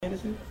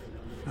medicine?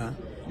 Huh?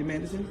 Your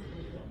medicine?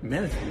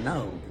 Medicine?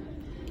 No.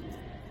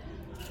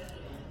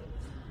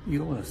 You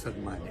don't want to suck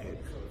my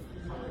dick.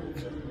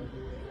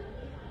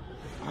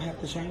 I have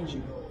to change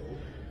you.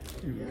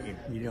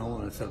 If you don't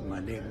want to suck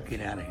my dick,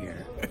 get out of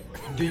here.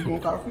 Do you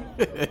want coffee?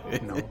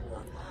 No.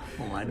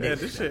 Oh, my dick. Yeah,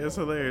 this shit is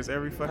hilarious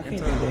every I fucking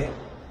can't do time. that.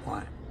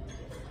 Why?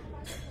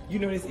 You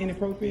know it's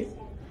inappropriate,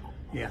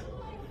 Yeah.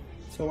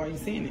 so why are you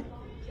saying it?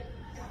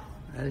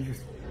 I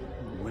just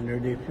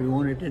wondered if you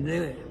wanted to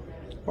do it.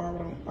 Why I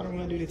don't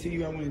want to do that to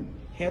you. I want to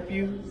help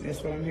you.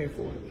 That's what I'm here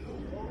for.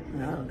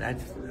 No,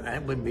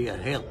 that would be a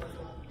help.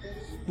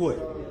 What?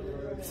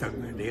 Suck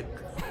my dick.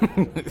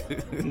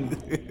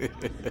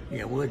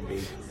 Yeah, it would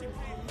be.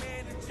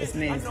 That's I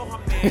nasty. know her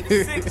man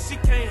is sick,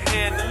 she can't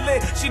handle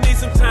it. She needs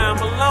some time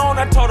alone.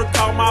 I told her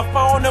call my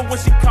phone, and when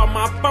she called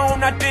my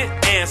phone, I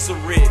didn't answer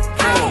it.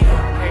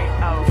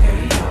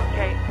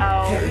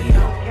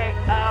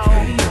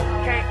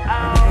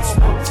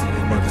 Smoke till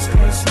your niggas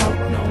can't smoke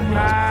no more.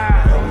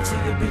 Roll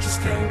till your bitches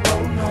can't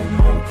roll no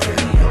more. Roll till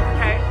your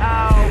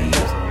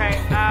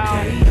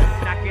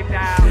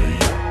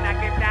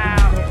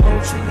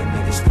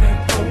niggas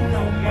can't roll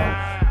no more.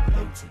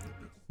 Roll till your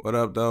What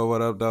up, though?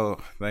 What up, though?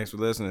 Thanks for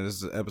listening.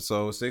 This is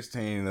episode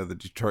 16 of the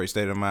Detroit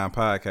State of Mind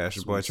podcast.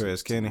 Your boy,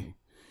 Trez Kenny.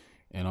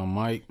 And I'm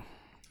Mike.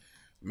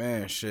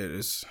 Man, shit,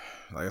 it's,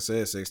 like I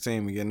said,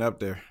 16. We getting up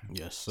there.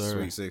 Yes, sir.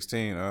 Sweet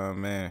 16.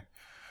 Man.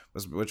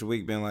 What's your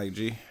week been like,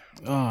 G?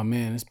 Oh,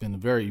 man, it's been a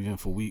very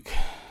eventful week.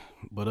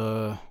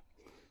 But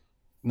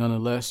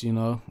nonetheless, you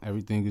know,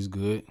 everything is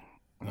good.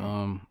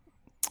 Not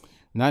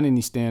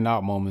any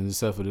standout moments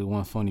except for the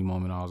one funny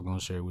moment I was going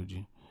to share with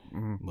you.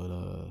 Mm-hmm.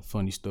 But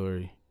funny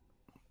story.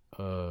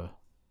 No,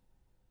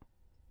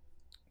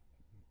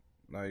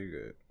 you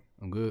good.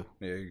 I'm good.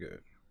 Yeah, you good.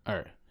 All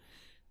right.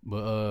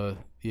 But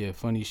yeah,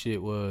 funny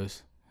shit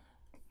was,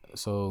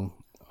 so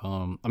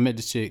I met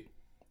this chick,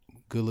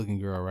 good looking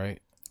girl, right?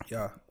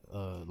 Yeah.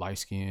 Light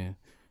skin,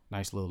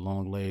 nice little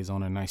long legs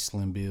on her, nice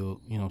slim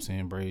build, you know what I'm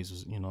saying? Braids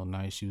was, you know,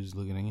 nice. She was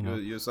looking at, you know.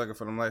 You a sucker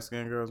for them light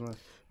skinned girls, man?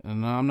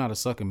 And I'm not a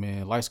sucker,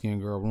 man. Light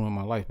skinned girl ruined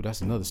my life, but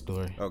that's another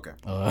story. Okay.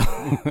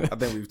 I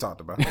think we've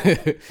talked about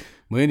it.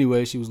 But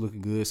anyway, she was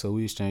looking good, so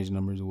we exchanged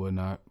numbers and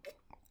whatnot.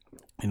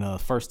 And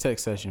first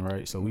text session,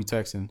 right? So we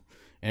texting,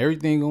 and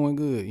everything going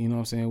good, you know what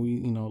I'm saying? We,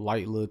 you know,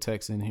 light little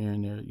texting here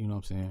and there, you know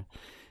what I'm saying?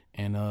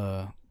 And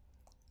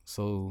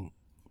so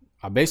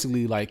I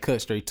basically like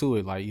cut straight to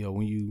it, like, yo,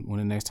 when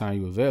the next time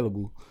you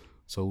available,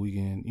 so we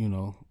can, you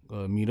know,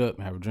 meet up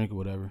and have a drink or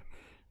whatever.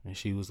 And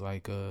she was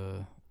like,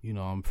 you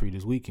know, I'm free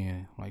this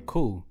weekend. I'm like,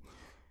 cool.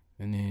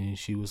 And then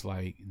she was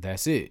like,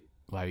 that's it.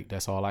 Like,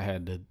 that's all I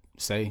had to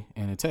say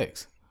in a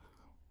text.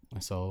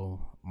 And so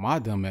my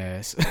dumb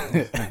ass,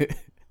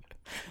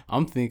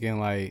 I'm thinking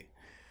like,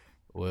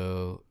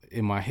 well,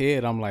 in my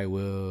head, I'm like,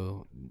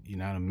 well, you're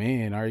not a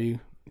man, are you?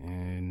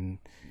 And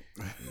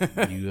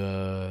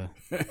you're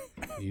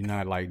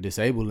not like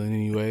disabled in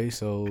any way,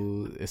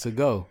 so it's a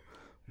go.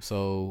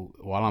 So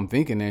while I'm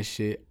thinking that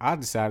shit, I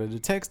decided to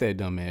text that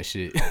dumb ass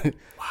shit.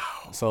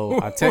 Wow.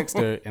 So I text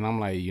her and I'm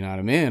like, you're not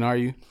a man, are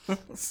you? And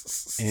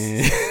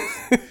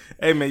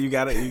Hey, man, you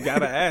gotta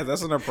ask.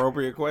 That's an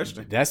appropriate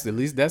question. that's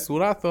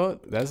what I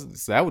thought.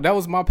 That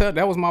was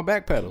my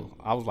back pedal.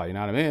 I was like, you're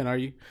not a man, are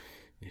you?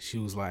 And she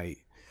was like,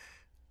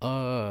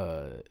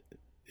 are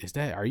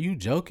you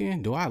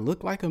joking? Do I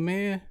look like a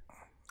man?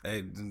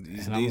 Hey,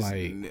 And I'm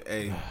like,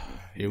 hey,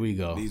 here we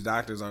go. these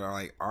doctors are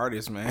like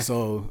artists, man.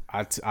 So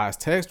I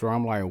text her.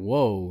 I'm like,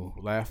 whoa,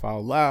 laugh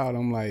out loud.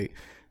 I'm like,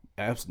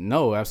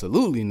 no,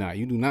 absolutely not.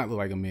 You do not look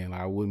like a man. Like,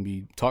 I wouldn't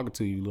be talking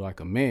to you. You look like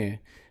a man.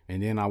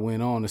 And then I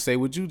went on to say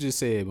what you just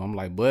said. But I'm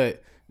like,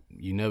 but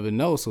you never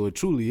know. So it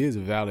truly is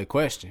a valid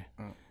question.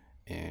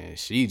 And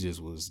she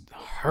just was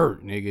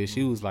hurt, nigga.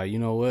 She was like, you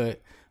know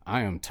what?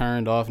 I am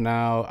turned off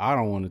now. I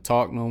don't want to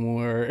talk no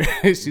more.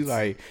 She's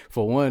like,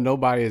 for one,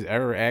 nobody has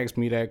ever asked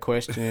me that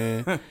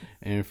question.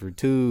 And for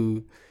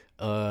two,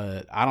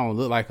 I don't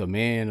look like a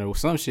man or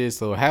some shit,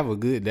 so have a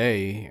good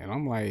day. And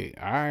I'm like,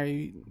 all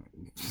right.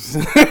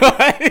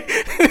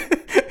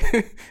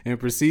 And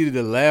proceeded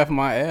to laugh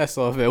my ass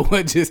off at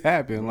what just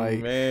happened. Like,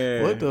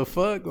 Man. what the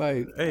fuck?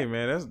 Like, Hey,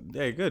 man,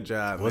 good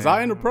job. was man.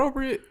 I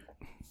inappropriate?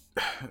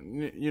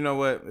 You know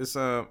what? It's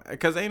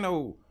because ain't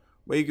no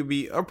way you could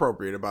be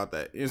appropriate about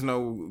that. There's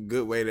no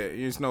good way to.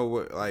 There's no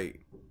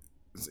like.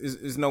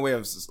 There's no way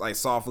of like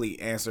softly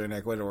answering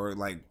that question or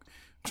like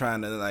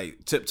trying to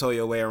like tiptoe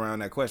your way around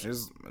that question.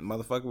 It's,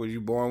 motherfucker, was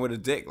you born with a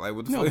dick? Like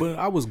what the No, fuck? but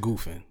I was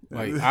goofing.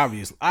 Like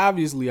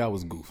obviously I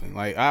was goofing.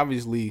 Like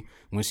obviously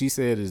when she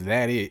said, "Is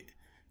that it?"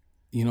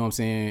 You know what I'm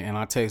saying? And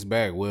I text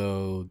back,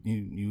 "Well,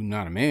 you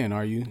not a man,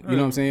 are you?" You know what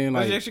I'm saying?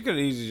 Like, she could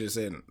have easily just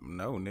said,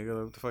 "No,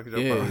 nigga, what the fuck is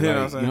your yeah, problem?" like, You know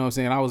what I'm saying? you know what I'm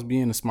saying? I was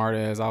being a smart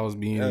ass. I was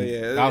being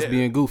yeah.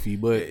 being goofy,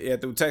 but Yeah,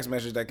 through text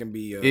message that can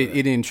be. it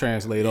didn't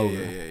translate over.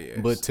 yeah.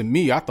 But to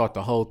me, I thought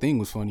the whole thing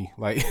was funny.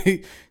 Like,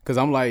 because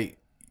I'm like,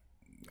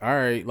 all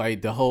right,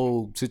 like the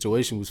whole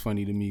situation was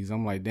funny to me. Because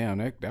I'm like, damn,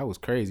 that was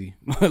crazy.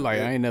 Like,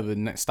 I ain't never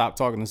stopped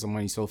talking to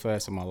somebody so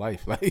fast in my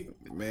life. Like,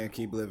 Man,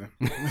 keep living.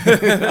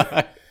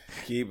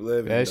 Keep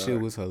living. That dog. shit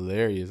was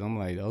hilarious. I'm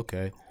like,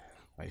 okay.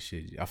 Like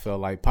shit, I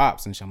felt like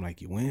Pops and shit. I'm like,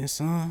 you win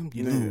some,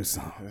 you lose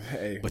some,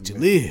 Hey, but you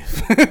man.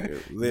 live.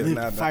 Live live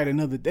not to fight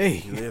another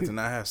day. You live to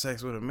not have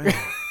sex with a man.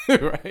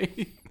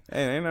 Right?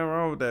 Hey, ain't nothing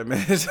wrong with that,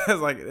 man. It's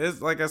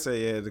just like I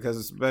said, yeah, because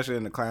especially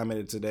in the climate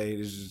of today,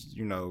 it's just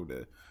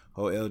the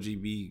whole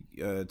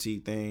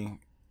LGBT thing.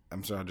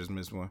 I'm sure I just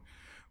missed one.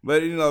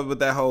 But with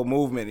that whole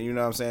movement, you know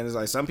what I'm saying, it's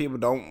like some people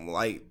don't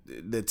like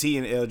the T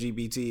in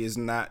LGBT is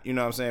not, you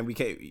know what I'm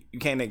saying,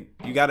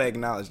 you gotta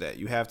acknowledge that.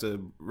 You have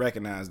to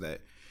recognize that.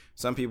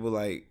 Some people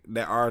like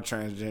that are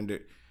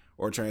transgender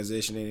or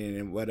transitioning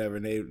and whatever,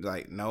 and they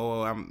like,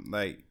 no, I'm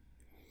like,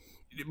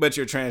 but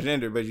you're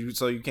transgender, but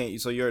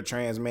you're a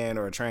trans man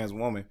or a trans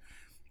woman.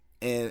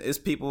 And it's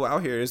people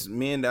out here, it's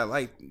men that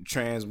like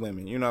trans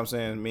women, you know what I'm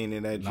saying?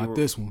 Meaning that Not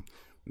this one.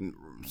 And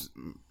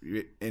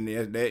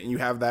that you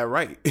have that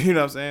right, you know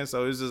what I'm saying?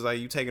 So it's just like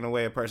you taking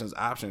away a person's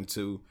option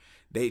to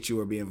date you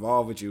or be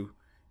involved with you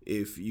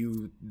if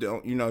you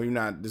don't, you're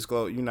not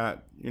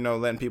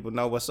letting people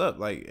know what's up.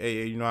 Like,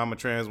 hey, I'm a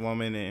trans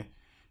woman, and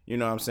you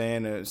know what I'm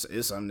saying?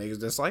 It's some niggas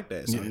that's like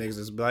that. Some niggas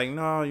that's like,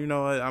 no, you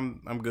know what,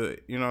 I'm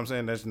good. You know what I'm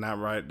saying? That's not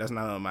right. That's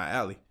not on my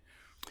alley.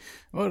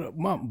 Well,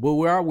 but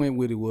where I went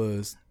with it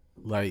was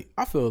like,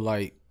 I feel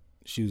like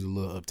she was a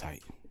little uptight.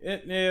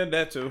 Yeah,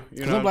 that too.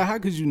 Cause I'm like, how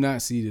could you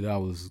not see that I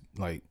was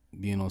like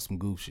being on some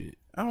goof shit?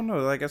 I don't know.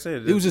 Like I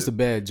said, It was just a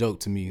bad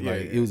joke to me. Yeah,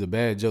 Like yeah. it was a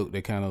bad joke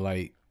that kind of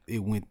like it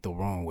went the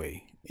wrong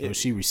way. Or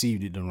she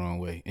received it the wrong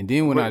way. And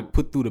then when I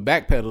put through the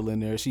backpedal in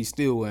there, she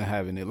still wasn't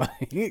having it.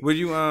 Like, were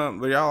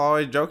y'all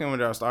always joking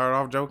when y'all started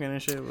off joking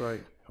and shit?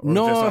 Like, or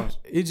no,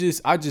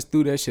 just I just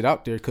threw that shit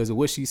out there because of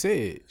what she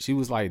said. She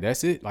was like,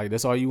 "That's it. Like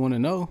that's all you want to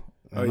know."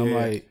 And I'm yeah.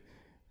 like,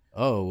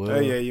 "Oh well." oh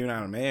yeah, you're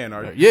not a man,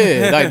 are you?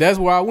 Yeah, like that's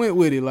where I went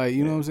with it. Like,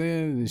 you know what I'm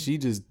saying? And she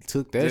just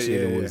took that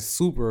shit and yeah. was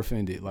super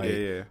offended. Like,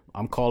 Yeah.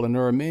 I'm calling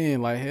her a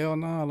man. Like, hell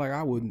no. Like,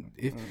 I wouldn't.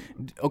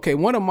 Okay,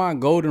 one of my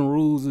golden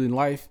rules in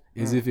life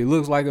is if it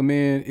looks like a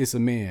man, it's a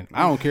man.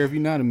 I don't care if you're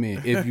not a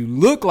man. If you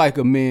look like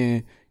a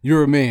man,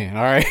 you're a man.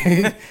 All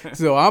right.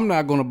 So I'm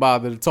not gonna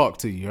bother to talk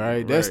to you. All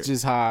right. That's Right.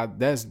 just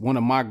that's one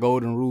of my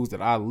golden rules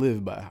that I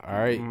live by. All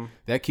right.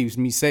 That keeps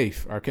me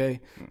safe. Okay.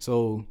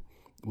 So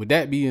with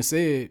that being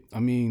said, I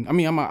mean,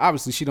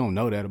 obviously she don't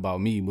know that about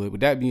me, but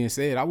with that being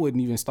said, I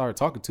wouldn't even start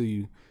talking to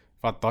you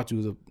if I thought you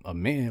was a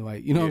man.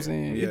 Like, you know what I'm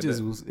saying? yeah,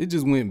 It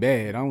just went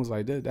bad. I was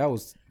like, that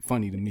was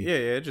funny to me. Yeah,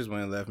 it just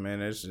went left, man.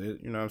 You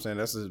know what I'm saying?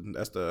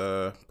 That's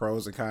the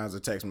pros and cons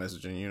of text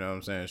messaging. You know what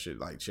I'm saying?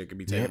 Shit could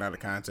be taken out of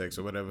context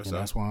or whatever. And so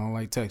that's why I don't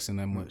like texting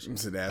that much.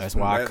 So that's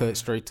why I cut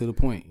straight to the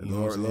point. You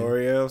know what I'm saying?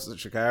 L'Oreal,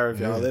 Shakira, if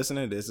y'all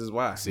listening, this is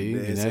why. See,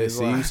 This is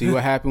why. see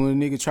what happened when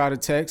a nigga try to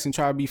text and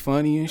try to be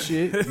funny and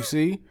shit. You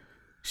see,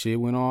 shit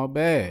went all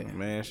bad.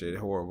 Man, shit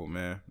horrible,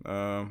 man.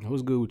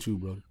 What's good with you,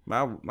 bro?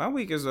 My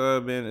week has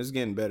it's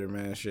getting better,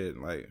 man. Shit,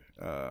 like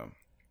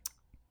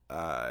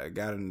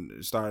I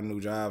start a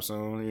new job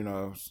soon. You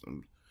know,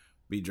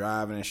 be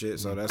driving and shit.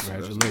 So that's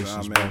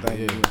Congratulations, man. brother.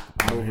 Thank Yeah.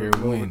 you. Out here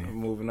winning.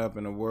 Moving up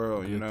in the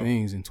world. Good you know,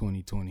 things in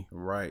 2020.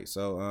 right.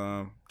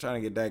 So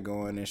trying to get that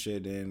going and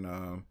shit.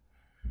 And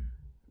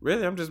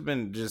really, I'm just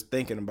been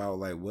thinking about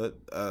like what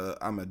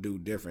I'm gonna do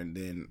different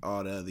than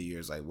all the other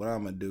years. Like what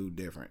I'm gonna do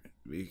different,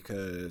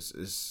 because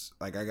it's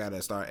like I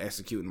gotta start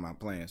executing my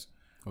plans.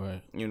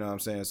 Right. You know what I'm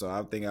saying? So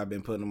I think I've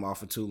been putting them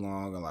off for too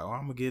long. I'm like,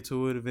 I'm gonna get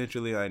to it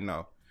eventually. Like,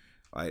 no.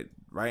 Like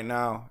right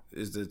now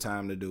is the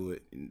time to do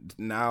it.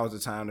 Now is the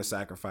time to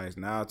sacrifice.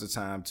 Now is the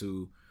time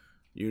to,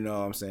 you know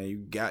what I'm saying?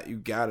 You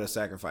gotta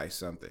sacrifice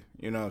something.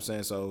 You know what I'm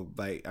saying? So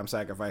like I'm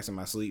sacrificing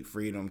my sleep,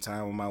 freedom,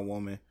 time with my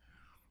woman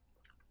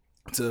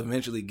to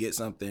eventually get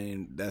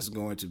something that's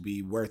going to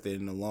be worth it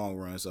in the long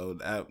run. So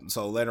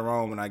later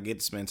on when I get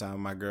to spend time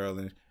with my girl,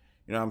 and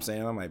you know what I'm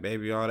saying, I'm like,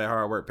 baby, all that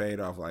hard work paid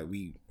off. Like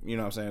we, you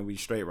know what I'm saying, we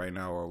straight right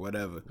now or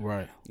whatever.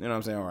 Right. You know what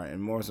I'm saying? All right.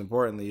 And most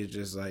importantly, it's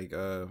just like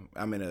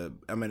I'm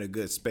in a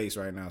good space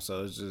right now.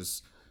 So it's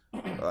just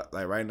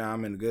like right now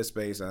I'm in a good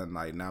space. I'm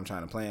like now I'm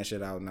trying to plan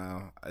shit out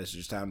now. It's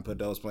just time to put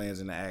those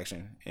plans into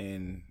action.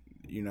 And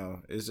you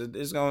know, it's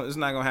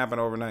not gonna happen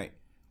overnight.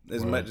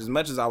 As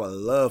much as I would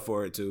love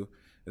for it to.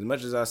 As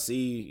much as I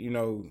see, you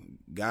know,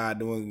 God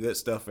doing good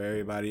stuff for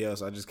everybody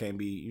else, I just can't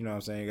be, you know what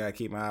I'm saying, gotta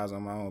keep my eyes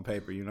on my own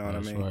paper, you know what I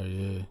mean? That's right,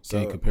 yeah. So,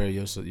 can't compare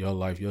your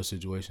life, your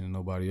situation to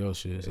nobody else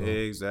shit. So.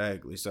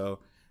 Exactly.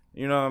 So,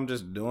 you know, I'm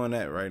just doing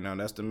that right now.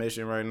 That's the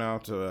mission right now,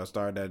 to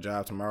start that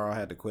job tomorrow. I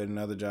had to quit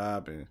another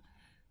job, and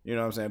you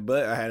know what I'm saying?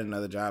 But I had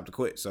another job to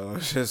quit. So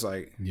it's just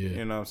like,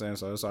 you know what I'm saying?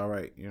 So it's all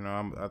right. You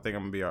know, I think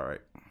I'm gonna be all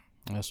right.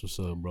 That's what's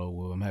up, bro.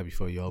 Well, I'm happy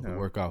for you. I hope it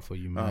work out for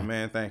you, man. Oh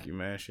man, thank you,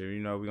 man. Shit, you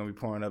know we're gonna be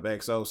pouring up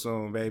XO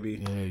soon,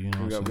 baby. Yeah, you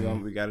know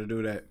we got to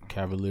do that.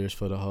 Cavaliers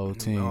for the whole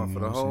team. Oh,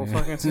 for the whole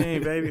fucking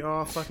team, baby,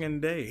 all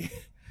fucking day.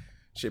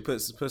 Shit, put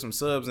some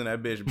subs in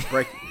that bitch.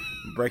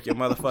 Break your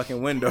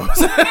motherfucking windows.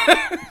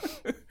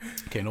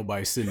 Can't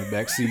nobody sit in the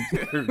back seat.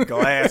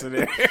 Glass in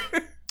there.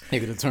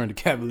 Nigga to turn the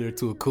Cavalier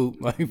to a coupe.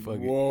 Like, fuck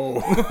it.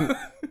 Whoa.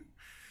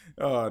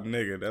 Oh,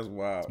 nigga, that's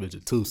wild. Bitch, a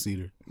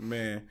 2-seater.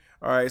 Man.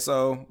 All right,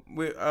 so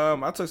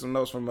I took some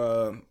notes from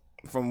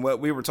from what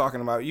we were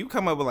talking about, you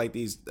come up with like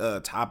these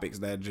topics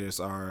that just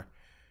are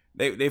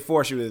they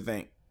force you to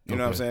think. You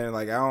know what I'm saying?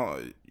 Like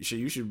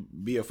you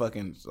should be a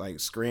fucking like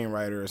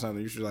screenwriter or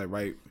something. You should like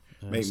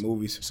make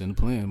movies. It's in the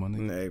plan, my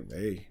nigga.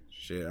 Hey,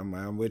 shit,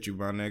 I'm with you,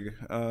 my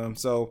nigga.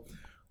 So.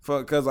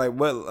 Because like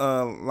what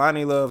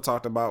Lonnie Love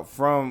talked about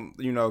from,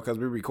 you know, because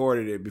we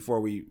recorded it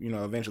before we, you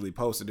know, eventually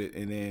posted it.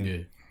 And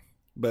then,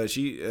 but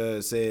she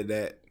said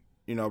that,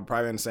 you know,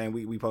 probably in the same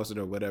week we posted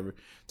or whatever,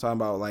 talking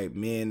about like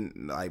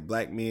men, like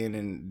black men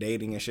and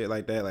dating and shit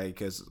like that. Like,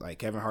 because like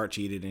Kevin Hart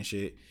cheated and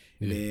shit.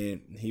 And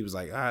then he was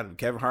like,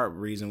 Kevin Hart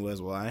reason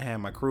was, well, I had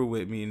my crew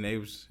with me and they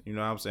was, you know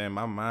what I'm saying,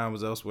 my mind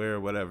was elsewhere or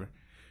whatever.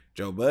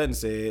 Joe Budden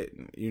said,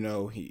 you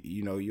know,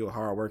 you're a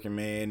hardworking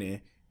man and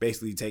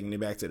basically taking it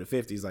back to the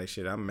 50s, like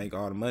shit, I'm gonna make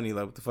all the money.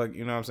 Like what the fuck,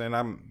 you know what I'm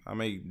saying? I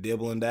make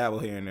dibble and dabble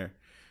here and there.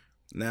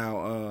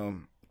 Now,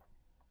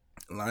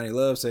 Lonnie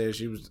Love said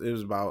it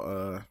was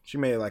about she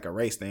made like a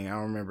race thing. I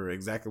don't remember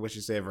exactly what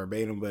she said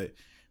verbatim, but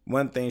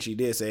one thing she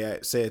did say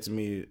said to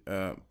me,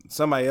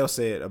 somebody else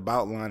said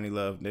about Lonnie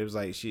Love, it was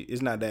like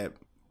it's not that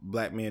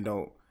black men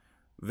don't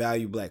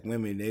value black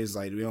women. It's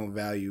like we don't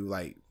value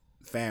like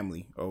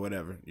family or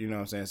whatever. You know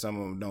what I'm saying? Some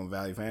of them don't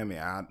value family.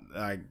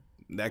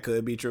 That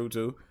could be true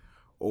too.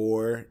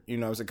 Or, you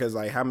know, because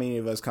like how many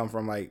of us come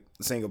from like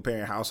single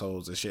parent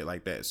households and shit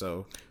like that.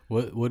 So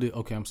what did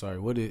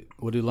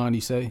Lonnie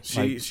say?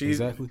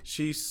 Exactly.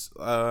 She's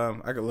I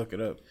could look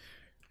it up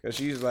because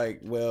she's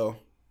like, well,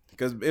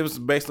 because it was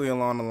basically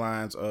along the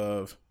lines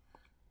of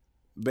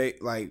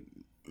like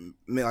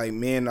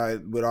men are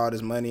with all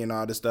this money and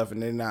all this stuff,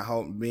 and they're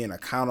not being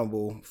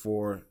accountable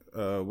for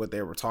what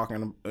they were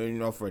talking, you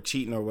know, for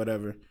cheating or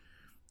whatever.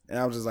 And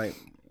I was just like.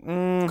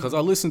 Because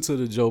I listened to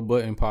the Joe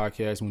Budden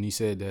podcast when he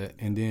said that,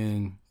 and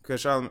then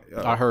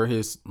I heard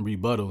his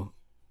rebuttal,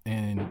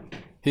 and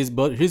his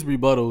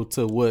rebuttal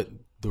to what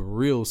The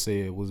Real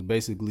said was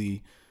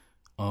basically,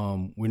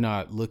 we're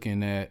not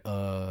looking at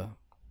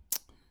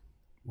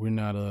we're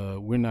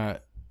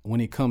not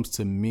when it comes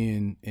to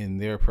men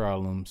and their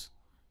problems,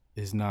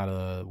 it's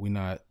not we're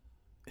not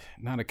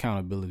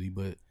accountability,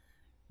 but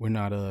we're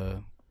not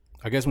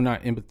I guess we're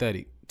not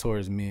empathetic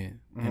towards men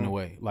in a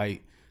way,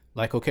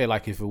 like, okay,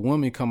 like if a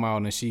woman come out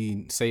and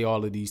she say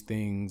all of these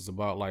things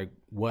about like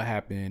what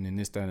happened and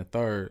this, that, and the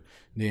third,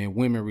 then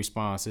women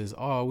response is,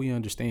 oh, we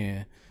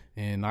understand.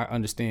 And I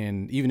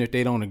understand, even if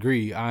they don't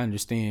agree, I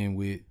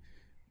understand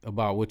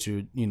about what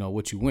you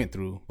went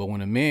through. But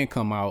when a man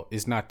come out,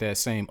 it's not that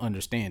same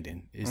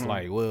understanding. It's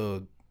like,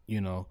 well,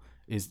 you know,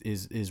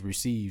 is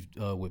received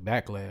with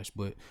backlash.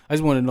 But I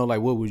just want to know,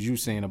 like, what was you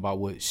saying about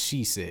what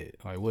she said?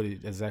 Like, what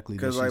exactly?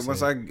 Because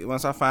like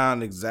once I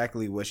found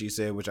exactly what she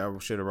said, which I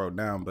should have wrote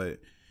down, but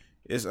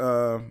it's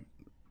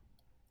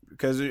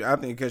because I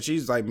think because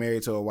she's like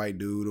married to a white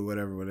dude or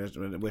whatever,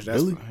 which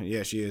that's really?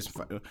 Yeah, she is.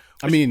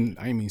 I mean,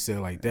 I didn't mean say it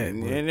like that.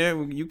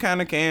 And you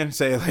kind of can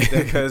say it like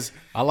that because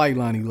I like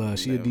Lonnie Love.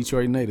 She a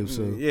Detroit native,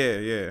 so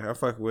yeah, I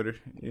fuck with her.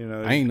 You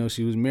know, I ain't know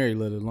she was married,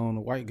 let alone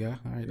a white guy.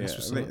 All right, that's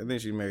what's up. I think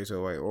she's married to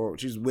a white, or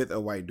she's with a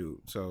white dude.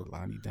 So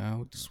Lonnie down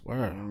with the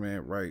swerve,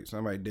 man. Right,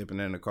 somebody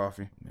dipping in the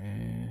coffee,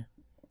 man.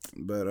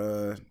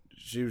 But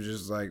she was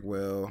just like,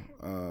 well,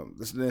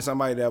 then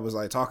somebody that was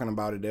like talking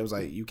about it, they was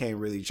like, you can't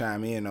really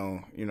chime in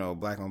on, you know,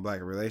 black on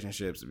black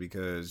relationships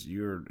because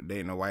you're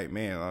dating a white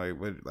man. Like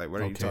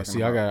what are you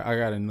talking about? I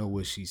gotta know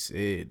what she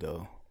said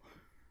though.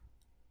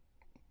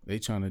 They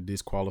trying to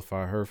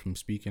disqualify her from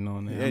speaking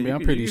on that. Yeah,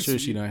 I'm pretty sure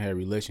she done had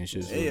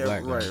relationships with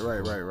black guys.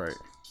 Right.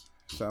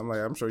 So I'm like,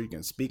 I'm sure you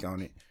can speak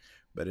on it,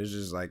 but it's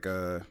just like, you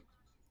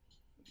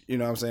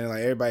know what I'm saying?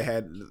 Like everybody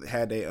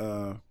had they,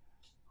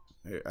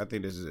 I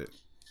think this is it.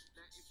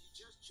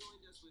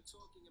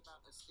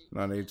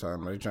 No, they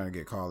trying to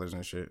get callers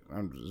and shit.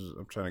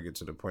 I'm trying to get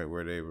to the point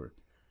where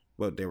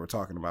what they were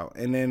talking about,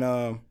 and then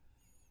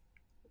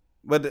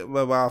but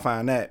I'll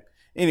find that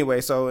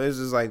anyway. So it's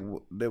just like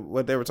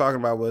what they were talking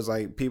about was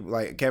like people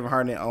like Kevin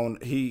Hart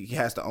he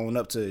has to own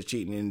up to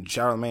cheating, and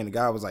Charlamagne the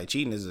God was like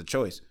cheating is a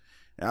choice,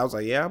 and I was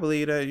like, yeah, I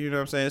believe that. You know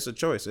what I'm saying? It's a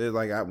choice. It's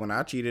like when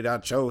I cheated, I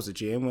chose to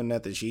cheat. It wasn't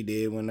nothing she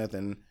did. Wasn't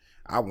nothing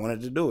I wanted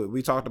to do it.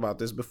 We talked about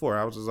this before.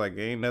 I was just like,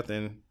 ain't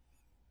nothing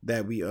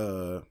that we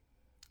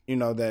you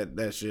know,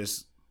 that's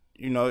just,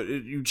 you know,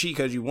 you cheat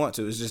because you want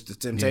to. It's just the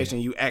temptation.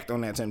 Yeah. You act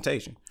on that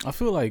temptation. I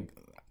feel like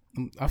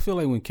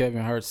when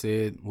Kevin Hart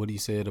said what he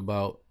said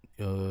about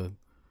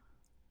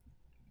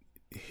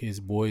his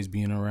boys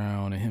being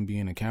around and him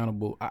being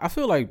accountable, I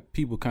feel like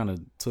people kind of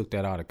took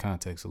that out of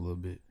context a little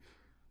bit.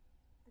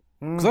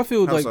 Because I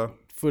feel like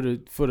for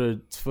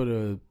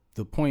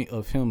the point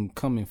of him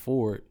coming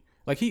forward,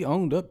 like he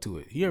owned up to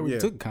it. He already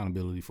took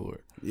accountability for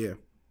it. Yeah.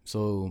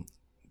 So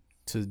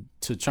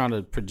to try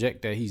to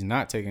project that he's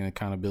not taking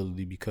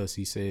accountability because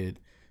he said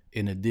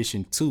in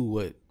addition to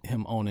what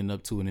him owning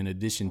up to and in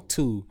addition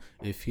to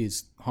if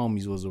his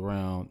homies was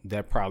around,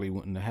 that probably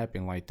wouldn't have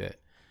happened like that.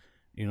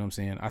 You know what I'm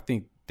saying? I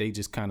think they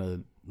just kind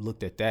of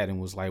looked at that and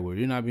was like, well,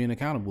 you're not being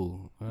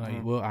accountable.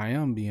 Like, well, I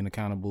am being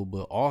accountable,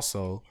 but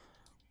also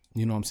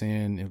you know what I'm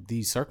saying, if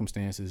these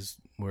circumstances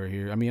were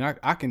here, I mean, I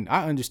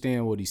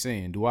understand what he's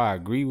saying. Do I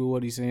agree with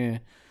what he's saying?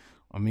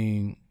 I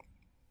mean,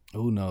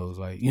 who knows?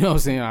 Like, you know what I'm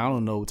saying? I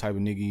don't know what type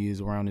of nigga he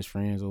is around his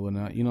friends or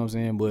whatnot. You know what I'm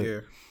saying? But Yeah.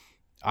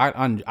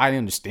 I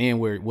understand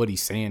what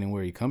he's saying and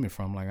where he's coming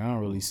from. Like, I don't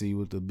really see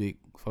what the big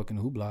fucking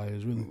hoopla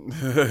is, really.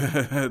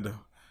 The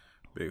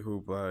big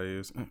hoopla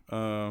is.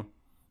 I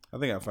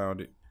think I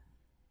found it.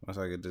 Once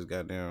I get this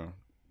goddamn,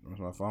 once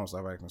my phone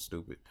stop acting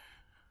stupid.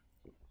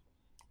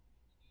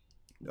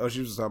 Oh, she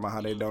was talking about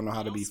how they don't know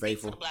how to be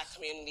faithful. For the black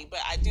community, but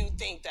I do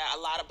think that a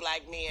lot of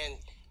black men,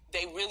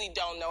 they really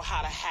don't know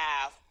how to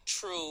have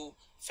true,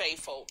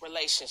 faithful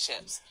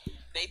relationships.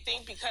 They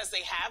think because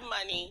they have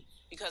money,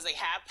 because they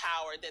have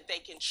power, that they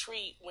can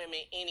treat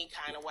women any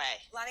kind of way.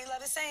 Lonnie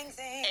Love is saying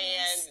things.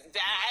 And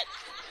that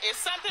is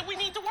something we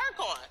need to work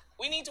on.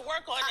 We need to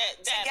work on that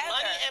Together.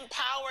 money and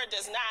power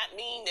does not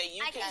mean that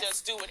you can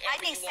just do whatever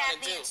I think you want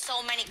to sadly do. in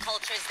so many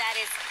cultures that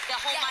is the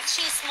whole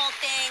machismo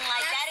thing.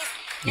 Like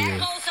that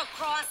goes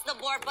across the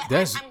board. But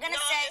I'm gonna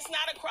say it's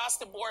not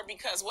across the board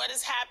because what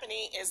is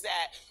happening is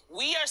that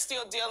we are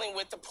still dealing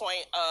with the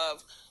point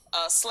of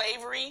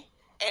slavery.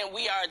 And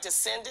we are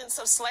descendants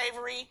of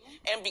slavery.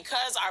 And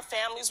because our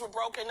families were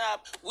broken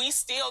up, we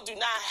still do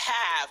not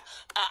have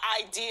an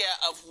idea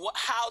of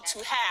how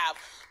to have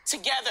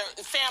together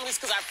families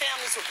because our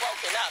families were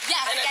broken up.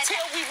 yes, and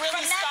until we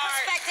really from that start...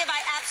 perspective,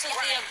 I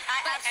absolutely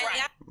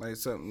Like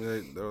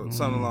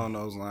something along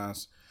those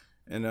lines.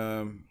 And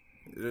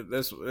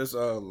this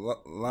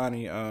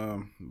Lonnie,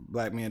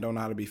 Black Men Don't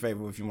Know How to Be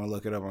Faithful. If you want to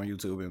look it up on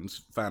YouTube and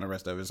find the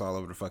rest of it, it's all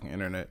over the fucking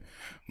internet.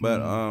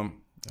 But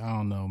I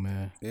don't know,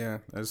 man. yeah,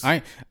 that's...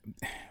 I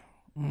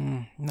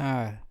don't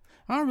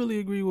really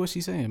agree with what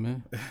she's saying,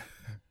 man.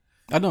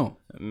 I don't.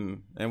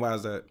 And why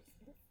is that?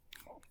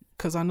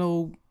 Because I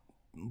know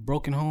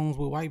broken homes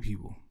with white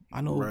people.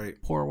 I know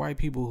poor white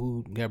people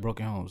who got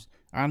broken homes.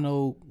 I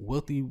know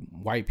wealthy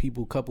white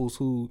people, couples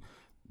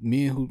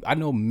I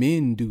know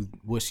men do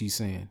what she's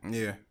saying.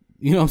 Yeah.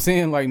 You know what I'm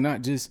saying? Like,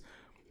 not just,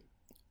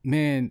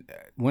 man,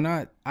 when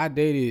I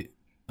dated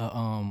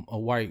a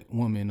white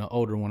woman, an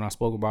older one, I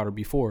spoke about her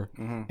before.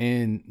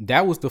 And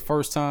that was the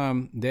first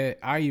time that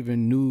I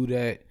even knew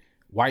that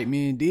white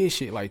men did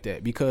shit like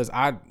that, because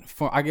I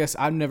guess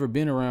I've never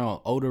been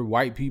around older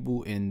white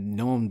people and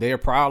known their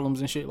problems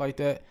and shit like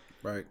that.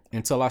 Right.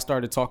 Until I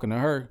started talking to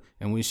her.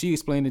 And when she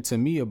explained it to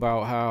me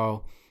about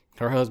how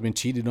her husband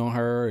cheated on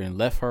her and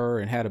left her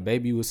and had a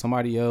baby with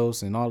somebody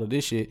else and all of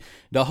this shit,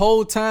 the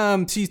whole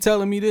time she's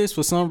telling me this,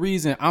 for some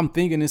reason, I'm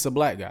thinking it's a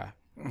black guy.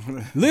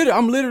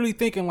 I'm literally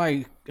thinking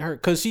like her,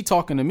 because she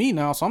talking to me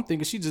now, so I'm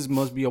thinking she just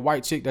must be a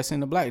white chick that's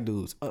into black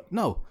dudes.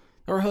 No,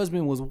 her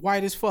husband was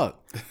white as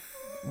fuck.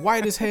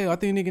 White as hell. I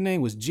think nigga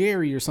name was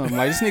Jerry or something.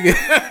 Like, this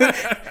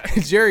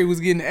nigga Jerry was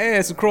getting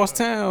ass across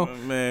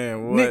town.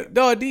 Man, what?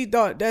 Dog,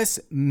 that's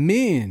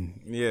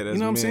men. Yeah, that's you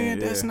know what I'm men, saying?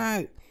 yeah. That's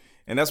not.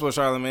 And that's what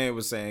Charlamagne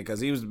was saying, because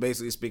he was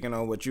basically speaking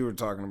on what you were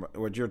talking about.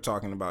 What you're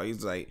talking about.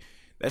 He's like,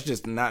 that's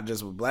just not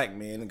just with black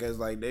men, because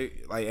like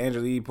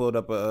Angela Yee pulled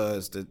up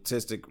a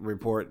statistic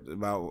report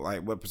about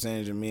like what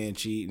percentage of men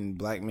cheat, and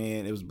black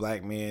men, it was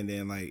black men,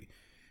 then like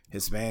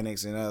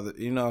Hispanics and other,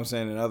 you know what I'm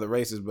saying, and other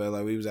races, but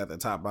like we was at the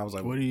top. I was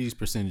like, what are these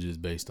percentages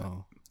based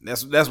on?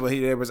 That's what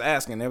they was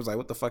asking. They was like,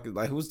 what the fuck is,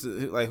 like,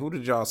 who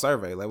did y'all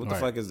survey? Like, what the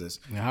fuck is this?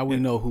 Now, how we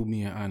know who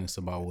being honest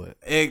about what?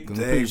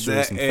 Exactly. I'm pretty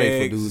sure some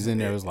faithful dudes in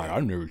there was like, I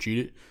never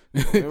cheated.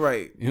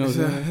 Right. You know what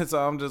I'm saying? So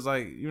I'm just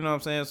like, you know what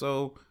I'm saying?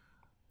 So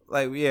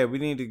like, yeah, we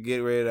need to get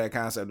rid of that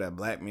concept that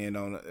black men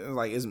don't,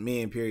 like, it's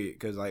men, period.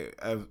 Because like,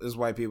 it's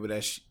white people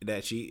that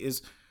cheat.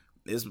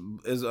 It's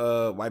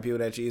white people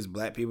that cheat. It's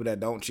black people that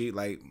don't cheat.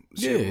 Like,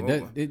 shit,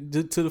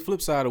 to the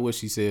flip side of what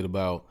she said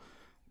about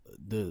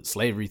the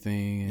slavery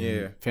thing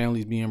and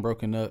families being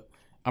broken up.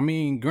 I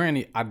mean,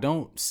 granted, you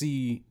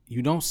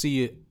don't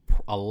see it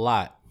a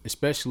lot,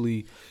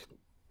 especially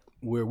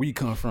where we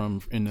come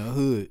from in the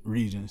hood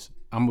regions.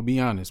 I'm gonna be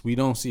honest, we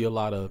don't see a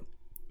lot of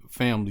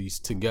families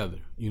together,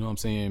 you know what I'm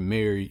saying,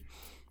 married,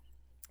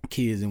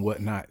 kids and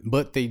whatnot,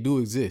 but they do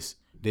exist.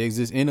 They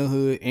exist in the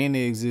hood, and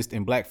they exist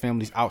in black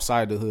families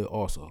outside the hood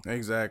also.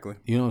 Exactly.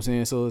 You know what I'm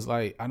saying? So it's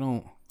like,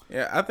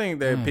 I think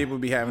that people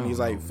be having these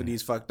like for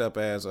these fucked up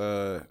as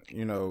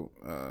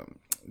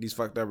these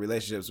fucked up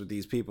relationships with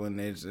these people, and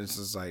it's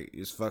just like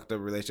it's fucked up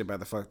relationship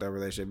after fucked up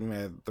relationship. You may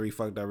have 3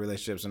 fucked up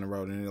relationships in a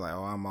row, and you're like,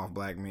 oh, I'm off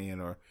black men,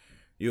 or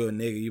you're a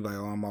nigga, you like,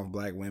 oh, I'm off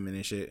black women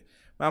and shit.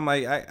 But I'm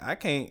like, I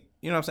can't,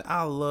 you know what I'm saying?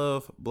 I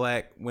love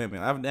black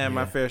women. I've had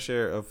my fair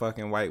share of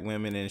fucking white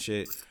women and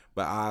shit,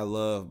 but I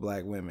love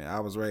black women. I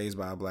was raised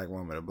by a black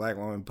woman. A black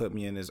woman put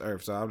me in this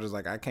earth, so I'm just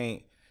like, I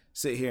can't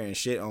sit here and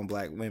shit on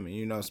black women,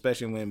 you know,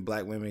 especially when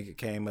black women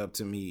came up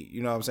to me,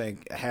 you know what I'm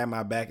saying, had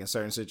my back in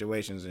certain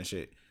situations and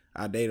shit.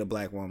 I date a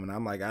black woman.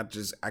 I'm like, I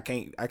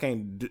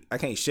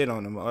can't shit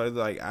on them. Or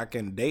like, I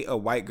can date a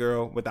white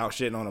girl without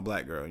shitting on a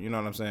black girl. You know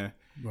what I'm saying?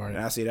 Right.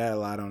 And I see that a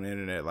lot on the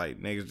internet. Like,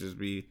 niggas just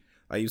be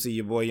like, you see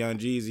your boy Young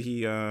Jeezy,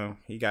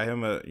 he got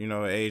him a, you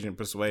know, Asian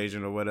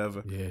persuasion or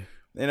whatever. Yeah.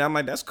 And I'm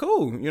like, that's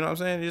cool. You know what I'm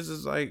saying? It's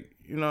just like,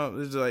 you know,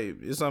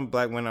 it's some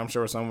black women, I'm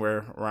sure,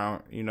 somewhere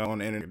around, you know, on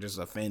the internet just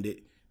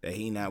offended that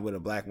he not with a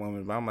black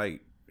woman. But I'm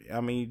like,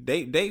 I mean,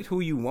 date who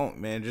you want,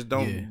 man. Just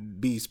don't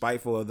be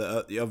spiteful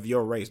of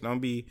your race.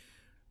 Don't be,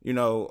 you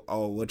know,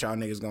 oh, what y'all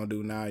niggas gonna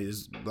do now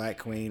is black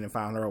queen and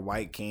found her a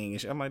white king and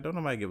shit. I'm like, don't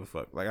nobody give a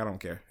fuck. Like, I don't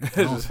care.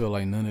 I don't feel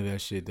like none of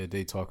that shit that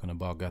they talking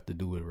about got to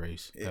do with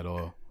race at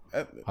all.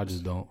 I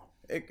just don't.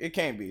 It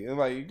can't be.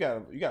 Like, you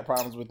got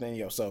problems within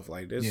yourself.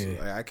 Like this,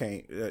 like, I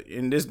can't.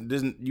 And this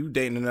you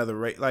dating another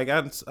race. Like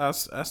I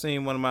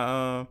seen one of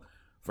my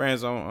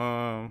friends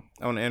on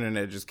the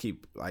internet just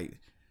keep like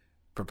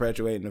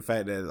perpetuating the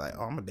fact that like,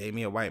 oh, I'm gonna date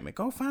me a white man.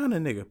 Go find a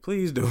nigga,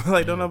 please do.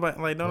 Like, don't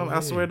nobody like don't. I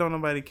swear, don't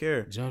nobody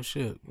care. Jump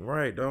ship.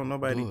 Right? Don't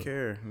nobody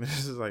care.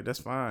 This is like, that's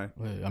fine.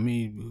 I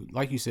mean,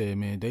 like you said,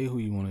 man, date who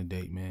you want to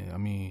date, man. I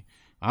mean,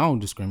 I don't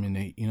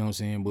discriminate. You know what I'm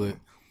saying? But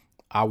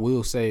I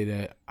will say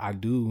that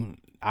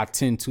I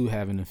tend to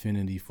have an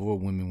affinity for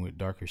women with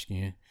darker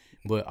skin,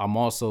 but I'm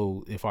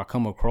also, if I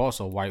come across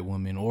a white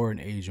woman or an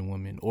Asian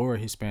woman or a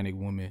Hispanic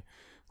woman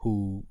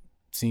who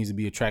seems to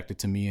be attracted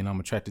to me and I'm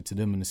attracted to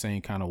them in the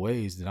same kind of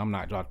ways, then I'm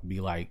not about to be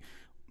like,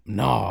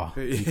 nah,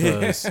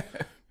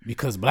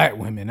 because black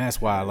women, that's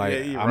why. Like,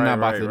 I'm not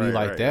about to be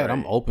like that.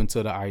 I'm open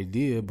to the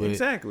idea, but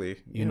exactly,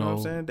 you know what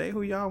I'm saying? Date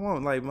who y'all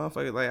want. Like,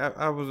 motherfucker, like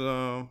I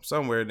was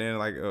somewhere, then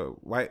like a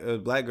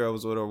black girl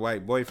was with her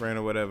white boyfriend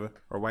or whatever,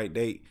 or white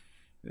date.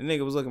 The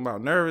nigga was looking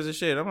about nervous and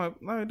shit. I'm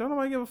like, don't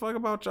nobody give a fuck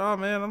about y'all,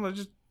 man. I'm gonna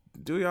just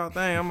do y'all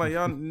thing. I'm like,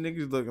 y'all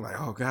niggas looking like,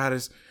 oh God,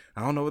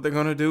 I don't know what they're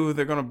gonna do.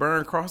 They're gonna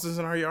burn crosses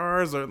in our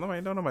yards, or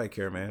don't nobody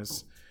care, man.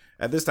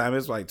 At this time,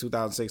 it's like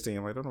 2016.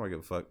 I'm like, don't nobody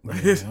give a fuck.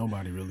 Yeah,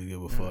 nobody really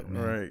give a fuck,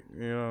 man. Right?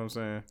 You know what I'm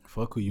saying?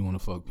 Fuck who you want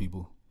to fuck,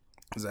 people.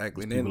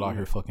 Exactly. People out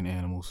here fucking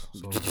animals.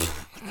 So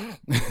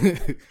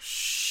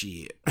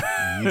shit.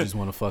 You just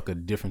want to fuck a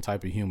different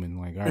type of human.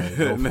 Like, all right,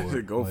 go for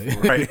it. Go for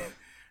it. Right.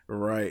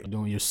 Right.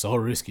 You're so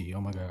risky.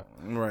 Oh my God.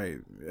 Right.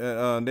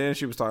 Then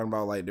she was talking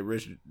about like the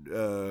rich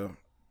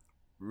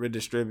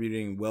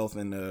redistributing wealth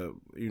in the,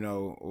 you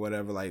know,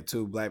 whatever, like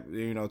two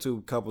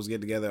couples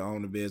get together,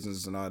 own the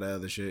business and all that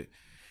other shit.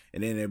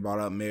 And then they brought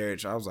up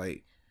marriage. I was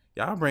like,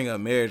 y'all bring up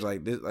marriage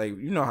like this, like,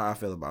 you know how I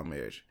feel about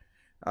marriage.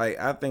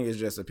 I think it's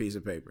just a piece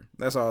of paper.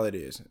 That's all it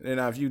is. And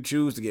now if you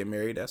choose to get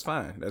married, that's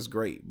fine. That's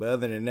great. But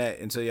other than that,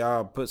 until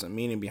y'all put some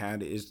meaning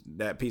behind it, it's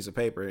that piece of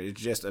paper.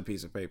 It's just a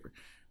piece of paper.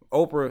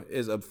 Oprah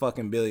is a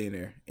fucking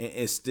billionaire and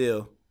is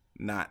still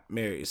not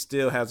married. It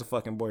still has a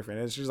fucking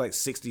boyfriend. And she's like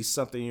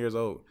 60-something years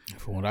old.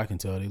 From what I can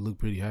tell, they look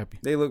pretty happy.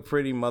 They look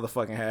pretty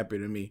motherfucking happy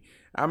to me.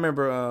 I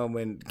remember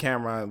when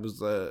Cameron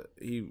was,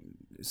 he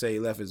say he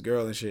left his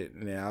girl and shit.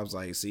 And then I was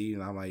like, see,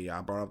 and I'm like,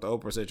 I brought up the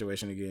Oprah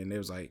situation again. And it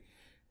was like,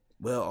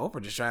 well,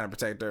 Oprah just trying to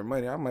protect her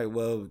money. I'm like,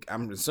 well,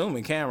 I'm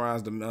assuming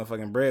Cameron's the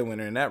motherfucking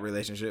breadwinner in that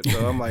relationship.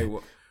 So I'm like,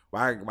 well,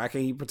 why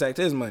can't he protect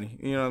his money?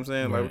 You know what I'm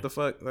saying? Right. Like, what the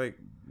fuck? Like,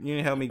 you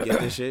didn't help me get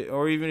this shit.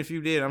 Or even if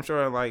you did, I'm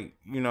sure, like,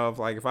 you know,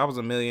 if I was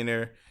a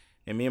millionaire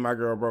and me and my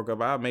girl broke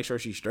up, I'd make sure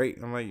she's straight.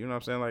 I'm like, you know what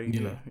I'm saying? Like,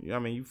 you know, I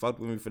mean, you fucked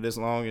with me for this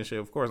long and shit.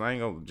 Of course, I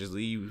ain't gonna just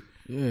leave.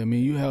 Yeah, I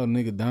mean, you held a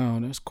nigga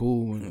down. That's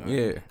cool.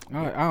 Yeah.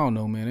 I don't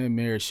know, man. That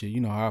marriage shit,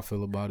 you know how I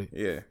feel about it.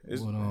 Yeah.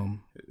 It's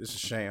a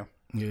sham.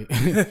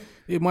 Yeah.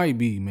 It might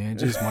be, man.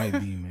 Just might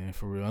be, man,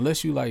 for real.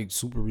 Unless you, like,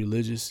 super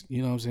religious,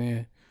 you know what I'm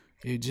saying?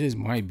 It just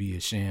might be a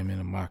sham and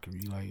a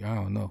mockery. Like, I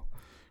don't know.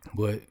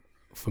 But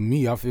for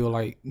me, I feel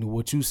like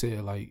what you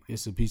said, like,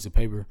 it's a piece of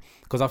paper.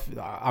 Because,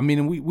 I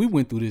mean, we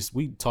went through this.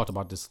 We talked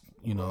about this,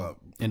 you know,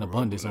 in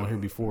abundance on here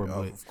before.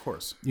 But, of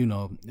course. You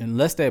know,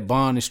 unless that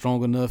bond is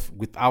strong enough,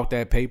 without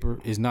that paper,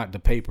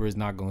 the paper is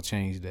not going to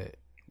change that.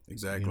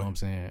 Exactly. You know what I'm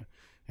saying?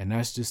 And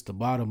that's just the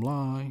bottom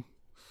line.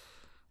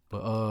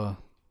 But,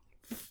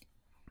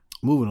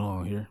 moving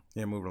along here.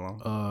 Yeah, moving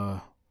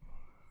along.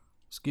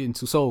 Let's get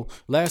into, so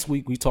last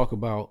week we talked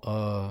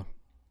about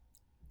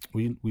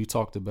we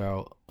talked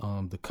about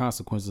the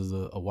consequences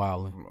of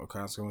wilding.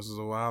 Consequences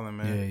of wilding,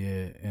 man.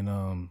 Yeah. And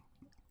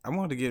I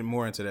wanted to get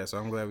more into that, so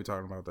I'm glad we're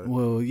talking about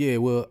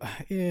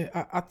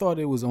that. I thought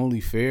it was only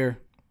fair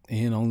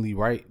and only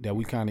right that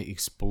we kind of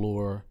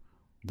explore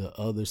the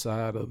other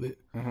side of it.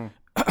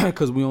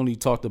 Because we only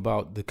talked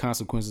about the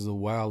consequences of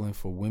wilding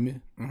for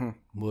women.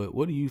 But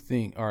what do you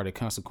think are the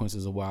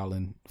consequences of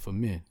wilding for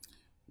men?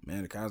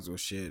 Man, the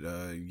consequence shit,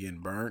 you getting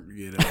burnt,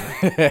 you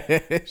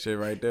get shit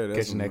right there.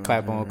 That's catching that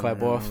clap on,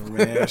 clap off.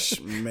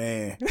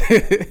 Man,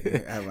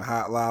 having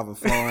hot lava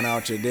flowing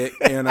out your dick,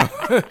 you know.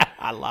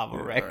 Hot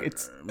lava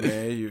records. Man,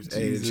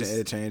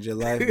 it changed your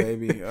life,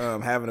 baby.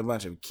 Having a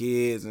bunch of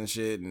kids and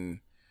shit,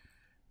 and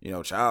you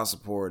know, child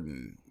support,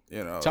 and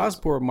you know, child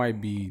support might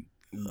be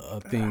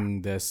a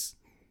thing that's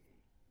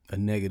a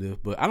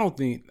negative, but I don't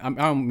think I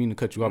don't mean to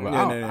cut you off, but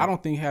I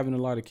don't think having a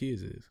lot of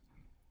kids is.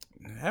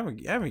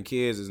 Having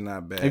kids is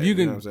not bad. If you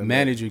can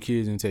manage your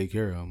kids and take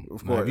care of them.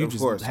 Of course. Now, if you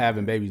just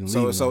having babies and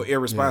leaving So them,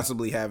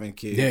 irresponsibly having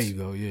kids. There you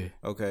go, yeah.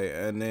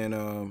 Okay, and then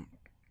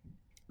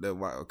the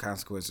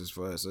consequences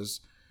for us is,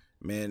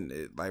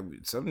 man, like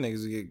some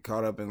niggas get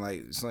caught up in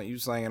like you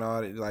slanging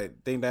all that,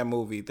 like think of that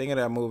movie,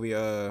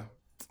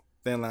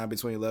 thin line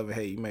between love and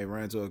hate. You may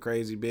run into a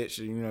crazy bitch,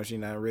 you know, she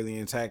not really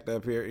intact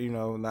up here, you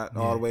know, not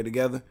all the way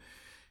together.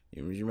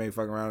 You may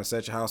fuck around and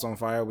set your house on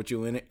fire with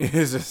you in it.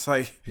 It's just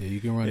like, yeah,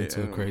 you can run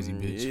into a crazy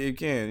bitch. You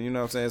can, you know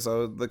what I'm saying?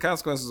 So the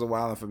consequences of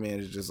wilding for men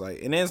is just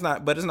like, and it's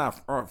not, but it's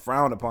not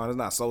frowned upon. It's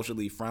not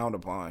socially frowned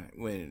upon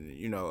when,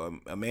 you know,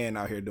 a man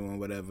out here doing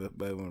whatever.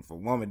 But when for a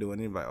woman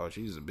doing it, like, oh,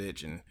 she's a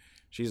bitch and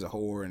she's a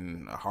whore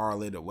and a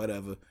harlot or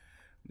whatever,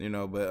 you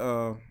know.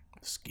 But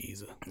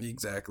skeezer,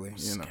 exactly.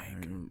 You know,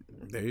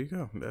 there you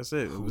go. That's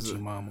it. Hoochie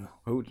mama,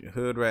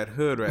 hood rat,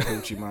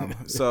 hoochie mama.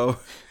 So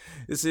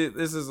this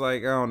is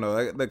like, I don't know.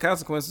 Like, the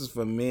consequences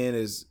for men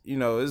is, you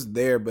know, it's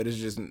there, but it's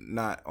just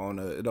not on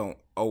a. It don't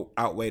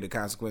outweigh the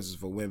consequences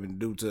for women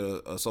due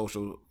to a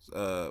social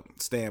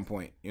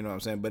standpoint. You know what I'm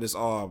saying? But it's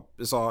all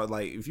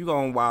like, if you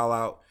gonna wild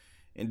out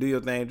and do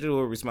your thing, do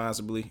it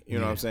responsibly. You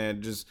know what I'm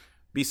saying? Just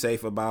be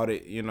safe about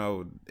it, you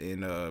know,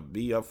 and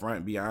be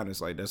upfront, be honest.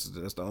 Like that's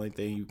the only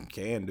thing you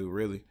can do,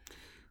 really.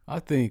 I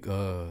think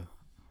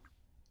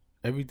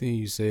everything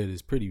you said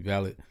is pretty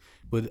valid,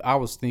 but I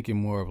was thinking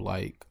more of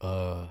like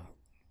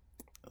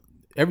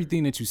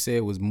everything that you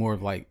said was more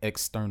of like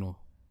external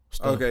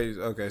stuff.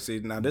 Okay. See,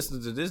 now this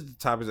is the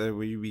topic that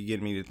where you be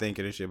getting me to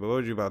thinking and shit. But what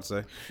were you about to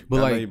say? But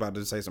I like, know you about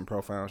to say some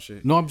profound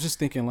shit. No, I'm just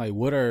thinking like,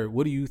 what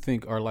do you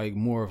think are like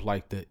more of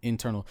like the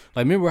internal?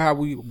 Like, remember how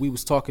we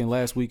was talking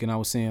last week, and I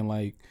was saying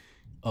like,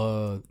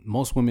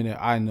 most women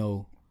that I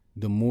know,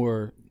 the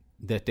more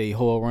that they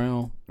hoe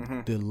around,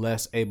 the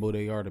less able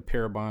they are to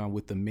pair bond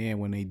with the man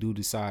when they do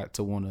decide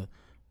to want to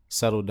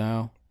settle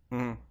down.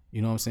 You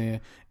know what I'm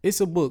saying?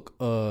 It's a book.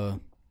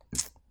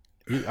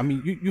 I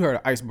mean, you heard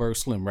of Iceberg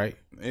Slim, right?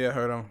 Yeah, I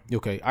heard him.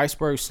 Okay,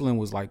 Iceberg Slim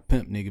was like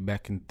pimp nigga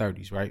back in the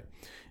 30s, right?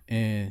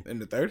 And in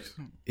the 30s?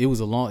 It was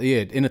a long,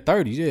 in the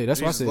 30s, yeah. That's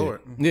Jesus what I said.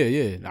 Lord.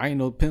 Yeah. I didn't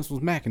know pimps was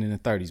macking in the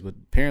 30s, but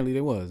apparently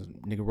there was.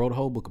 Nigga wrote a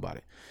whole book about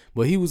it.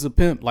 But he was a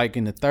pimp like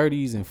in the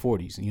 30s and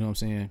 40s, you know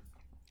what I'm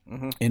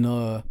saying?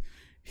 And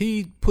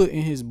he put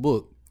in his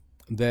book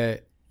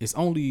that it's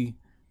only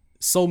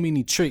so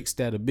many tricks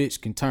that a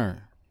bitch can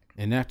turn.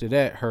 And after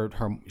that,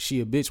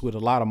 she a bitch with a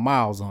lot of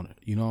miles on it.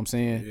 You know what I'm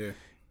saying? Yeah.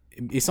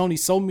 It's only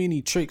so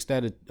many tricks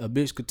that a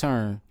bitch could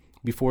turn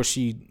before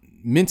she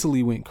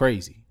mentally went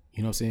crazy.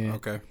 You know what I'm saying?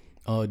 Okay.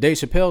 Dave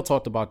Chappelle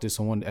talked about this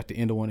at the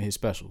end of one of his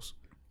specials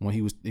when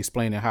he was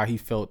explaining how he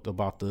felt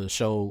about the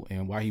show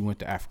and why he went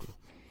to Africa.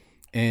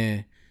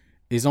 And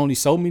it's only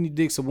so many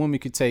dicks a woman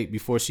could take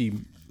before she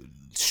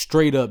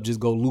straight up just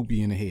go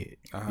loopy in the head.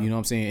 You know what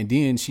I'm saying? And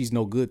then she's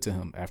no good to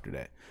him after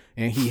that.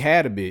 And he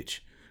had a bitch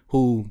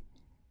who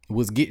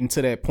was getting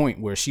to that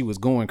point where she was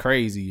going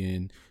crazy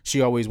and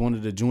she always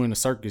wanted to join the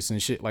circus and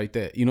shit like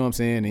that. You know what I'm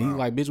saying? And he's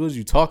like, bitch, what are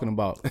you talking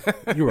about?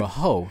 You're a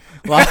hoe.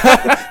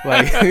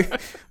 like,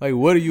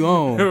 what are you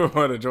on?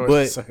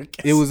 But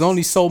it was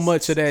only so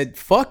much of that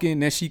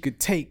fucking that she could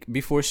take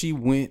before she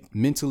went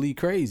mentally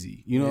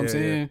crazy. You know what I'm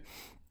saying?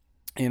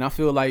 And I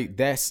feel like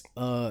that's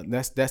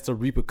the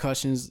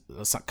repercussions,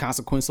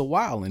 consequence of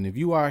wilding. If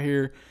you are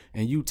here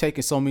and you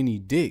taking so many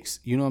dicks,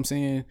 you know what I'm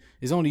saying?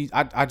 It's only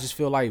I just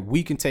feel like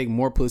we can take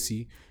more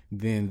pussy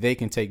than they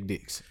can take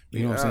dicks.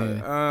 You know what I'm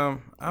saying?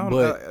 I don't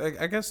know.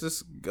 I guess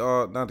this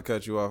not to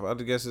cut you off.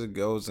 I guess it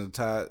goes to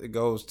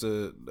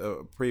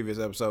the previous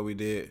episode we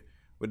did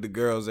with the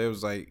girls. It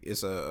was like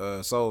it's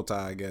a soul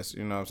tie. I guess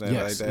you know what I'm saying.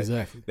 Yes, like that.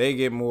 Exactly. They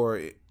get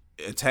more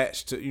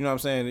attached to, you know what I'm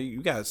saying,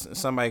 you got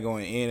somebody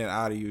going in and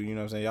out of you, you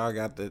know what I'm saying, y'all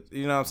got the,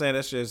 you know what I'm saying,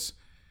 that's just,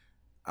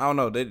 I don't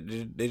know,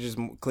 they just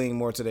cling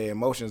more to their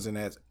emotions in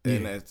that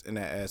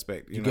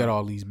aspect. You know? Got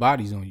all these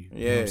bodies on you. Yeah,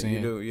 you know what I'm saying? You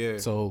do, yeah.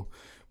 So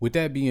with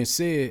that being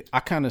said,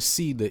 I kind of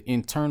see the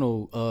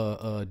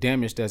internal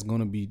damage that's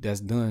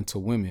done to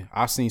women.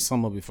 I've seen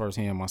some of it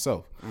firsthand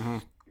myself.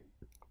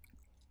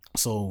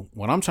 So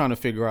what I'm trying to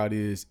figure out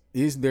is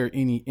there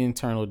any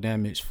internal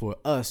damage for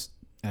us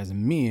as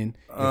men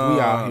if we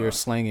out here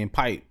slanging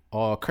pipe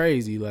all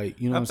crazy, like,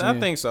 you know what I'm saying? I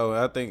think so.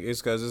 I think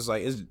it's because it's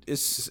like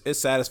it's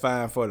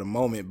satisfying for the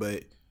moment,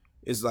 but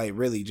it's like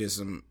really just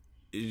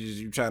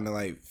you trying to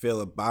like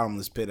fill a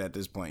bottomless pit at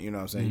this point. You know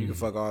what I'm saying? You can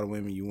fuck all the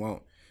women you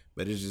want,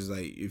 but it's just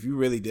like if you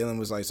really dealing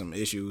with like some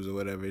issues or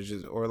whatever, it's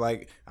just, or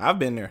like I've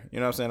been there.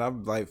 You know what I'm saying?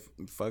 I've like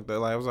fucked up.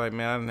 Like I was like,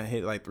 man, I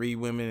hit like 3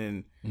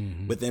 women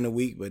and within a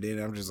week, but then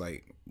I'm just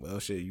like, well,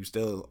 shit, you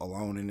still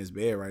alone in this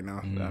bed right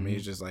now. I mean,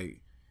 it's just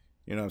like.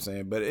 You know what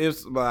I'm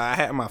saying? But I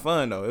had my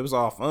fun though. It was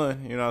all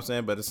fun. You know what I'm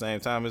saying? But at the same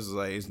time, it's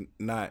like it's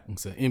not.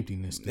 It's an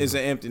emptiness. It's an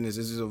emptiness.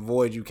 It's just a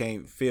void you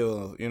can't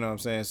fill. You know what I'm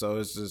saying? So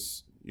it's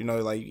just, you know,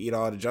 like you eat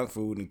all the junk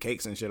food and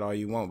cakes and shit all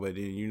you want, but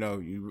then you know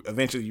you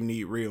eventually you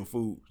need real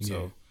food.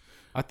 So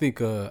I think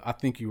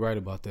you're right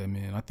about that,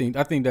 man. I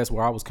think that's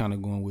where I was kind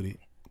of going with it,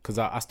 because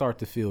I start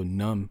to feel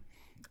numb.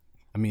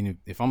 I mean,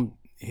 if I'm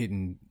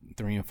hitting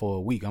 3 and 4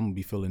 a week, I'm gonna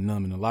be feeling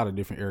numb in a lot of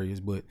different areas,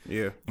 but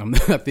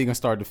I think I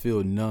started to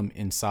feel numb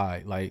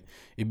inside. Like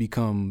it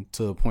become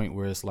to a point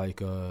where it's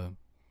like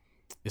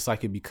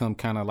it become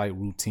kind of like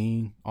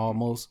routine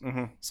almost.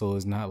 So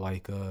it's not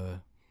like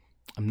I'm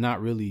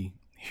not really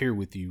here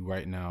with you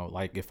right now.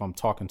 Like if I'm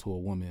talking to a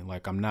woman,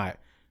 like I'm not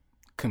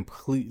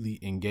completely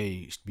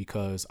engaged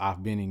because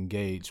I've been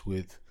engaged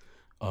with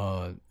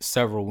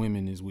several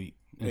women this week.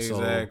 And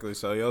exactly.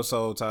 So your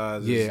soul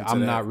ties. Yeah,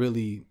 I'm not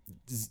really.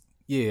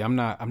 Yeah, I'm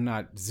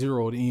not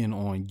zeroed in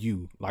on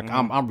you. Like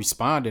I'm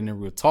responding and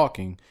we're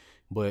talking,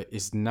 but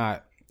it's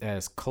not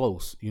as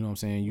close. You know what I'm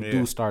saying? You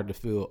do start to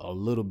feel a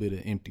little bit of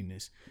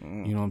emptiness. You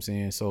know what I'm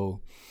saying? So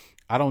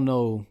I don't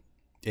know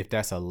if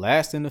that's a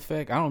lasting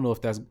effect. I don't know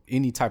if that's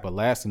any type of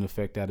lasting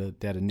effect that a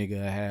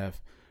nigga have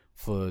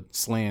for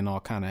slaying all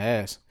kind of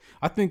ass.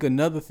 I think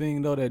another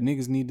thing though that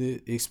niggas need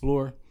to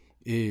explore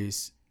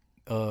is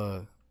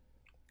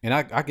and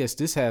I guess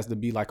this has to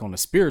be like on a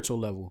spiritual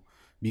level,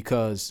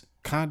 because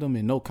condom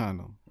and no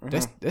condom,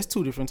 that's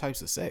two different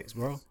types of sex,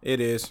 bro. It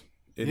is.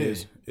 It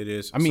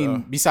is. I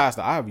mean, besides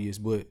the obvious,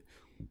 but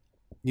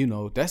you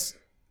know,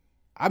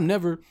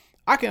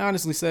 I can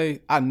honestly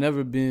say I've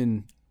never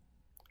been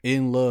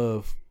in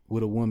love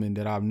with a woman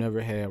that I've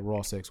never had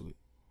raw sex with.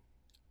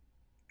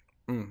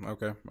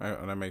 Okay,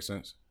 that makes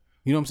sense.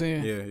 You know what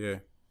I'm saying? Yeah.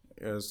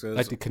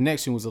 Like the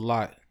connection was a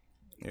lot.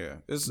 Yeah,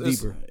 it's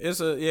deeper.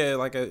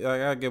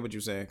 I get what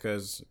you're saying,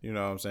 because you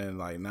know what I'm saying,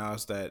 like now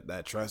it's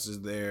that trust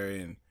is there,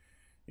 and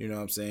you know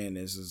what I'm saying,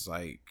 it's just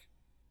like,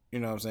 you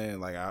know what I'm saying,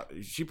 like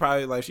she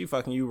probably, like, she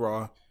fucking you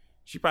raw,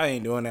 she probably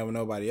ain't doing that with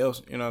nobody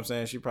else, you know what I'm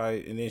saying, she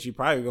probably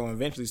gonna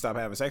eventually stop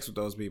having sex with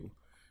those people,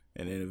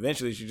 and then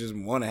eventually she just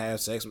want to have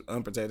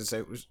unprotected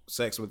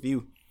sex with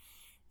you.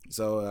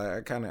 So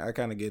I kind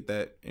of get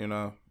that, you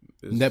know.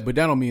 But that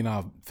don't mean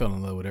I fell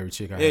in love with every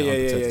chick I had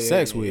unprotected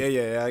sex with.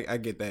 I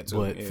get that too.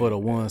 But for the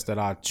ones that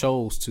I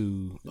chose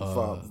to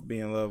be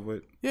in love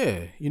with,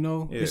 you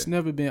know, it's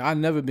never been. I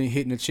never been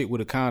hitting a chick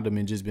with a condom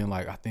and just been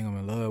like, I think I'm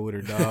in love with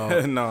her,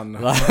 dog. No,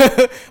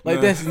 like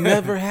that's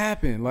never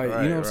happened. Like,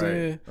 you know what I'm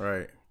saying?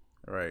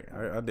 Right.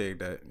 I dig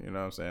that. You know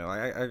what I'm saying?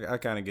 Like I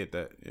kind of get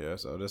that. Yeah.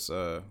 So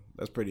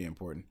that's pretty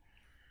important.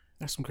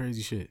 That's some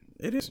crazy shit.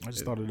 It is. I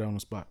just thought of that on the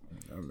spot.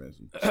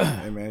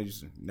 Hey man, you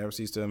just never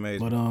cease to amaze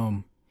me.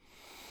 But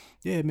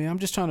yeah, man, I'm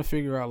just trying to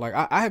figure out. Like,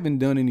 I haven't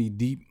done any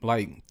deep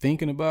like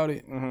thinking about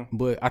it,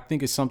 but I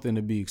think it's something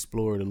to be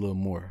explored a little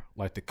more.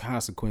 Like the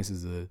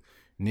consequences of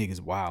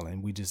niggas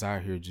wilding. We just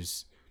out here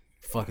just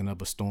fucking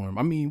up a storm.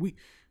 I mean,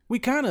 we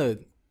kind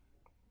of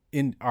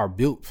are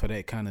built for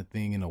that kind of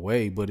thing in a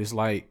way, but it's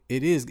like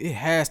it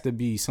has to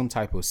be some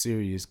type of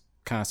serious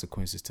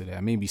consequences to that.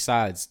 I mean,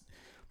 besides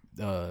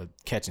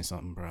catching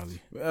something,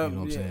 probably. You know what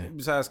I'm saying?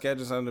 Besides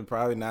catching something,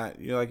 probably not.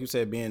 You know, like you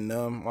said, being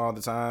numb all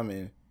the time,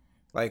 and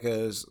like,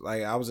 cause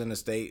like I was in a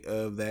state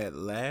of that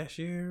last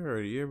year or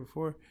the year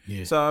before.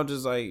 Yeah. So I'm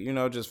just like, you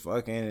know, just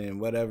fucking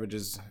and whatever,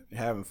 just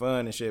having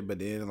fun and shit. But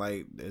then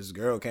like this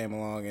girl came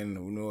along and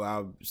who knew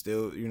I'll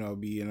still, you know,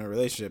 be in a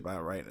relationship.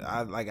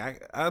 I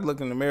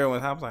looked in the mirror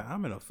and I was like,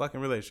 I'm in a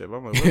fucking relationship.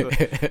 I'm like,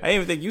 I didn't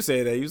even think you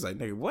said that. You was like,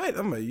 nigga, what?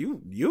 I'm like,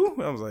 you?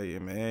 I was like, yeah,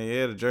 man,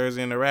 yeah, the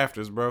jersey and the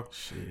rafters, bro.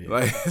 Shit.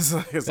 Like, it's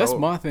that's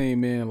my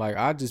thing, man. Like,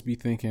 I just be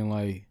thinking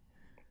like,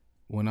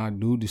 when I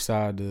do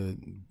decide to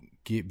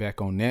get back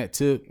on that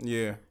tip,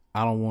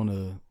 I don't want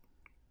to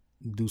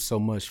do so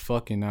much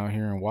fucking out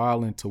here and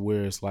wilding to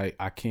where it's like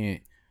I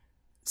can't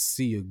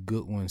see a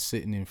good one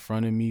sitting in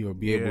front of me or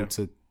be able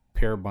to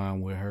pair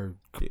bond with her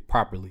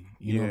properly.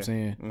 You know what I'm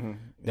saying? Mm-hmm.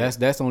 That's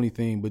the only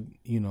thing. But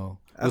you know,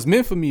 what's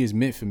meant for me is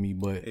meant for me.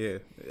 But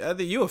I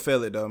think you'll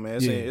feel it though, man.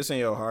 It's in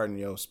your heart and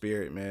your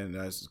spirit, man.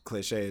 As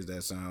cliche as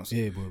that sounds, but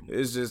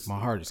it's just my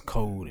heart is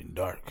cold and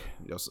dark.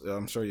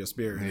 I'm sure your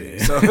spirit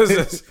is. So it's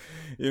just,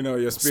 you know,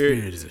 your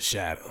spirit is a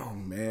shadow. Oh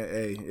man,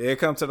 hey, it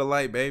come to the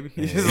light, baby.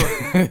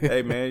 Like,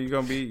 hey man, you're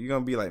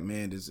gonna be like,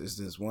 man,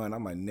 this one.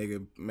 I'm like,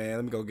 nigga, man,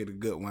 let me go get a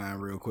good wine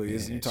real quick.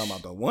 You talking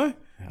about the one?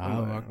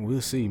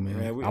 We'll see,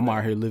 man. I'm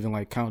out here living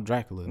like Count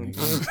Dracula,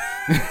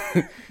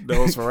 nigga.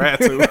 Those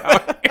Ferratu.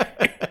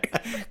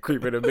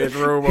 Creep in the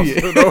bedroom on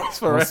those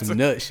Ferratu. Some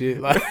nut shit.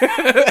 Like,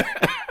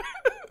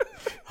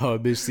 oh,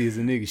 bitch sees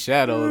a nigga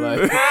shadow.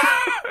 Like,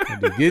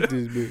 had to get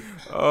this bitch.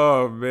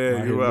 Oh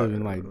man, you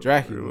living like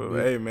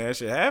Dracula. Hey man,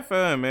 shit, have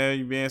fun, man.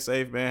 You being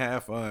safe, man.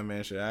 Have fun,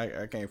 man. Shit,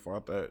 I can't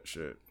fault that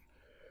shit.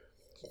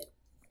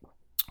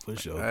 For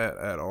sure.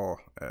 At all.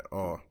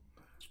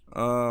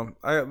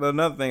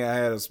 Another thing I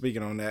had,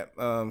 speaking on that,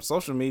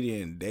 social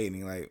media and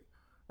dating. Like,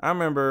 I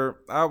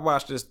remember I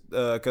watched this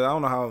because I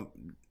don't know how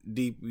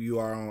deep you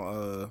are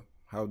on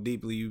how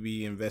deeply you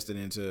be invested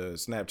into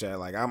Snapchat.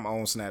 Like, I'm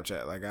on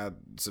Snapchat. Like, I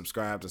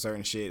subscribe to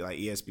certain shit like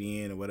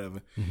ESPN or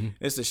whatever. Mm-hmm.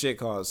 It's the shit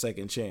called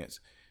Second Chance.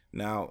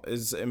 Now,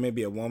 it may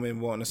be a woman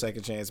wanting a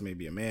second chance,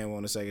 maybe a man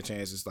wanting a second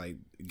chance. It's like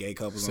gay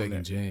couples on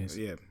there. Second chance.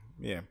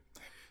 Yeah.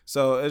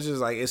 So it's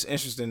just like, it's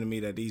interesting to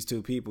me that these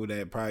two people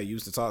that probably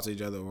used to talk to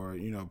each other, or,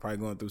 you know, probably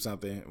going through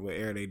something, would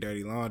air their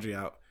dirty laundry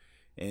out.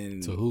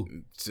 And to who?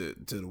 To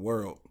the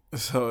world.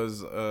 So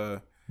it's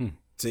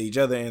to each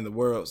other and the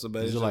world. So,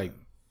 but is it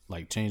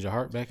like Change Your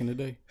Heart back in the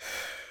day?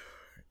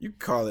 You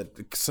call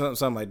it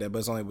something like that, but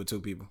it's only with two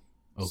people.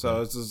 Okay.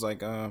 So it's just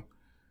like,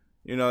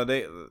 you know,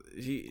 this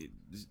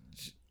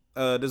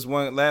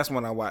last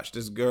one I watched,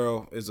 this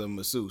girl is a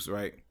masseuse,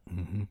 right?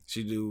 Mm-hmm.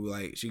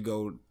 She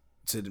go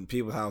to the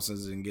people's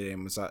houses and get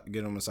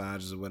them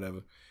massages or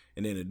whatever.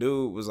 And then the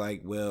dude was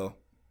like, well,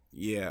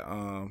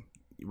 yeah,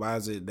 why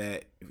is it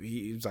that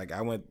he was like,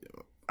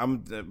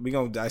 we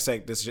gonna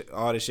dissect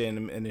all this shit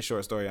in this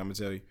short story I'm gonna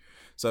tell you.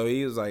 So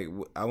he was like,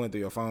 I went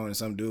through your phone and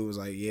some dude was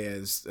like, yeah,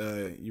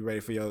 you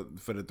ready for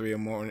the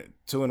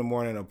 2 in the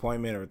morning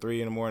appointment or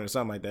 3 in the morning or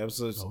something like that. It was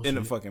just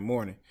the fucking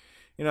morning.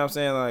 You know what I'm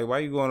saying? Like, why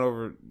you going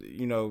over,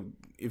 you know,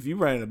 if you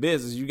running a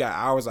business, you got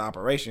hours of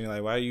operation.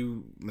 Like, why are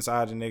you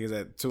massaging niggas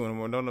at 2 in the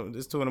morning? No,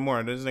 it's 2 in the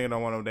morning. This nigga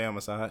don't want no damn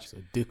massage. It's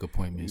a dick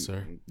appointment,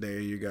 sir. There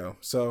you go.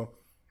 So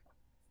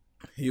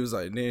he was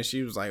like, then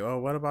she was like, oh,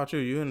 what about you?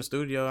 You in the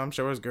studio? I'm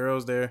sure there's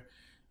girls there.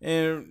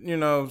 And, you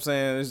know what I'm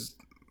saying?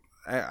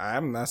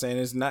 I'm not saying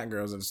it's not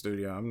girls in the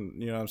studio.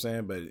 You know what I'm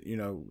saying? But, you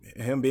know,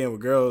 him being with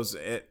girls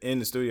in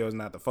the studio is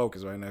not the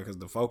focus right now, because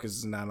the focus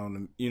is not on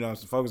the, you know,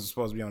 the focus is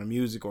supposed to be on the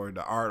music or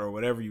the art or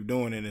whatever you're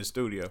doing in the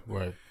studio.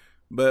 Right.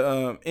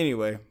 But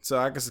anyway, so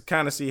I could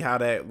kind of see how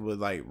that would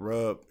like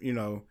rub, you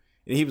know.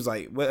 And he was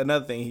like,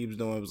 another thing he was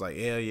doing was like,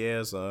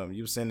 yes,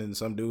 you was sending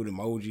some dude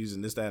emojis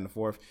and this, that, and the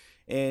fourth.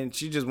 And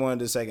she just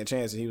wanted a second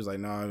chance. And he was like,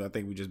 no, I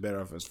think we just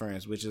better off as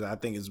friends, which I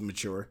think is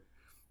mature.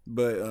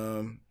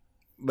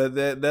 But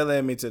that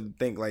led me to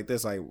think like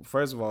this, like,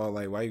 first of all,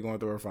 like, why you going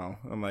through her phone?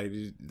 I'm like,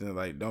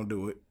 don't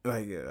do it.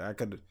 Like,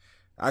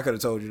 I could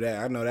have told you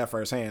that. I know that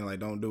firsthand. Like,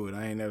 don't do it.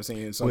 I ain't never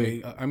seen so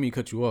many. I mean,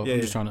 cut you off.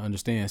 I'm just trying to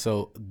understand.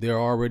 So they're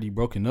already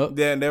broken up?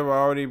 Yeah, they were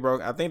already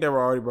broke. I think they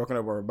were already broken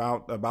up or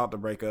about to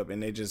break up,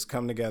 and they just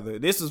come together.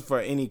 This is for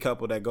any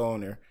couple that go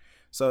on there.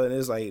 So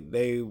it's like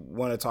they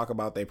want to talk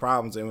about their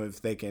problems and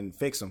if they can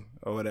fix them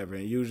or whatever.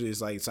 And usually it's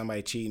like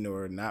somebody cheating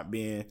or not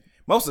being.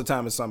 Most of the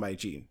time it's somebody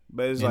cheating,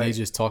 but it's like they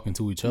just talking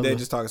to each other. They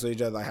just talking to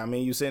each other. Like, how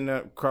many you sitting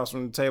across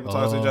from the table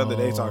talking to each other?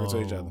 They talking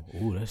to each other.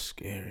 Ooh, that's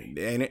scary,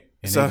 ain't it?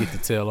 And they get to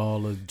tell all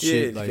the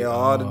shit, like tell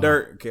all the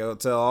dirt.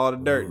 Tell all the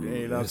dirt.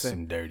 You know what I'm saying?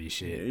 Some dirty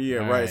shit. Yeah,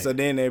 all right. So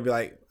then they'd be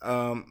like,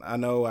 I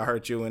know I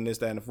hurt you and this,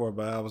 that, and the fourth,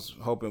 but I was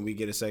hoping we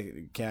get a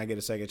second. Can I get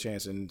a second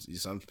chance? And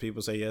some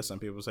people say yes, some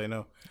people say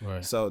no.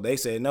 Right. So they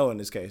said no in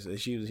this case.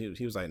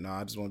 He was like, no,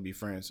 I just want to be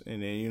friends.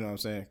 And then, you know what I'm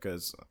saying?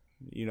 Because,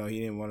 you know, he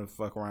didn't want to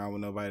fuck around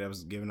with nobody that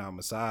was giving out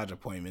massage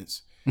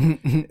appointments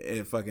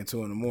at fucking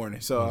 2 in the morning.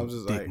 So I was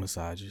just like,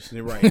 massages.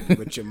 Right,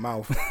 with your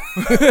mouth.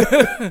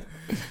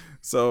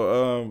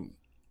 So,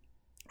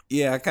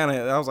 yeah, I kind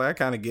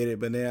of get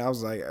it. But then I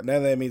was like,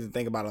 that led me to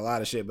think about a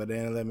lot of shit. But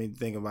then it led me to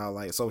think about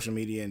like social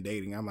media and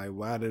dating. I'm like,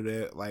 why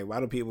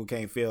do people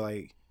can't feel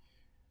like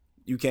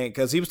you can't?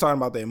 Because he was talking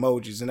about the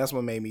emojis, and that's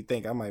what made me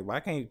think. I'm like, why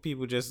can't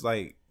people just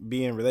like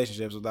be in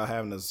relationships without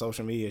having the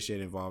social media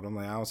shit involved? I'm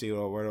like, I don't see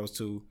where those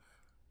two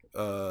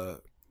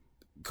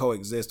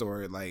coexist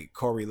or like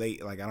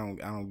correlate. Like, I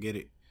don't get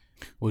it.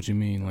 What you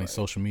mean, like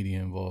social media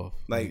involved?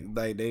 Like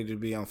they just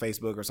be on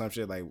Facebook or some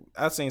shit. Like,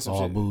 I've seen some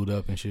all shit booed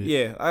up and shit.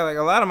 Yeah, I like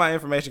a lot of my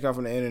information come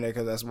from the internet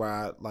because that's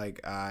where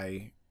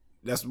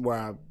that's where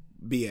I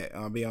be at.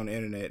 I'll be on the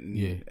internet, and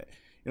you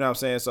know what I'm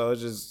saying. So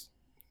it's just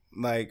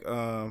like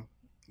when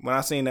I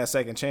seen that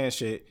second chance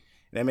shit,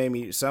 that made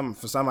me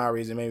for some odd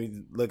reason made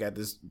me look at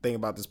this thing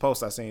about this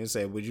post I seen. It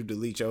said, would you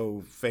delete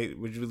your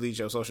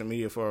social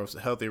media for a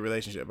healthy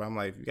relationship? I'm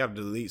like, you got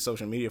to delete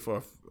social media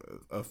for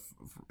a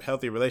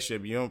healthy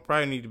relationship. You don't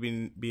probably need to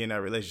be in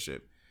that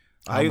relationship.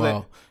 How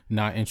about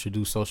not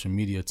introduce social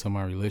media to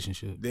my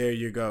relationship? There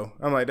you go.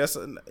 I'm like, that's,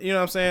 you know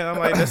what I'm saying? I'm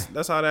like,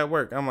 that's how that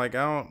work. I'm like,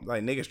 I don't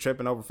like niggas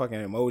tripping over fucking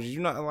emojis. You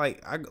know,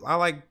 like I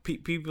like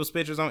people's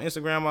pictures on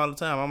Instagram all the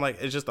time. I'm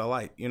like, it's just a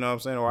like, you know what I'm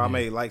saying? Or I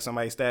may like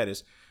somebody's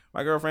status.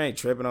 My girlfriend ain't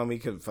tripping on me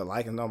for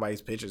liking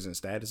nobody's pictures and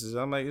statuses.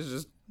 I'm like, it is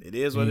what it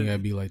is. It ain't gotta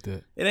be like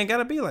that. It ain't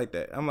gotta be like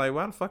that. I'm like,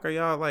 why the fuck are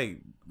y'all like?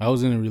 I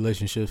was in a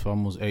relationship for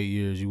almost 8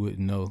 years. You wouldn't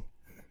know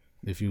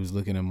if you was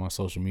looking at my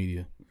social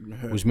media,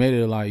 which made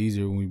it a lot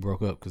easier when we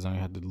broke up because I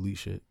didn't have to delete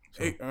shit.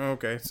 So.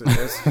 Okay, so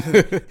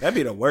that'd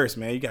be the worst,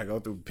 man. You gotta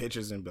go through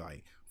pictures and be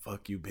like,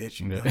 fuck you,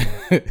 bitch. You know?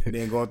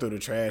 Then going through the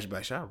trash, but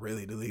like, should I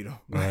really delete them?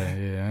 Right,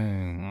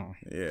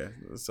 yeah.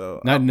 So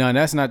no,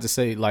 that's not to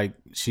say like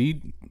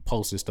she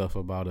posted stuff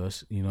about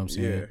us. You know what I'm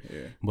saying? Yeah.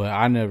 But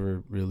I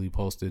never really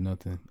posted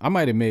nothing. I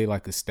might have made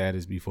like a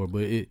status before,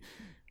 but this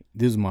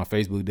was my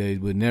Facebook days,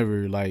 but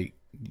never like.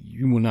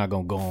 You were not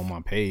gonna go on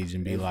my page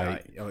and be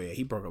like, oh yeah,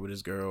 he broke up with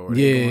his girl. Or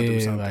yeah, going through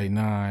something. Like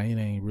nah, it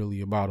ain't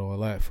really about all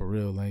that for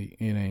real. Like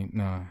it ain't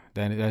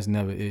that's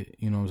never it.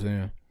 You know what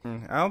I'm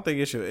saying? I don't think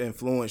it should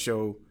influence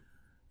your,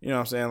 you know what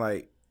I'm saying?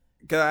 Like,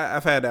 cause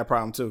I've had that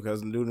problem too.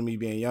 Cause due to me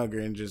being younger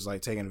and just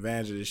like taking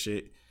advantage of this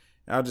shit,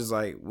 I was just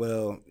like,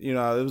 well, you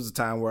know, it was a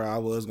time where I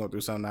was going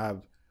through something. I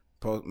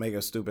make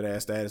a stupid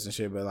ass status and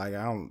shit, but like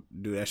I don't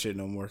do that shit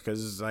no more.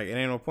 Cause it's like it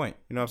ain't no point.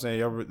 You know what I'm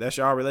saying? That's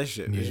y'all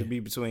relationship. It should be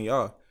between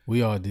y'all.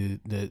 We all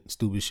did that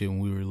stupid shit when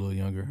we were a little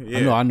younger.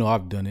 Yeah. I know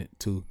I've done it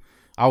too.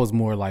 I was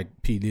more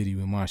like P. Diddy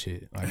with my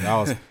shit. Like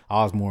I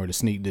was more the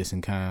sneak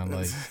dissing kind,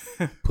 like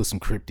put some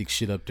cryptic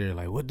shit up there,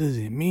 like what does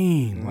it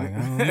mean? Like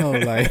I don't know,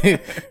 like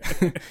it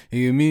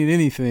can mean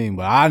anything,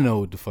 but I know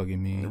what the fuck it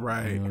mean.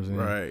 Right, you know what I'm saying?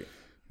 right.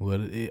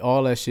 Well,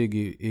 all that shit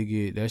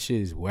that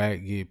shit is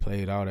whack, get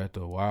played out after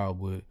a while,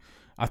 but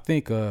I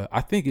think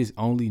it's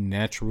only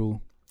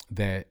natural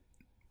that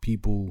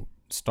people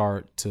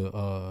start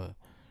to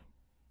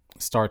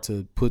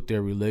put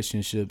their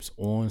relationships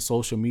on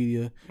social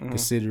media,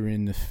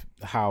 considering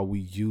how we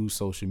use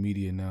social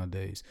media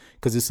nowadays,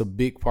 because it's a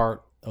big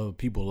part of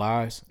people's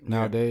lives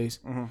nowadays.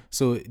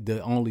 So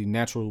the only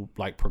natural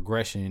like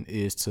progression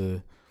is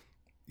to,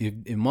 if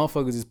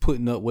motherfuckers is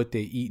putting up what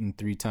they eating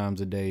 3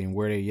 times a day and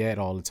where they at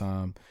all the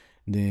time,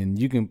 then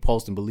you can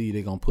post and believe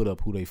they're gonna put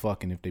up who they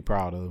fucking if they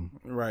proud of them.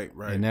 Right.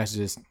 And that's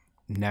just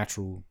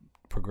natural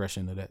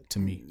progression of that to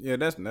me. Yeah,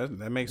 that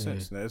makes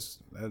sense.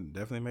 That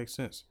definitely makes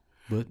sense.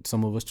 But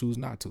some of us choose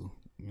not to.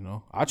 You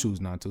know, I choose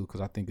not to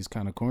because I think it's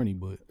kind of corny.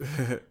 But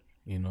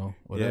you know,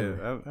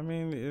 whatever. Yeah, I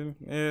mean,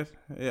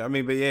 I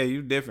mean, but yeah,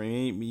 you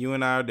different. You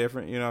and I are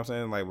different. You know what I'm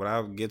saying? Like, when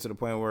I get to the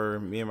point where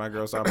me and my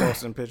girl start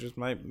posting pictures,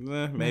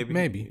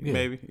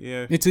 maybe,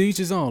 yeah. And to each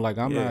his own. Like,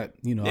 I'm not,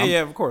 you know.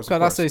 Yeah, of course.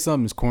 Because I say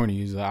something is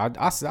corny. Is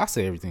I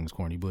say everything's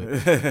corny, but you know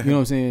what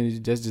I'm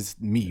saying? That's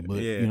just me. But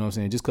you know what I'm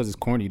saying? Just because it's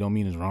corny don't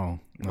mean it's wrong.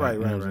 Like,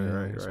 right.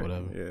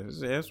 Whatever.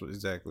 Yeah, that's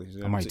exactly.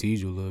 I might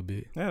tease you a little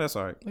bit. Yeah, that's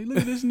all right. Like, look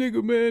at this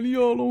nigga, man. He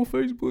all on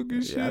Facebook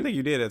and shit. Yeah, I think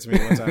you did that to me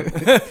one time.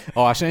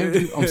 Oh, I shamed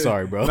you? I'm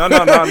sorry, bro. No.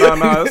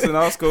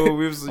 That's cool.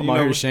 We was, I'm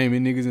out here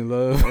shaming niggas in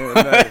love.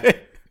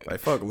 Like,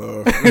 fuck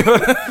love.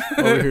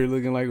 Over here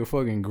looking like a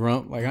fucking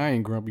grump. Like, I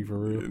ain't grumpy for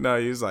real. No,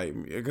 he was like,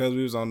 because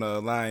we was on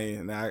the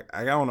line, and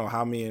I don't know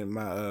how me and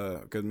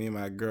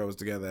my girl was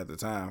together at the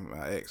time,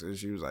 my ex, and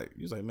he was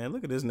like, man,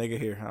 look at this nigga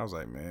here. I was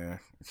like,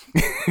 man.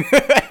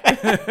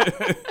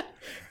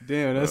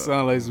 Damn, that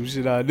sounds like some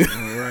shit I do.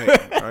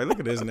 Right, look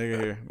at this nigga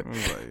here. I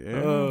was like,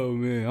 yeah. Oh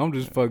man, I'm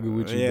just fucking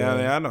with you. Yeah,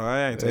 bro. I know.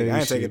 I ain't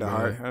take it to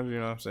heart. You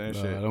know what I'm saying?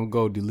 Nah, shit. Don't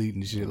go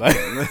deleting shit like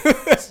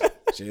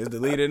shit is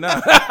deleted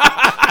now.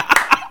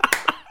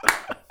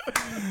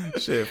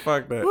 Shit,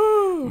 fuck that.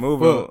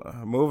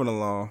 Moving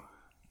along.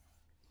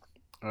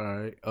 All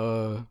right.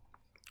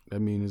 That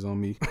means it's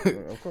on me.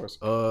 Of course.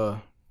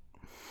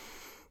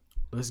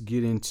 Let's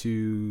get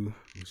into.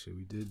 Shit,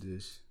 we did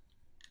this.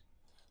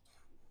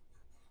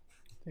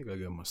 I think I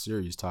got my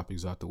serious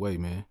topics out the way,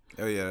 man.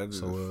 Oh yeah.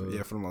 For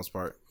the most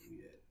part.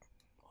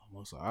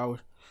 Almost an hour.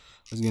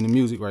 Let's get into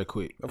music right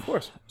quick. Of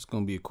course. It's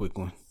gonna be a quick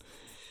one.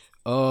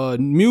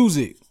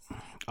 Music.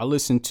 I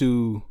listened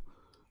to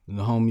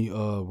the homie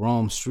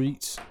Rome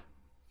Streets.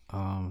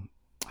 I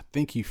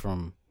think he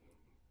from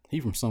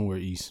somewhere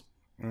east.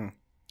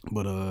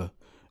 But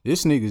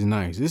this nigga's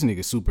nice. This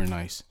nigga's super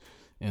nice.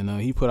 And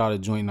he put out a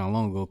joint not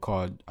long ago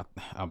called,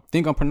 I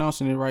think I'm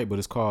pronouncing it right, but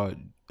it's called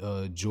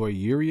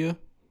Joyeria.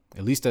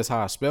 At least that's how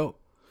I spelled.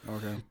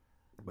 Okay.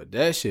 But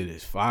that shit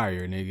is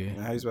fire, nigga.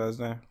 And how you spell his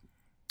name?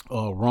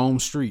 Rome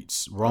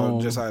Streets.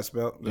 Rome. Just how I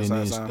spelled? And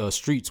it's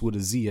Streets with a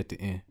Z at the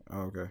end.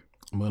 Oh, okay.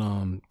 But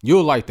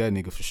you'll like that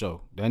nigga for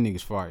sure. That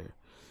nigga's fire.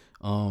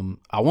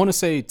 I want to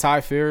say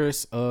Ty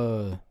Ferris,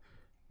 no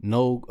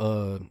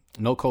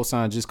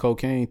cosign, just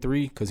cocaine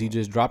 3, because he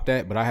just dropped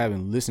that, but I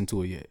haven't listened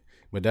to it yet.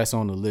 But that's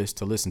on the list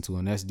to listen to,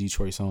 and that's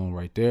Detroit's own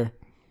right there.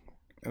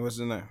 And what's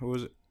the name? Who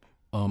was it?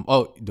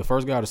 The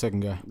first guy or the second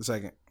guy? The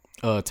second.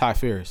 Ty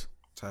Ferris.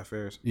 Ty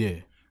Ferris. Yeah.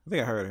 I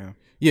think I heard of him.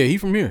 Yeah, he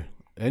from here.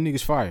 That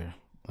nigga's fire.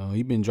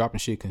 He been dropping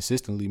shit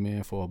consistently,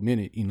 man, for a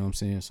minute. You know what I'm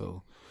saying?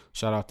 So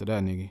shout out to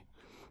that nigga.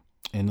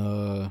 And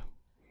how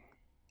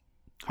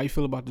you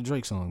feel about the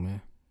Drake song,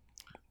 man?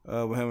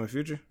 With him in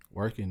Future?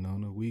 Working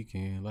on the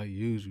weekend like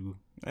usual.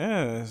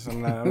 Yeah,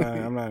 I'm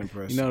not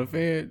impressed. You know what I'm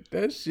saying?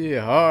 That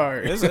shit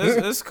hard.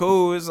 It's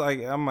cool. It's like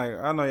I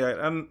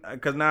know,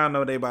 because now I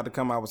know they about to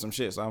come out with some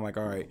shit. So I'm like,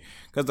 all right,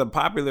 because the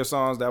popular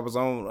songs that was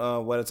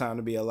on What a Time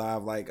to Be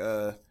Alive, like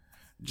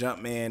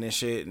Jumpman and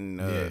shit,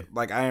 and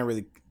like I ain't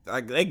really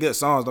like they good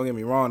songs. Don't get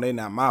me wrong, they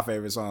not my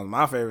favorite songs.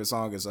 My favorite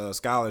song is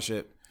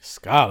Scholarship.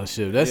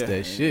 Scholarship, that's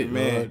that shit,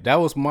 man. That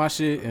was my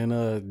shit,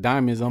 and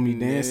Diamonds on Me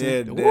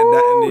Dancing.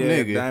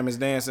 Nigga. Diamonds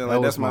Dancing,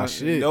 like that's my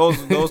shit. Those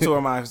two are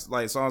my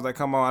like songs that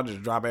come on. I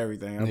just drop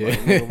everything. I'm like,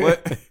 nigga,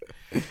 what?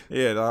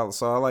 Yeah,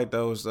 so I like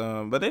those,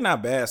 but they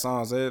not bad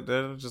songs.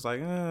 They're just like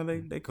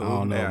they cool. I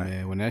don't know,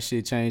 man. When that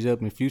shit change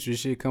up and Future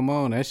shit come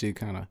on, that shit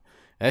kind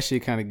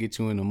of get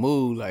you in the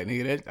mood. Like,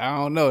 nigga, I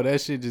don't know.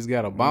 That shit just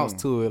got a bounce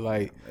to it.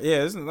 Like,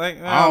 yeah, it's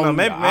like I don't know.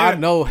 Maybe I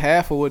know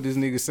half of what this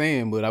nigga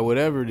saying, but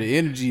whatever, the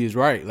energy is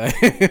right. Like,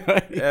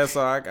 yeah.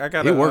 So I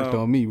gotta. It worked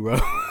on me, bro.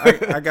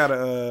 I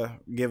gotta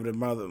give it a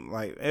mother.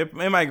 Like, it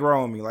might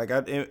grow on me. Like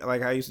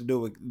I used to do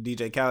with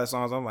DJ Khaled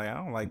songs. I'm like, I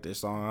don't like this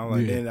song. I'm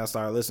like, then I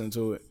started listening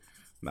to it,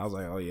 and I was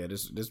like, oh yeah,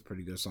 this is a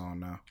pretty good song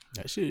now.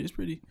 That shit is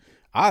pretty.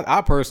 I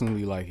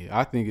personally like it.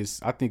 I think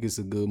it's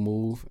a good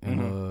move,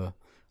 and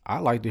I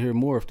like to hear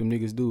more if them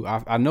niggas do.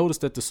 I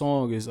noticed that the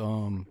song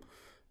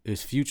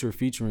is Future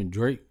featuring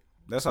Drake.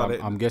 That's so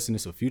how I'm guessing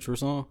it's a Future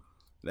song.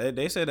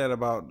 They said that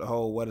about the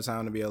whole What a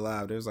Time to Be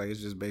Alive. It was like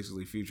it's just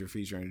basically Future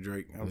featuring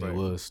Drake. It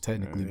was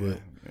technically, but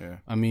yeah.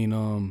 I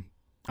mean,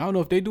 I don't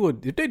know if they do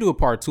a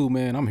part 2,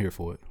 man. I'm here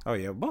for it. Oh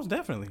yeah, most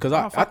definitely. Because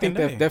I think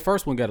that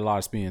first one got a lot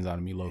of spins out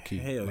of me, low key.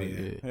 Hell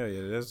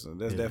yeah. That's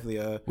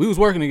definitely We was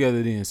working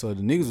together then, so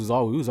the niggas was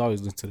always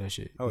listening to that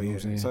shit. Oh you know yeah.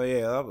 what I'm saying? So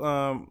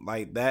yeah,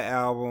 like that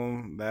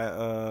album,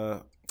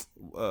 that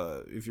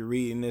if you're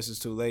reading this, it's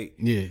too late.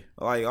 Yeah.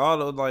 Like all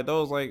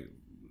those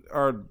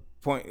are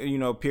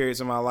periods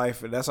in my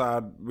life. That's how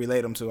I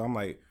relate them to. I'm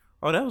like,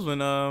 oh, that was when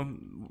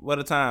What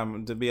a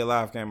Time to Be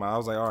Alive came out. I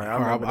was like, all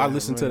right, I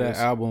listened to that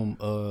album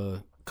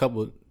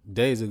couple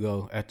days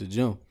ago at the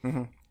gym.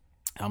 Mm-hmm.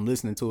 I'm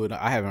listening to it.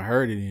 I haven't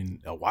heard it in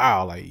a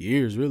while, like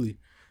years really.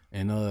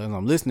 And as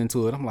I'm listening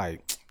to it, I'm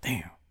like,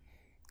 damn,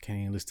 can't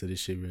even listen to this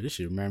shit. This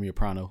shit remind me of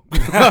Prono.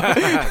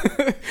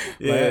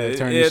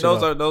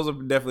 Those are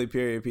definitely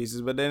period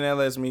pieces. But then that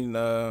lets me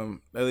that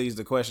leads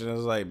the question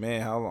is like,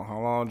 man, how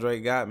long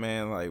Drake got,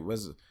 man? Like,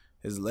 what's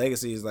his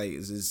legacy? Is like,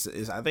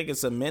 is I think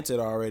it's cemented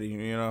already.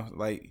 You know,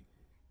 like.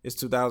 It's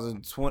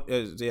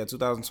 2020,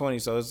 2020.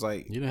 So it's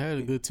like you done had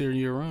a good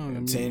 10-year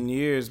run. 10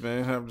 years,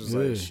 man. I'm just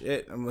like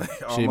shit. I'm like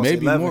shit, almost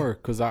maybe 11. more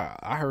because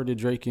I heard the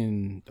Drake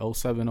in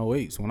 07,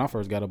 08 when I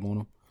first got up on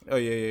him. Oh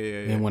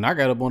yeah. And when I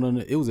got up on him,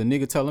 it was a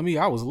nigga telling me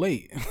I was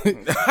late.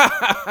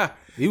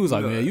 He was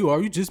like, man,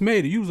 you just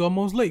made it. You was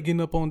almost late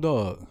getting up on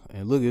dog.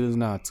 And look at us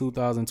now,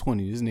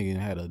 2020. This nigga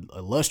had a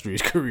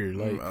illustrious career.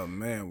 Like, oh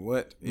man,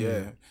 what?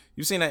 Yeah.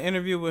 You seen that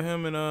interview with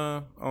him and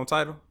on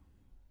Tidal?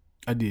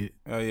 I did.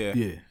 Oh yeah,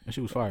 yeah. That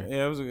shit was fire.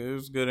 Yeah, it was a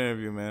good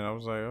interview, man. I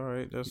was like, all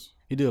right,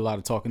 he did a lot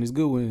of talking. It's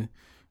good when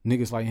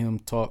niggas like him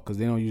talk because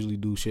they don't usually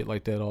do shit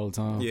like that all the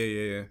time.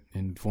 Yeah.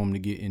 And for them to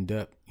get in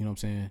depth, you know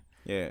what I'm saying?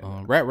 Yeah.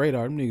 Rap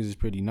Radar, them niggas is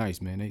pretty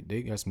nice, man.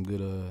 They got some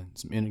good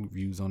some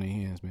interviews on their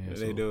hands, man. Yeah,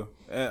 they do.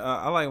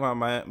 I like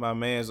my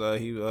man's.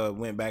 He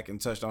went back and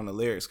touched on the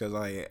lyrics because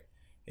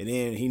and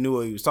then he knew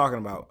what he was talking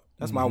about.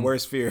 That's my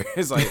worst fear.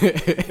 It's like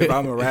if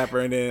I'm a rapper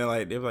and then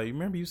like they're like, you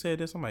remember you said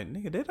this? I'm like,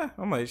 nigga, did I?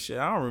 I'm like, shit,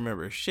 I don't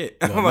remember shit.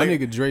 Yo, I'm my like,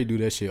 nigga Dre do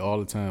that shit all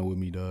the time with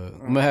me, dog.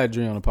 I'm gonna have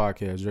Dre on the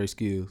podcast, Dre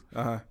Skills.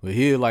 Uh-huh. But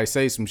he'll like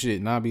say some shit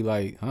and I'll be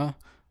like, huh?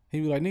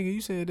 He be like, nigga, you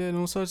said that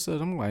on such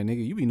such. I'm like,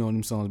 nigga, you be knowing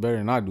them songs better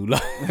than I do.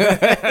 Like,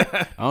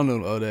 I don't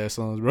know the other ass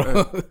songs,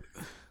 bro.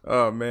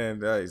 Oh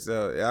man,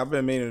 so I've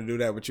been meaning to do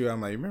that with you.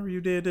 I'm like, remember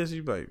you did this?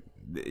 You like,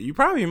 you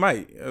probably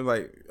might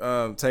like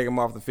take him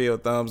off the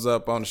field, thumbs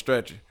up on the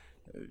stretcher.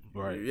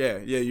 Right. Yeah,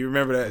 you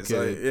remember that. Okay.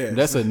 So, yeah.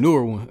 That's a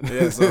newer one.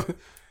 Yeah, so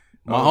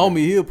my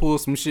homie, he'll pull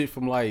some shit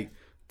from like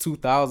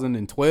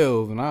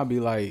 2012 and I'll be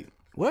like,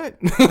 what?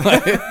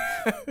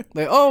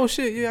 like, oh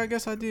shit, yeah, I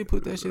guess I did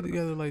put that shit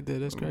together like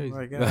that. That's crazy.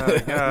 Like,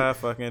 God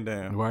fucking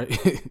damn. Right.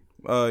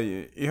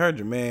 You heard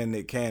your man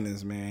Nick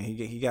Cannon's, man.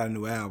 He got a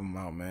new album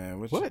out, man.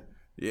 What?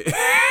 Yeah.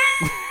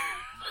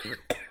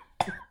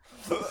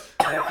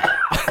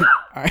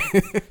 I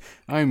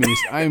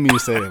didn't mean to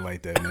say it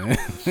like that, man.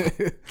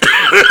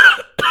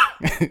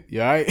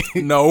 You all right?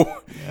 No.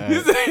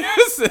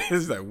 Right.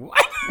 He's like,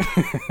 what?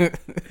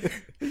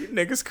 You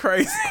niggas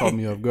crazy. Caught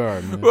me off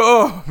guard, man.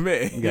 Oh,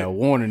 man. You gotta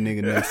warn a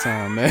nigga next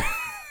time, man.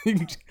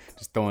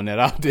 Just throwing that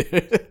out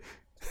there.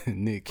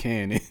 Nick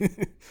Cannon.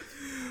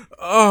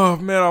 Oh,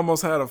 man, I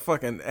almost had a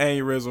fucking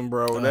aneurysm,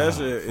 bro. That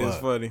shit is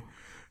funny.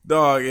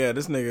 Dog, yeah,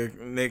 this nigga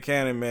Nick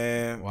Cannon,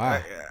 man.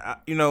 Why?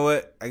 You know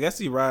what? I guess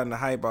he riding the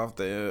hype off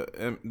the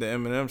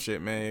Eminem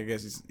shit, man. I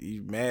guess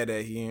he's mad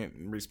that he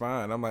didn't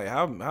respond. I'm like,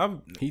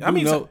 how? He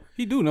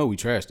do know we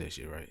trashed that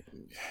shit, right?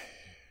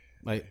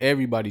 Like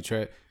everybody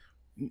trash.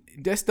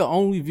 That's the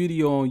only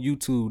video on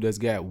YouTube that's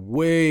got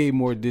way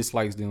more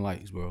dislikes than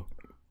likes, bro.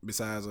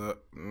 Besides,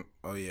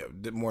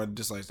 more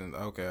dislikes than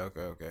okay.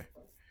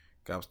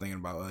 I was thinking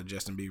about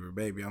Justin Bieber,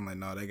 Baby. I'm like,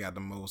 no, they got the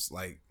most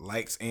like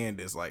likes and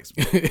dislikes.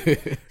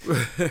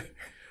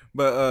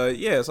 But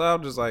yeah, so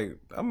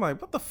I'm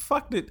like, what the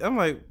fuck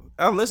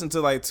I listened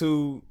to like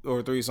 2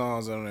 or 3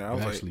 songs on there. I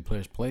was actually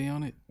press play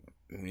on it.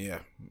 Yeah,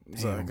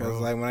 so because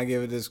like when I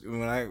give it this,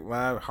 when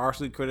I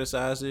harshly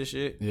criticize this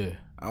shit, yeah,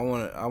 I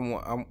want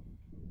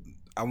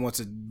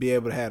to be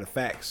able to have the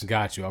facts.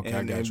 Got you. Okay,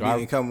 I got you.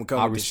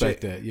 I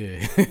respect that.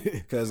 Yeah.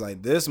 Because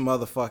like this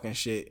motherfucking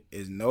shit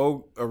is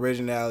no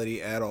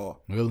originality at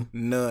all. Really?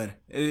 None.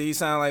 He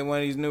sound like one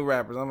of these new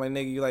rappers. I'm like,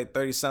 nigga, you like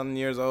 30-something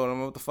years old. I'm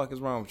like, what the fuck is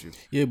wrong with you?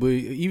 Yeah, but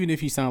even if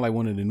he sound like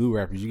one of the new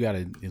rappers, you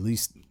gotta at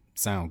least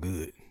sound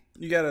good.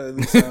 You gotta at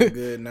least sound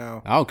good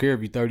now. I don't care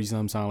if you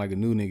 30-something sound like a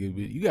new nigga,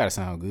 but you gotta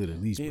sound good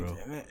at least, bro.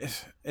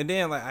 And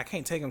then like I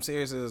can't take him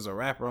seriously as a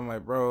rapper. I'm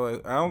like, bro,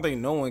 I don't think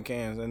no one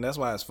can, and that's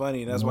why it's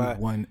funny. That's why no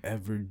one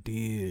ever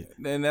did.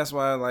 And that's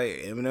why like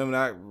Eminem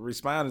not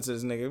responding to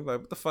this nigga.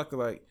 Like, what the fuck?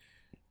 Like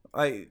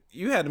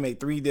you had to make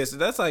 3 disses.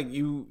 That's like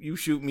you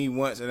shoot me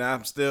once, and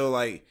I'm still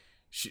like.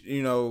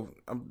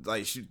 I'm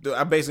like,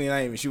 I'm basically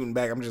not even shooting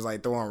back. I'm just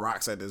like throwing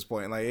rocks at this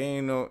point. Like,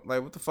 ain't no,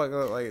 like, what the fuck?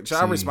 Like, should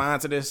I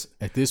respond to this?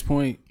 At this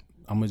point,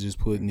 I'm gonna just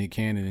put Nick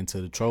Cannon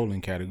into the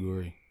trolling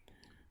category,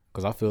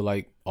 cause I feel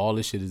like all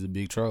this shit is a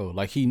big troll.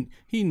 Like he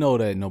know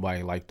that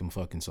nobody liked them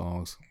fucking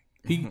songs.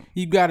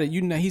 He got it.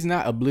 He's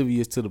not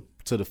oblivious to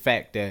the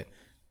fact that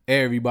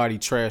everybody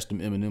trashed them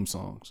Eminem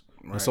songs.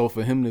 Right. And so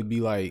for him to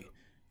be like,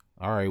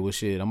 all right, well,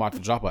 shit, I'm about to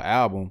drop an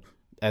album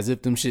as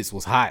if them shits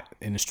was hot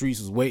and the streets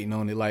was waiting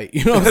on it. Like,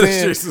 you know what I'm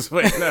saying? The streets was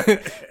waiting on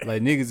it.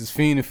 Like, niggas is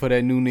fiending for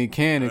that new Nick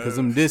Cannon because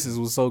them disses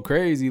was so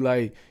crazy.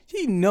 Like,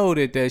 he know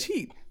that this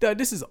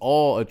is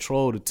all a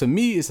troll. To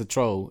me, it's a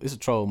troll. It's a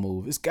troll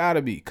move. It's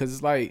gotta be, because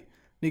it's like,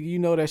 nigga, you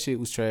know that shit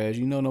was trash.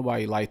 You know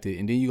nobody liked it.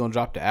 And then you gonna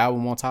drop the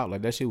album on top.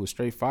 Like, that shit was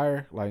straight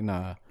fire. Like,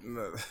 nah.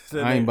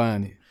 I ain't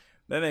buying it.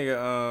 That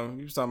nigga,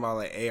 you was talking about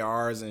like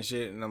ARs and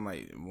shit, and I'm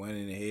like, one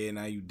in the head,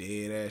 now you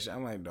dead ass shit.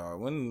 I'm like, dog,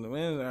 when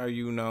are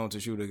you known to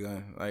shoot a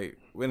gun? Like,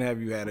 when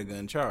have you had a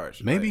gun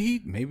charged? Maybe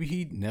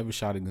he never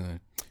shot a gun.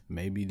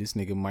 Maybe this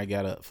nigga might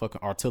got a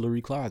fucking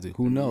artillery closet.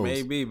 Who knows?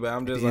 Maybe, but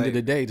I'm just at the end of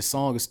the day, the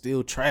song is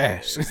still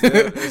trash.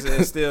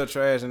 It's still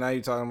trash, and now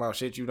you talking about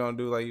shit you don't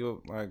do.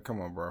 Like,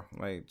 come on, bro.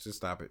 Like, just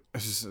stop it.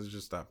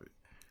 Just stop it.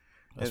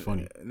 That's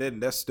funny.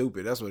 That's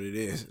stupid. That's what it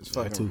is.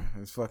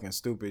 It's fucking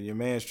stupid. Your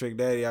man's Trick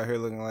Daddy out here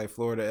looking like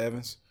Florida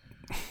Evans.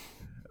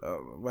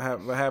 What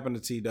happened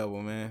to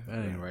T-Double, man?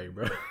 That ain't right,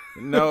 bro.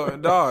 No,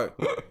 dog.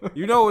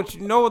 You know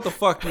what the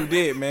fuck you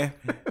did, man.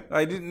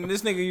 Like,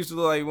 this nigga used to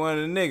look like one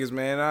of the niggas,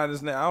 man. I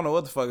don't know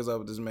what the fuck is up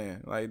with this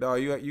man. Like, dog,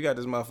 you got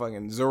this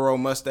motherfucking Zorro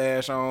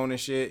mustache on and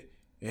shit.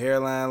 Your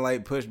hairline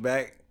like pushed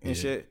back and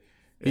shit.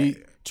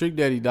 Trick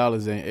Daddy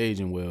Dollars ain't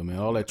aging well, man.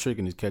 All that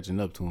tricking is catching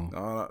up to him.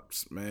 Oh,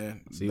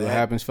 man. See what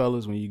happens,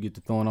 fellas, when you get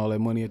to throwing all that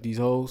money at these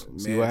hoes?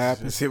 See what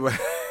happens?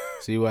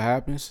 See what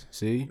happens?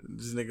 See?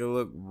 This nigga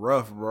look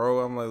rough,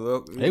 bro. I'm like,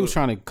 look. They was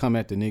trying to come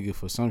at the nigga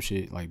for some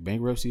shit, like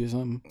bankruptcy or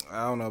something.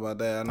 I don't know about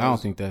that. I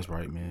don't think that's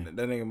right, man.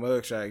 That nigga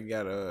mugshot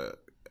got a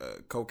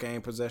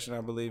cocaine possession,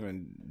 I believe,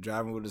 and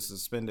driving with a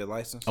suspended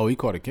license. Oh, he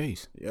caught a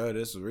case. Yeah,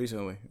 this was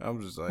recently. I'm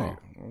just like,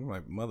 I'm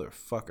like,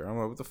 motherfucker. I'm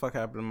like, what the fuck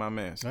happened to my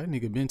man? That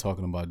nigga been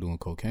talking about doing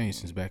cocaine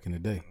since back in the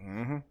day.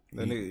 Mm-hmm.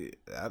 That nigga,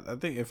 I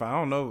think if I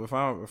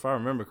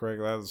remember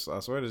correctly, I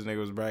swear this nigga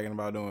was bragging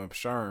about doing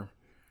Sherm.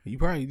 You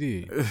probably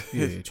did.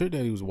 Yeah, Trick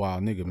Daddy was a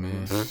wild nigga,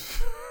 man.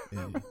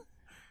 Yeah.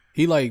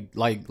 He like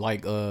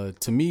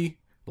to me,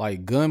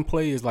 like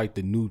Gunplay is like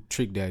the new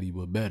Trick Daddy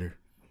but better.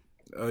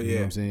 Oh yeah, you know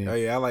what I'm saying? Oh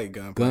yeah, I like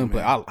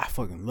Gunplay. I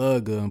fucking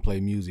love Gunplay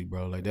music,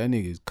 bro. Like, that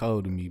nigga is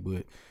cold to me,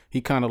 but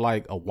he kind of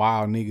like a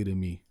wild nigga to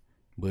me.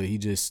 But he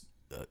just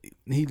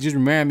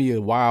remind me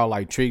of wild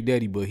like Trick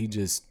Daddy, but he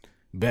just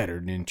better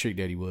than Trick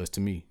Daddy was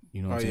to me.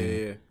 You know what I'm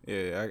saying?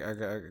 Yeah.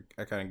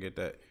 I kind of get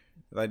that.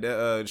 Like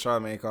that,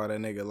 Charlamagne called that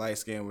nigga light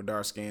skin with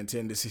dark skin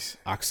tendencies.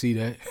 I can see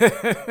that.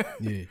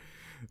 Yeah.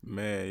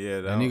 Man,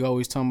 yeah. That nigga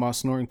always talking about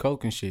snorting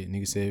coke and shit.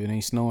 Nigga said, if it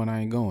ain't snowing,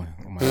 I ain't going.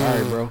 I'm like,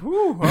 all right, bro.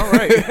 Whew, all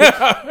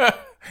right.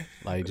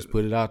 Like, just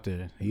put it out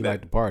there. He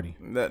like to party.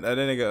 That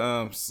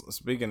nigga,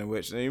 speaking of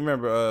which, you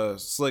remember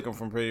Slickum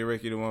from Pretty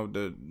Ricky,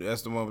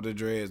 that's the one with the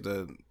dreads,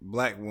 the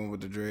black one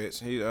with the dreads.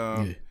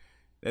 That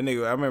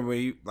nigga, I remember when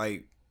he,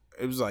 like,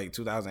 it was like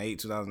 2008,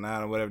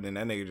 2009 or whatever, then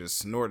that nigga just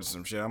snorted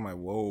some shit. I'm like,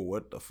 whoa,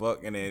 what the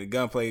fuck? And then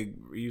Gunplay,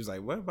 he was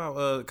like, what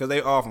about, because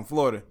they all from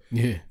Florida.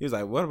 Yeah. He was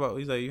like, what about,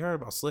 he's like, you heard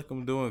about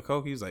Slickum doing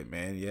coke? He's like,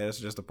 man, yeah, it's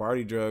just a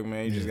party drug,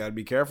 man. You just got to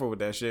be careful with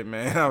that shit,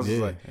 man. I was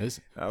just like.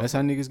 That's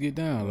how niggas get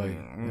down.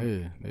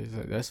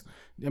 Like, that's,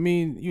 I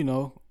mean, you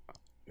know,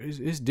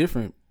 it's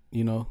different,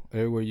 you know,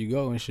 everywhere you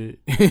go and shit.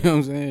 You know what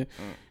I'm saying?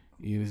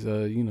 It's,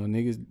 you know,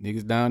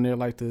 niggas down there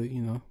like to,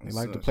 you know, they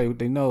like to play with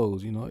their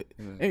nose, you know.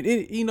 And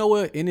you know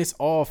what? And it's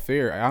all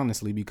fair,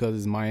 honestly, because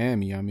it's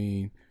Miami. I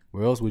mean,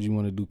 where else would you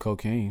want to do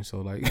cocaine? So,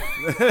 like,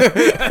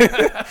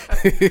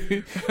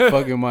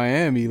 fucking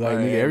Miami. Like,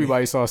 nigga,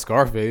 everybody saw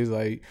Scarface.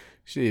 Like,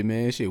 shit,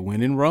 man, shit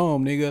went in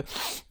Rome, nigga.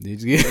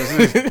 Did you get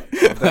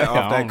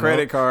off that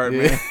credit card,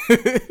 man?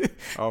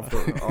 off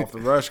the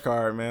rush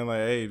card, man. Like,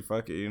 hey,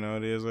 fuck it, you know,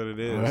 it is what it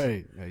is.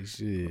 Right, like,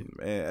 shit.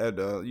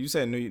 Man, you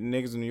said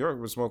niggas in New York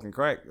was smoking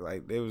crack.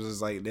 Like, it was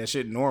just like that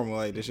shit normal.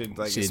 Like, that shit,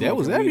 like, shit, that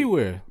was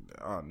everywhere.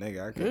 Oh,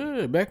 nigga, I can't.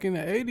 Yeah, back in the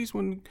 80s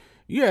when.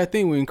 Yeah, I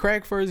think when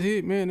crack first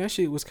hit, man, that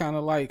shit was kind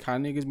of like how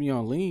niggas be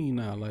on lean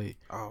now. Like,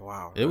 oh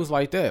wow, it was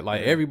like that.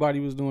 Like, everybody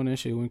was doing that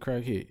shit when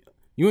crack hit.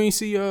 You ain't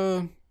see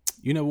you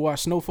never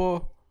watched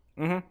Snowfall?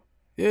 Mm-hmm.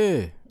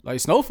 Yeah, like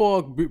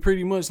Snowfall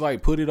pretty much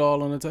like put it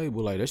all on the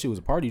table. Like, that shit was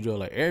a party drug.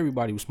 Like,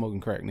 everybody was smoking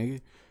crack, nigga.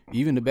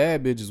 Even the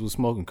bad bitches was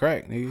smoking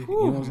crack, nigga. Ooh, you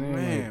know what I'm saying?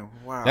 Man,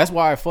 like, wow. That's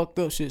why I fucked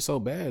up shit so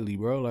badly,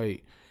 bro.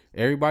 Like,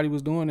 everybody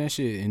was doing that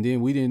shit, and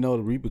then we didn't know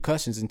the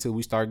repercussions until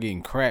we started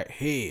getting crack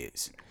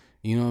heads.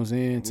 You know what I'm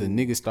saying? Till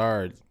niggas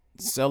started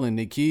selling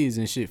their kids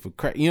and shit for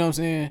crack. You know what I'm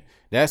saying?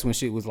 That's when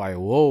shit was like,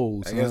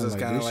 whoa. I guess it's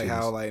kind of like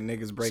how like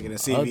niggas breaking the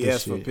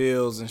CVS for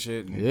pills and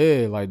shit.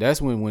 Yeah, like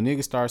that's when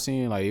niggas start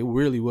seeing like it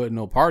really wasn't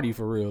no party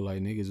for real.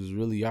 Like, niggas was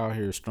really out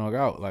here strung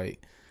out.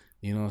 Like,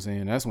 you know what I'm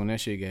saying? That's when that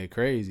shit got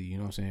crazy. You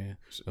know what I'm saying?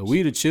 But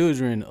we the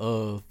children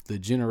of the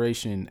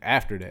generation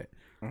after that.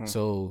 Mm-hmm.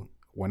 So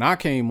when I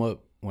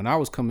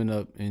was coming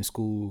up in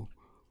school,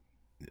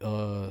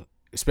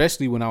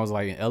 especially when I was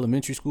like in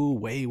elementary school,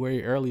 way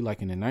early,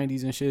 like in the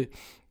 90s and shit,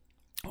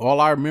 all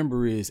I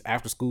remember is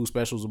after school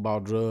specials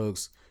about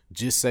drugs,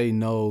 Just Say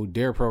No,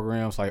 DARE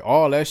programs, like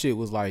all that shit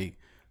was like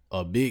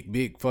a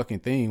big fucking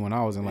thing when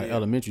I was in like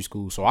elementary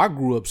school. So I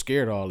grew up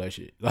scared of all that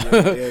shit. Me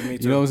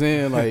too. You know what I'm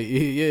saying? Like,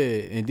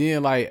 yeah. And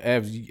then like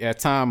as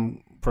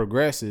time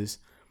progresses,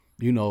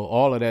 you know,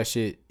 all of that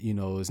shit, you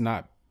know, it's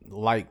not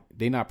like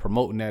they not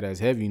promoting that as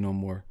heavy no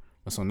more.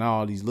 So now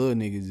all these little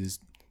niggas is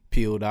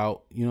peeled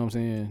out. You know what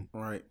I'm saying?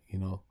 Right. You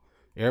know,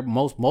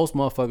 most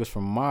motherfuckers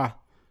from my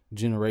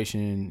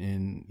generation,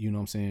 and you know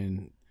what I'm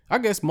saying, I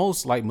guess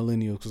most like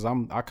millennials, because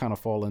I kind of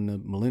fall in the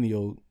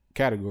millennial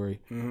category,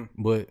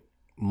 but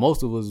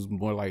most of us is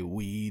more like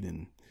weed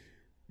and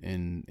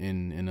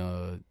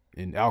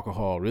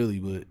alcohol really.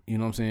 But you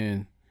know what I'm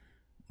saying,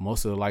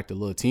 most of like the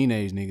little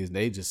teenage niggas,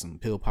 they just some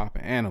pill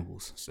popping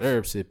animals,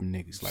 syrup sipping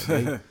niggas,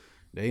 like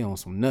they on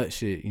some nut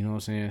shit. You know what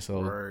I'm saying?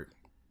 So. Right.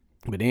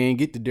 But they ain't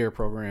get the DARE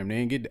program. They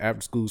ain't get the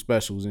after school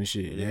specials and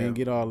shit. They ain't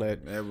get all that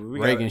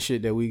Reagan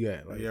shit that we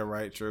got. Like, yeah,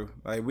 right, true.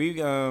 Like we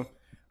like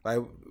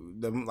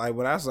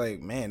when I was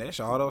like, man, that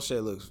shit, all those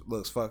shit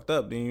looks fucked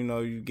up. Then you know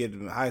you get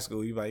into high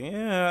school, you like,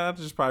 yeah, I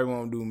just probably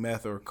won't do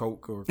meth or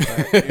coke or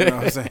crack. You know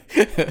what I'm saying?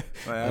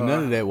 Like,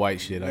 none of that white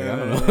shit. Like, I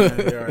don't know.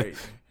 Yeah, right.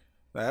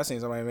 Like I seen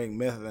somebody make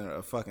meth in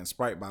a fucking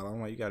Sprite bottle.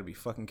 I'm like, you gotta be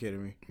fucking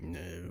kidding me.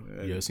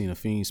 No. You ever seen a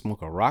fiend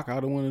smoke a rock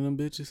out of one of them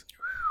bitches?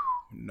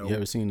 No. You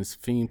ever seen this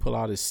fiend pull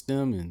out his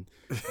stem and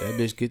that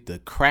bitch get the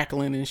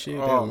crackling and shit?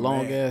 That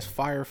long ass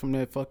fire from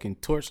that fucking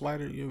torch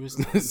lighter. You ever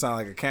sound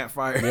like a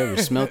campfire? You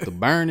ever smelt the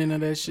burning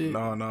of that shit?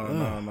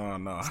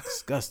 No. It's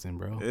disgusting,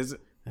 bro. Is it?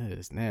 Yeah,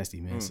 it's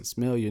nasty, man. It's a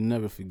smell you'll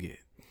never forget.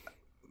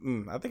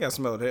 I think I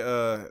smelled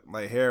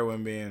like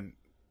heroin being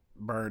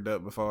burned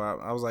up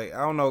before. I was like, I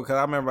don't know, because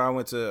I remember I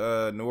went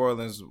to New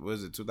Orleans.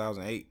 Was it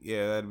 2008?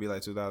 Yeah, that'd be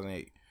like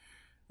 2008.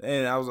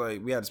 And I was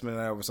like, we had to spend the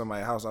night over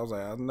somebody's house. I was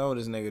like, I know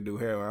this nigga do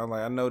heroin. I was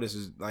like, I know this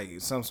is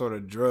like some sort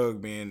of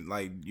drug being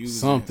like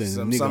used, some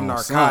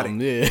narcotic.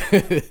 Yeah.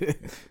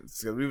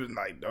 So we was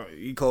like,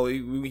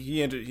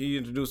 he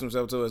introduced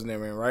himself to us and then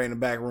ran right in the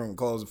back room,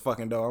 closed the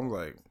fucking door. I'm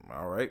like,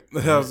 all right.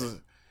 I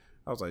was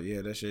like,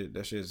 yeah, that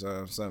shit's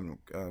something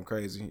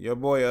crazy. Your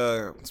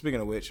boy,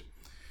 speaking of which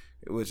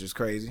is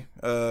crazy.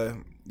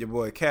 Your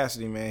boy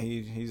Cassidy, man,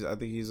 I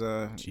think he's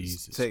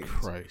Jesus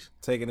Christ,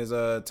 taking his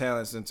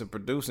talents into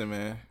producing,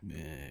 man.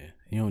 Man,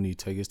 he don't need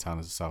to take his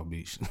talents to South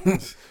Beach.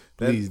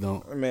 Please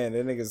don't. Man,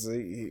 that nigga's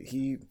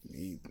he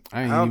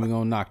I ain't even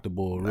gonna knock the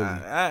boy, really.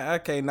 I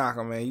can't knock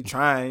him, man. He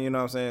trying, you know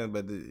what I'm saying?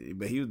 But the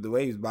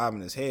way he was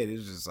bobbing his head,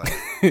 it's just like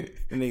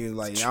the nigga's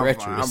like,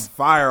 I'm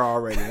fire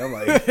already. I'm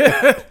like,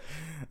 the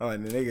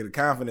nigga, the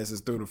confidence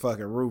is through the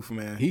fucking roof,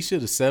 man. He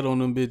should have sat on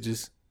them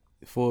bitches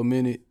for a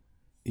minute.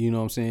 You know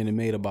what I'm saying? And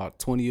made about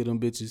 20 of them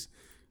bitches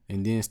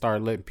and then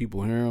started letting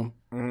people hear them.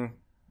 Mm-hmm.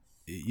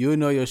 You'll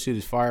know your shit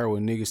is fire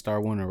when niggas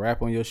start wanting to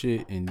rap on your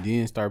shit and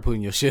then start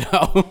putting your shit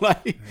out.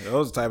 Like,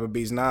 those type of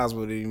beats Nas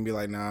would even be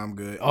like, nah, I'm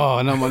good.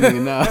 Oh, no, my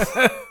nigga Nas.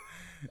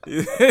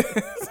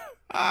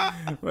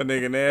 My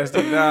nigga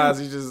Nasty Nas,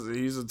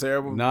 he's a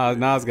terrible.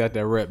 Nas got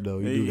that rep though.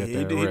 He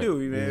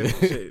do, man.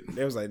 Shit.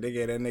 They was like, they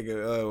gave that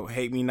nigga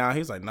hate me now.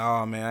 He's like,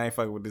 nah, man, I ain't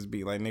fucking with this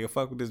beat. Like, nigga,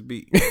 fuck with this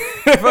beat.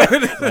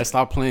 Let's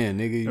stop playing,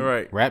 nigga.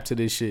 Right. Rap to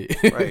this shit.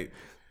 Right.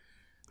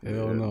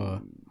 Hell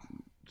no.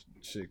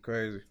 Shit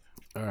crazy.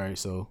 All right,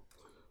 so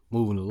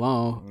moving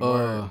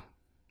along.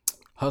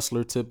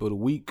 Hustler tip of the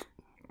week.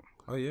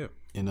 Oh yeah.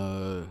 And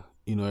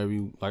you know, every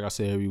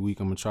week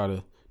I'm gonna try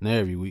to. Not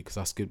every week, because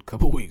I skipped a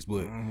couple weeks,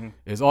 but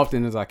as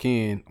often as I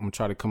can, I'm going to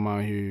try to come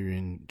out here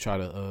and try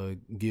to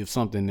give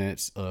something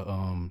that's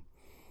a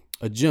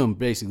gem,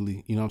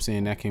 basically, you know what I'm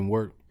saying, that can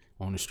work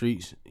on the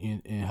streets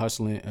and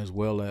hustling, as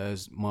well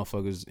as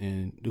motherfuckers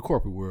in the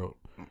corporate world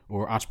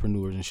or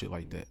entrepreneurs and shit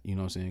like that, you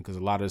know what I'm saying, because a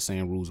lot of the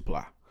same rules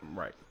apply.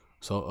 Right.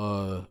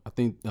 So I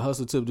think the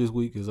hustle tip this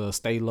week is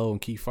stay low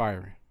and keep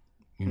firing,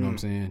 you know what I'm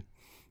saying.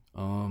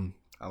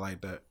 I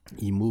like that.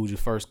 You moved your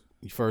first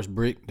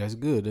brick, that's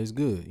good.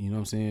 You know what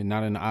I'm saying?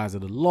 Not in the eyes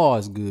of the law,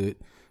 it's good,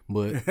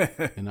 but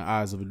in the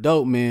eyes of a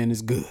dope man,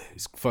 it's good.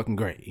 It's fucking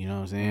great. You know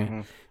what I'm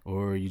saying?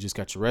 Or you just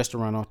got your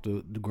restaurant off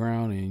the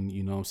ground, and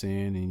you know what I'm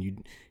saying?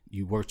 And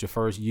you worked your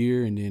first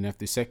year, and then after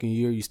the second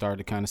year, you start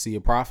to kind of see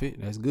a profit.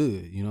 That's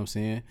good. You know what I'm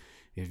saying?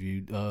 If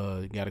you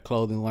got a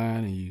clothing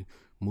line and you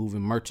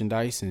moving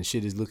merchandise and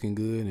shit is looking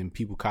good and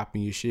people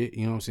copying your shit,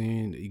 you know what I'm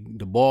saying?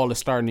 The ball is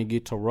starting to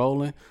get to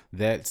rolling.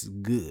 That's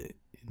good.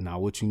 Now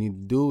what you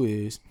need to do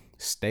is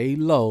stay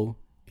low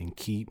and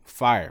keep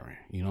firing.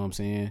 You know what I'm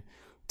saying?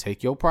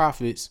 Take your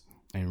profits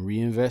and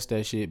reinvest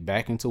that shit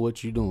back into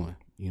what you're doing.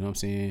 You know what I'm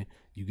saying?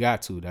 You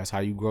got to. That's how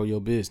you grow your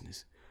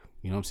business.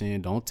 You know what I'm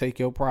saying? Don't take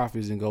your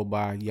profits and go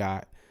buy a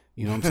yacht.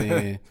 You know what I'm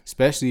saying?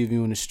 Especially if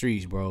you're in the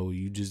streets, bro.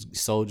 You just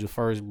sold your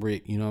first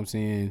brick. You know what I'm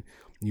saying?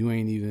 You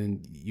ain't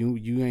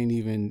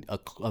even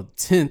a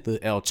tenth of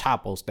El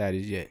Chapo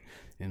status yet.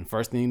 And the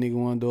first thing nigga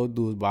want to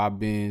do is buy a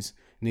Benz.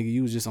 Nigga,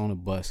 you was just on a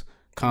bus.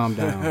 calm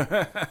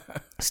down.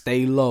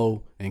 Stay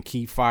low and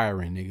keep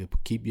firing, nigga.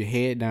 Keep your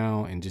head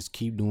down and just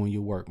keep doing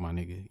your work, my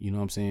nigga. You know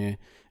what I'm saying?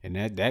 And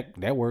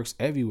that works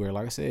everywhere.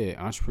 Like I said,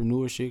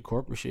 entrepreneur shit,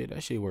 corporate shit,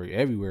 that shit work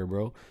everywhere,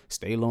 bro.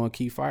 Stay low and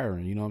keep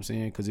firing. You know what I'm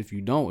saying? Because if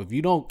you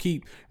don't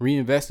keep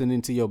reinvesting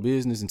into your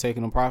business and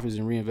taking them profits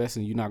and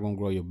reinvesting, you're not gonna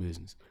grow your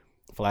business.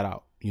 Flat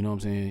out. You know what I'm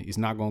saying? It's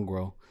not gonna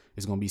grow.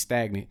 It's gonna be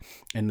stagnant.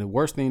 And the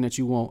worst thing that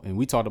you want, and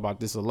we talked about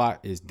this a lot,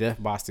 is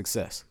death by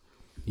success.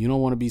 You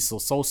don't want to be so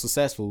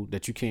successful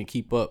that you can't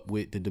keep up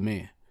with the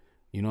demand.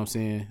 You know what I'm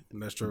saying?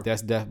 That's true.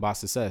 That's death by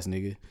success,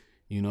 nigga.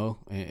 You know,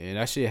 and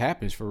that shit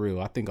happens for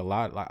real. I think a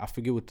lot, like I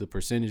forget what the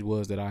percentage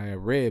was that I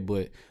had read,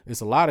 but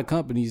it's a lot of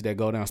companies that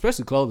go down,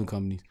 especially clothing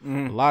companies.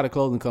 A lot of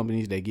clothing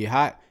companies, they get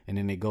hot and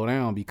then they go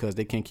down because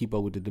they can't keep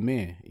up with the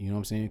demand. You know what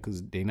I'm saying?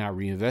 Because they're not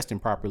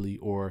reinvesting properly,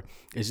 or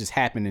it's just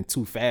happening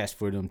too fast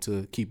for them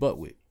to keep up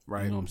with.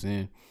 Right. You know what I'm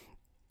saying?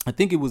 I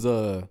think it was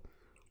a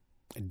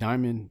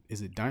Diamond.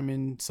 Is it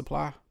Diamond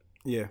Supply?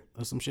 Yeah.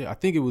 Or some shit. I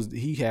think it was.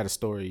 He had a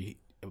story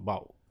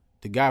about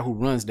the guy who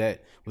runs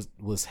that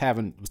was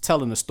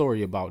telling a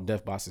story about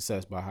death by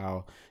success, by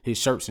how his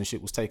shirts and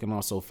shit was taking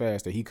off so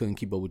fast that he couldn't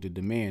keep up with the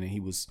demand, and he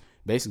was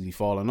basically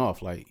falling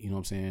off. Like, you know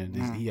what I'm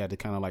saying? He had to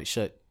kind of like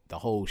shut the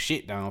whole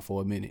shit down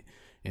for a minute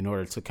in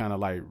order to kind of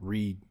like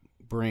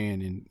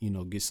rebrand and, you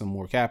know, get some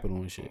more capital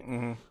and shit.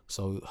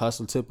 So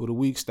hustle tip of the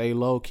week: stay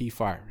low, keep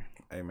firing.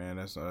 Hey man,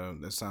 that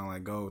sound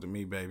like gold to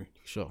me, baby.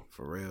 Sure.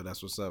 For real,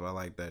 that's what's up. I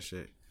like that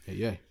shit.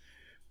 Yeah.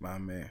 My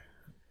man.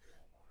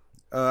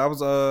 I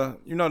was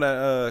you know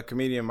that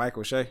comedian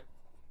Michael Shea?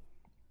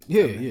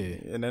 Yeah.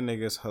 And that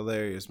nigga's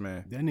hilarious,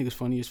 man. That nigga's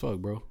funny as fuck,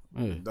 bro.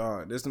 Yeah.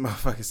 Dog, this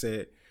motherfucker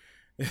said,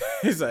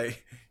 he said,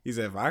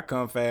 if I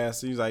come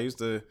fast, he's like, I used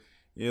to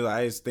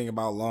think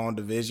about long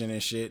division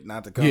and shit,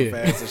 not to come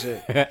fast and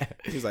shit.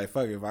 He's like,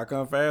 fuck it, if I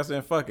come fast,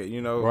 then fuck it,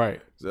 you know. Right.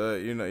 So,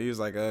 you know, he was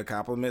like,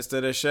 compliments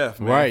to the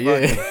chef, man. Right,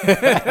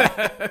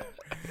 yeah.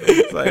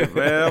 It's like,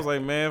 man, I was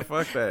like, man,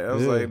 fuck that. I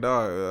was like,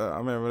 dog, I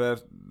remember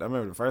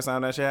the first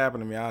time that shit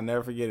happened to me. I'll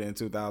never forget it in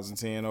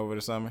 2010 over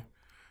the summer.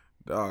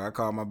 Dog, I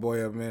called my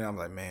boy up, man. I'm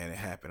like, man, it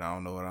happened. I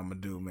don't know what I'm gonna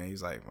do, man.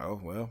 He's like, oh,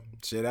 well,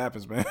 shit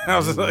happens, man. I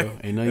was just like,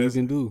 ain't nothing you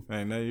can do.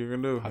 Ain't nothing you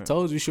can do. I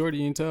told you, Shorty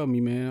didn't tell me,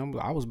 man.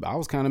 I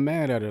was kind of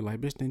mad at her.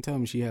 Like, bitch didn't tell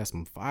me she had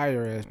some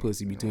fire ass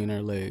pussy between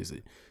her legs.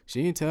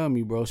 She didn't tell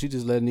me, bro. She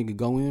just let a nigga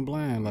go in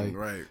blind. Like,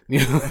 right. You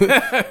know,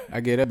 I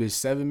gave that bitch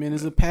 7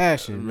 minutes of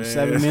passion, man.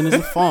 7 minutes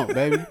of funk,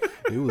 baby.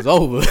 It was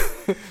over.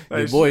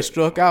 The boy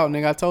struck out,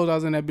 nigga. I told her I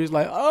was in that bitch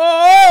like,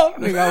 oh,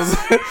 nigga. I was.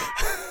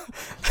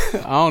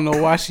 I don't know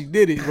why she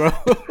did it, bro.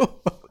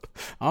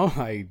 I'm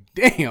like,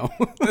 damn.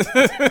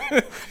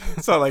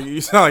 Sound like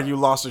you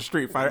lost a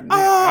street fighter.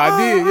 I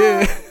did,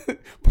 yeah.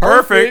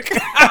 Perfect.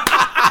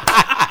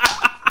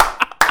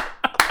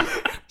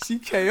 She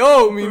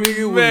KO'd me, nigga.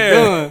 It was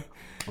done.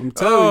 I'm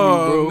telling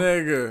you, bro.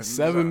 Nigga.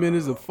 7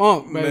 minutes of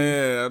funk,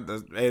 man.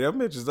 Man, hey, them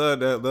bitches love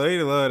that.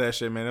 They love that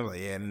shit, man. They're like,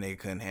 yeah, the nigga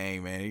couldn't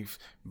hang, man. He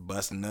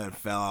busted nut,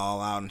 fell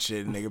all out and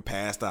shit. The nigga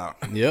passed out.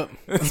 Yep.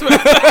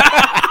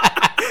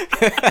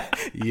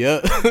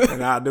 Yep.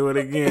 And I'll do it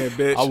again,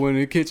 bitch. I went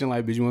in the kitchen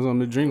like, bitch, you want something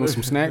to drink with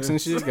some snacks and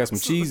shit? Got some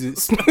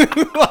cheeses.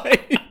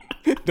 Like,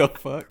 the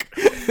fuck?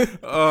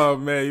 Oh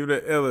man, you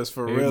the illest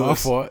for real. My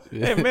fault.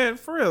 Yeah. Hey man,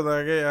 for real.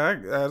 Like,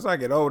 as I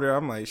get older,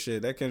 I'm like,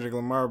 shit. That Kendrick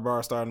Lamar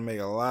bar starting to make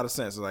a lot of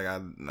sense. Like,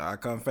 I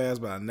come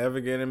fast, but I never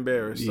get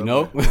embarrassed. You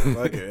know,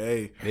 like,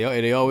 hey,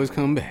 they always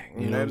come back.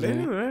 You know what I'm they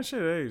saying? do that shit.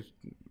 Hey,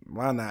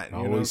 why not? You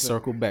Always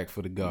circle back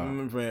for the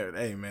God.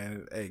 Hey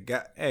man,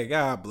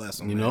 God bless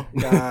him. You know,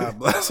 God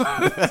bless him.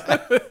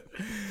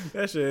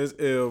 That shit is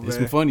ill, man. It's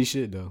some funny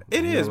shit though.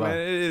 It is, man.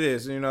 It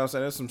is. You know what I'm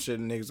saying? There's some shit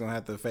niggas gonna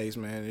have to face,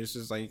 man. It's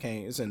just like you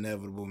can't. It's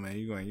inevitable, man.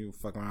 You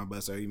fuck around,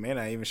 bust her. You may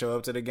not even show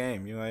up to the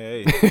game. You're like,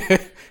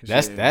 hey,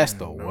 that's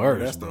the bro,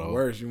 worst. That's bro. The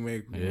worst. You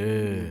make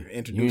you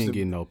ain't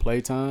getting no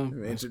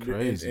playtime. That's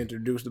crazy.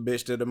 Introduce the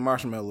bitch to the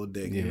marshmallow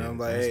dick. You know, I'm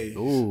like, hey,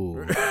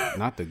 ooh,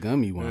 not the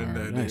gummy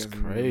one. That's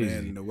crazy.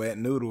 Man, the wet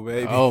noodle,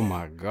 baby. Oh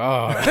my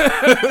god,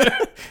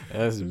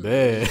 that's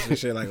bad.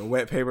 Shit like a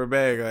wet paper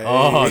bag. Like,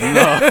 oh hey.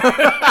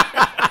 No.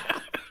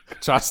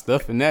 Try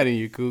stuffing that in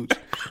your cooch.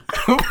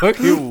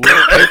 Fucking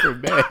wet paper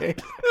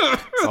bag.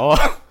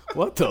 Oh,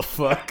 what the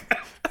fuck?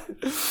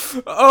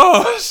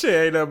 Oh shit!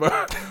 Ain't nothing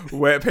but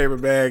wet paper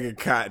bag and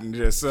cotton.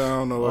 Just I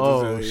don't know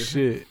what to tell you.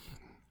 Shit.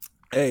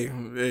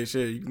 Hey,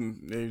 shit! You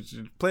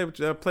can play with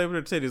her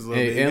titties a little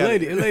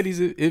bit. And ladies,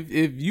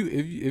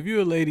 if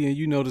you're a lady and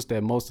you notice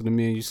that most of the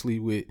men you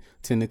sleep with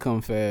tend to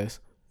come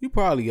fast, you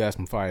probably got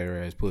some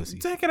fire ass pussy.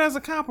 Take it as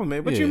a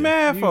compliment. What you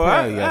mad for?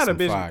 I had a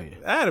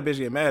bitch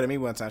get mad at me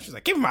one time. She's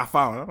like, "Give me my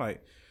phone." I'm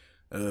like,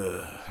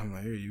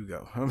 here you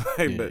go. I'm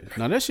like, but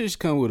now that shit should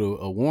come with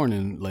a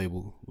warning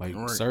label, like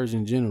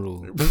Surgeon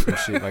General and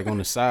shit, like on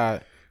the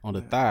side. on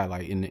the thigh,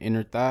 like in the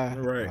inner thigh.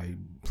 Right. Like,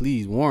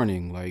 please,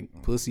 warning, like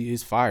pussy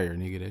is fire,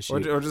 nigga. That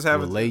shit Or just have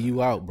will it lay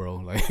you out, bro.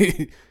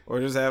 Like, or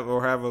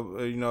have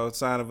a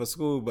sign of a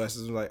school bus.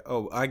 It's like,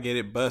 oh, I get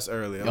it, bus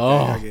early. Okay,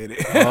 Oh. I get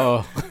it.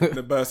 Oh.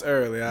 The bus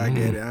early. I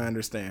get it. I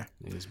understand.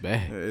 it's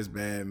bad, It's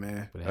bad,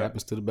 man. but it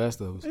happens to the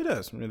best of us. It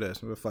does.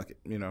 But fuck it.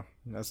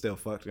 I still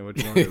fucked it. What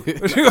you gonna do?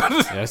 What you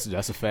gonna do?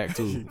 That's a fact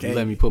too. You can't-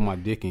 let me put my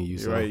dick in you,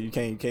 so. You're right. You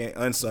can't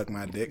unsuck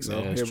my dick. So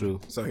Yeah, that's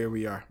true. So here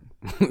we are.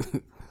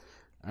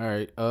 All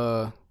right.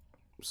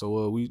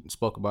 So we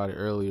spoke about it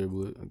earlier,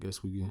 but I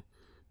guess we can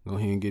go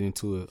ahead and get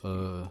into it.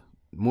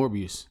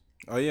 Morbius.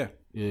 Oh yeah.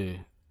 Yeah.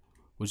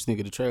 What you think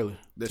of the trailer?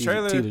 The Teaser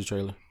trailer-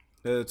 trailer.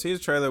 The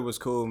teaser trailer was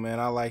cool, man.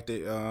 I liked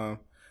it.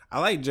 I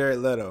like Jared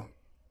Leto.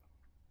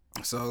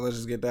 So let's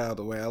just get that out of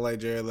the way. I like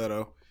Jared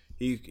Leto.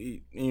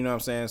 He you know what I'm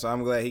saying? So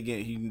I'm glad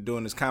he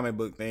doing this comic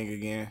book thing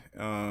again.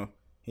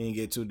 He didn't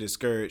get too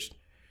discouraged.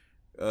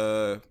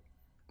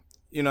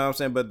 You know what I'm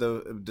saying? But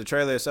the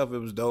trailer itself, it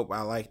was dope.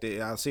 I liked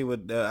it. I see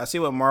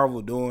what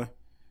Marvel doing.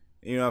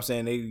 You know what I'm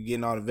saying? They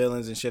getting all the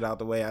villains and shit out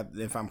the way.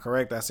 If I'm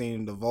correct, I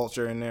seen the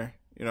Vulture in there.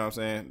 You know what I'm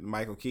saying?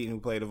 Michael Keaton, who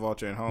played the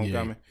Vulture in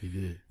Homecoming. Yeah, he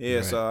did. Yeah,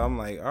 Right. so I'm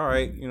like, all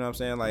right, you know what I'm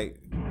saying? Like,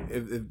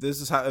 if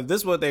this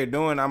is what they're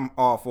doing, I'm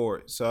all for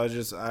it. So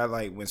I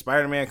like when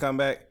Spider-Man come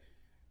back,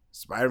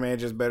 Spider-Man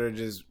just better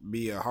just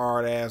be a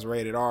hard ass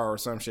rated R or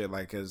some shit,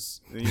 like, cause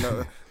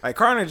like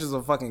Carnage is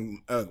a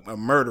fucking a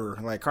murderer.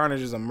 Like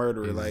Carnage is a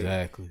murderer.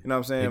 Exactly. Like, you know what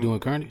I'm saying? They doing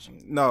Carnage?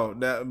 No,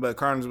 but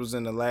Carnage was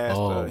in the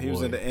last. He was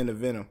boy. in the end of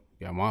Venom.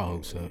 Got my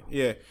hopes up.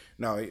 Yeah,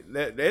 no,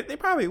 they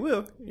probably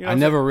will. You know I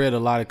never read a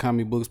lot of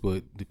comic books,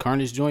 but the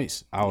Carnage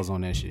joints, I was on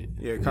that shit.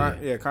 Yeah,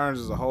 Carnage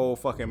is a whole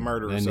fucking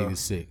murderer. That so.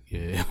 nigga's sick.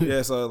 Yeah.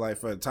 Yeah, so like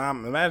for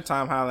Tom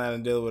Holland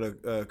and deal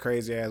with a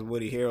crazy ass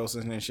Woody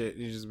Harrelson and shit,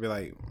 you just be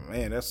like,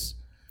 man, that's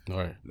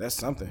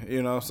something,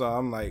 you know. So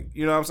I'm like,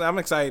 you know what I'm saying? I'm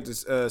excited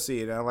to see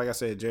it. And like I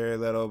said,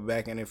 Jared Leto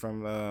back in it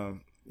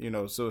from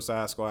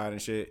Suicide Squad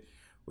and shit,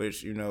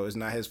 which, you know, it's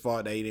not his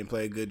fault that he didn't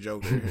play a good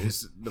Joker.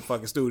 It's the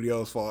fucking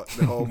studio's fault.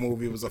 The whole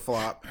movie was a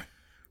flop.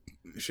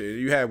 Shit,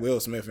 you had Will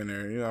Smith in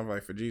there. You know, I'm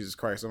like, for Jesus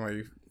Christ, I'm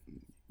like,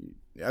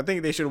 I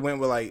think they should have went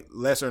with like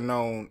lesser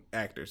known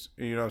actors.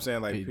 You know what I'm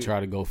saying? Like He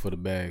try to go for the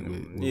bag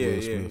with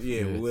Will Smith.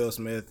 with Will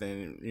Smith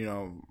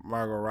and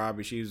Margot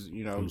Robbie. She's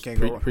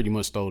Pretty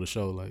much stole the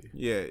show, like.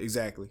 Yeah,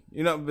 exactly.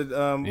 You know, but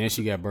And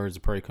she got Birds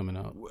of Prey coming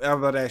out. I was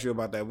about to ask you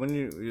about that. When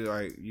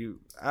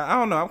I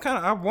don't know.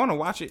 I want to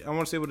watch it. I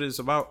want to see what it's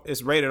about.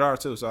 It's rated R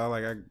too, so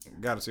I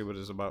got to see what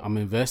it's about. I'm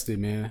invested,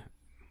 man.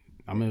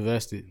 I'm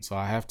invested, so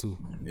I have to.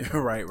 Yeah,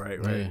 right.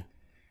 Yeah.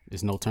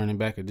 There's no turning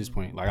back at this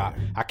point. Like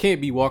I can't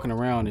be walking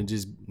around and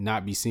just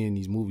not be seeing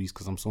these movies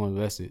because I'm so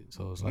invested.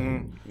 So it's like,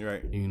 You're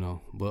right. you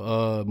know.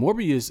 But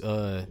Morbius,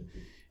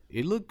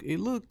 it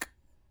look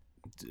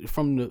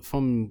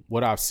from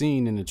what I've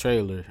seen in the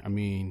trailer. I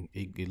mean,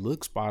 it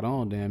looks spot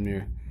on, damn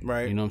near.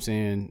 Right. You know what I'm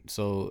saying?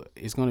 So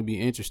it's gonna be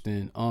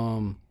interesting.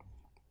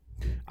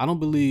 I don't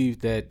believe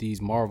that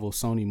these Marvel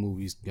Sony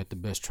movies get the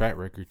best track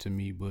record to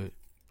me, but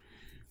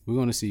we're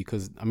gonna see.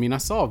 Cause I mean, I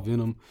saw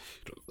Venom.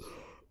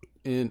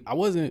 And I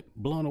wasn't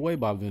blown away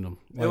by Venom.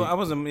 Like, I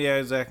wasn't. Yeah,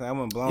 exactly. I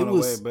wasn't blown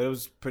away, but it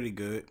was pretty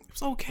good. It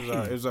was okay.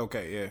 It was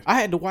okay. Yeah. I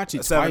had to watch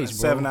it twice,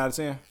 bro. 7 out of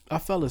 10.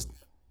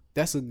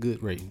 That's a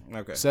good rating.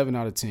 Okay. 7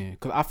 out of 10.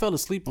 Cause I fell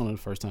asleep on it the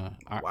first time.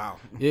 Wow.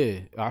 Yeah,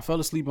 I fell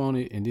asleep on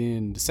it, and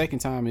then the second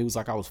time it was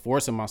like I was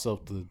forcing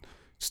myself to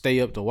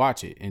stay up to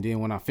watch it. And then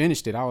when I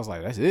finished it, I was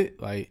like, that's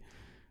it. Like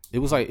it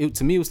was like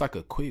to me, it was like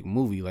a quick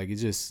movie. Like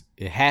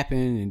it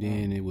happened, and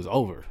then it was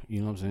over.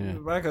 You know what I'm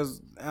saying? Right?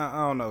 Because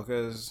I don't know.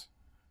 Because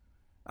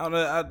I don't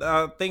know.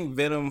 I think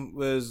Venom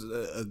was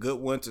a good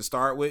one to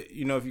start with.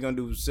 You know, if you're gonna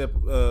do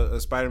a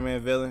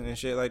Spider-Man villain and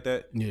shit like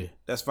that, yeah,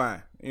 that's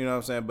fine. You know what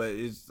I'm saying? But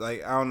it's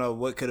like I don't know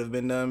what could have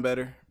been done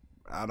better.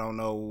 I don't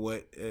know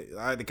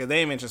because they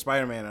ain't mentioned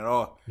Spider-Man at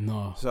all.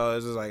 No. So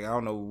it's just like I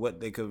don't know what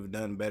they could have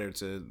done better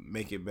to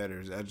make it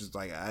better.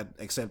 I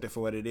accept it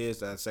for what it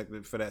is. I accept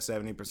it for that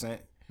 70%.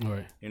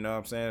 Right. You know what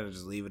I'm saying? I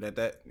just leave it at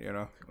that. You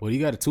know. Well, you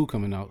got a 2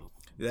 coming out.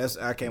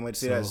 I can't wait to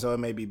see that. So it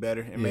may be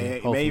better. It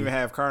may even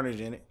have Carnage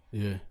in it.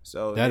 Yeah.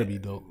 So that'd be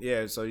dope.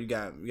 Yeah. So you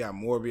got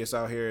Morbius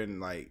out here,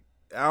 and like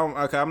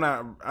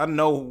I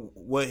know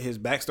what his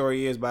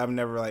backstory is, but I've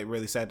never like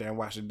really sat there and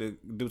watched it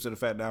due to the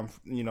fact that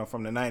I'm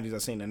from the 90s.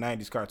 I've seen the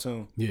 90s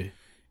cartoon. Yeah.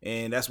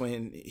 And that's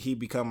when he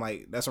become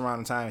that's around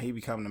the time he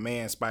become the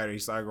man spider. He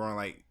started growing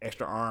like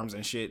extra arms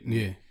and shit. And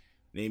yeah.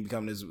 Then he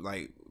become this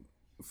like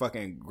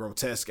fucking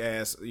grotesque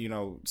ass,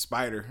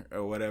 spider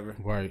or whatever.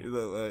 Right. It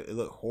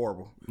looked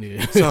horrible.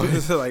 Yeah. So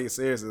it's like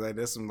seriously, like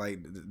that's some like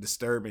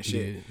disturbing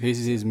shit. Yeah.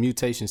 His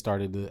mutation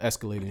started to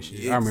escalate and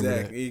shit. I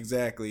remember that.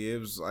 Exactly. It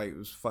was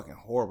fucking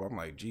horrible. I'm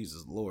like,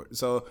 Jesus Lord.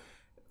 So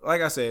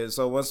like I said,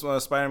 once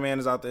Spider-Man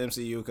is out the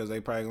MCU, because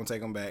they probably gonna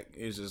take him back,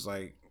 it's just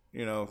like,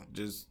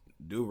 just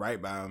do right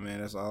by him,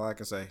 man. That's all I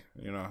can say.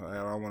 I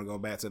don't want to go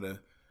back to the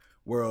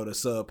world of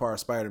subpar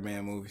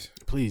Spider-Man movies.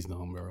 Please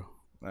don't, bro.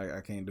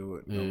 I can't do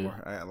it no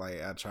more.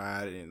 I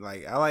tried it.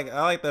 Like I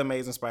like the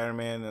Amazing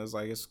Spider-Man. It was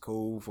like it's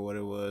cool for what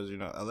it was. You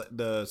know,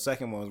 the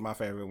second one was my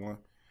favorite one.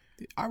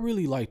 I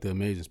really like the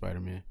Amazing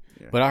Spider-Man.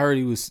 Yeah. But I heard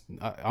he was,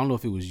 I don't know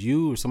if it was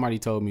you or somebody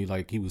told me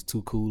like he was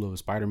too cool of a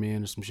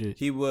Spider-Man or some shit.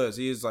 He was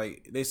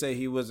like, they say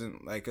he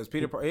wasn't like, cause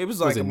Peter Parker, it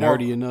was like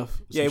nerdy enough.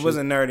 Yeah, he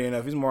wasn't nerdy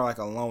enough. He's more like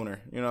a loner.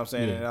 You know what I'm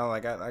saying? Yeah.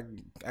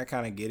 And I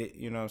kind of get it.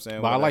 You know what I'm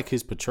saying? But I like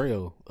his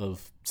portrayal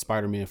of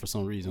Spider-Man for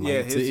some reason. Like,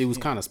 yeah, it was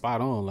kind of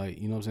spot on. Like,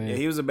 you know what I'm saying? Yeah,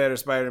 he was a better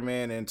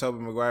Spider-Man and Tobey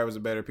Maguire was a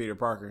better Peter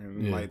Parker.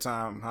 And like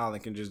Tom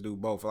Holland can just do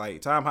both.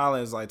 Like Tom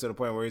Holland is like to the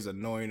point where he's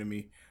annoying to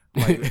me.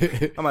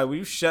 Like, I'm like, will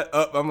you shut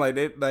up? I'm like,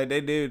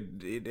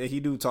 he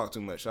do talk too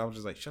much. So I'm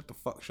just like, shut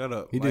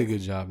up. He did a good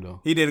job though.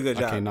 He did a good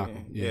job. I can't knock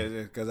him. Yeah,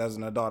 because as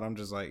an adult, I'm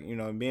just like, you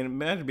know,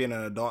 imagine being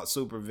an adult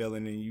super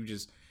villain and you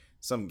just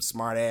some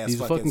smart ass.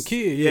 He's a fucking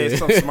kid. Yeah,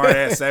 some smart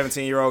ass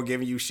 17-year-old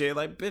giving you shit.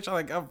 Like, bitch,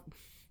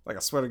 I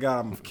swear to God,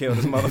 I'm gonna kill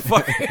this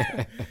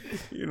motherfucker.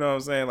 You know what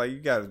I'm saying? Like, you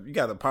got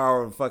the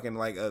power of fucking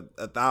like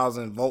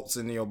 1,000 volts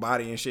in your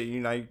body and shit. You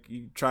know,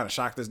 you trying to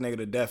shock this nigga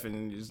to death,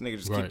 and this nigga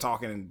just keep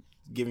talking and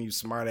giving you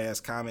smart ass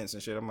comments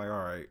and shit. I'm like,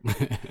 all right.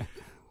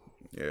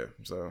 Yeah.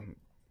 So,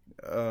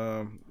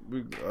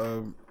 we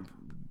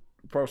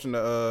approaching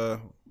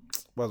the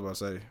what was I about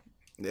to say?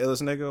 The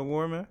illest nigga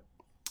award, man.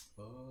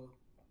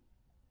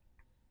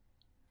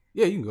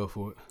 Yeah, you can go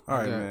for it. All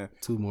right, man.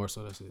 2 more,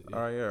 so that's it. Yeah.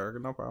 All right, yeah,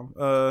 no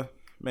problem.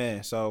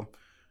 Man, so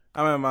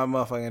I'm at my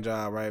motherfucking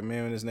job, right? Me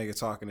and this nigga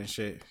talking and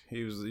shit.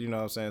 He was, you know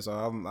what I'm saying? So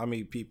I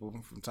meet people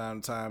from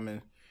time to time,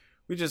 and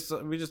we just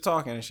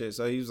talking and shit.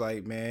 So he was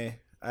like, man,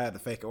 I had to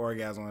fake an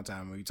orgasm one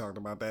time, and we talked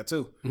about that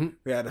too. Mm-hmm.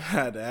 We had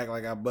to act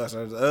like I bust.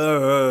 I was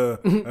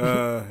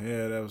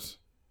yeah, that was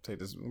take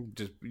this.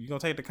 Just you gonna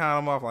take the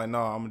condom off? Like, no,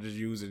 I'm gonna just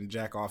use it and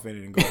jack off in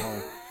it and go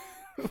home.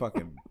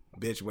 Fucking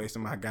bitch,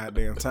 wasting my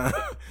goddamn time.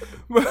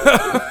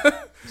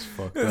 It's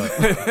fucked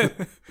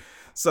up.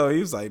 So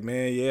he was like,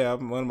 man, yeah,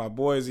 I'm one of my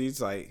boys.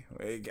 He's like,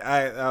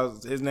 I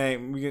was his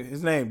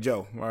name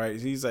Joe. All right,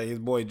 he's like, his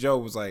boy Joe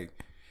was like,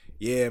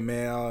 yeah,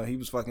 man, he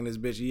was fucking this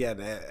bitch. He had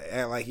to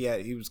act like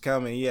he was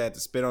coming. He had to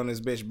spit on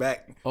this bitch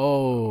back.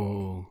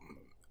 Oh,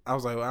 I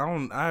was like,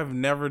 I've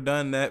never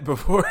done that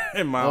before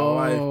in my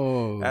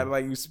life. Act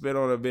like you spit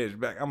on a bitch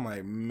back. I'm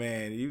like,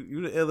 man,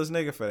 you the illest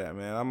nigga for that,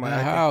 man. I'm like,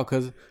 how?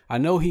 Cause I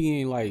know he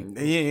ain't like,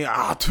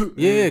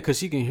 yeah, cause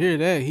she can hear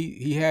that.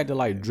 He had to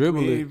like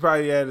dribble it. He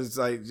probably had to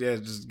like, yeah,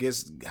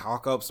 just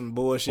hawk up some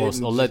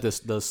bullshit or let the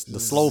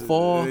slow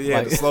fall. Yeah,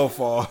 like. The slow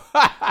fall.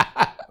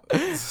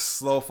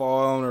 Slow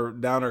fall on her,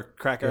 down her,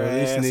 crack her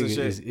ass. This nigga and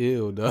shit. Is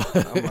ill, dog.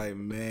 I'm like,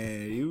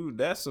 man,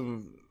 that's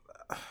some.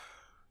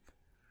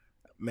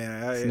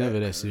 Man, it's never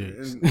that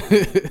serious.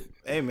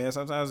 Hey, man,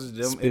 sometimes it's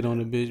just spit on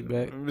the bitch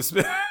back.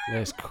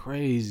 That's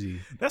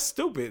crazy. That's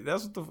stupid.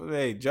 That's what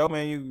hey, Joe,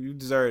 man, you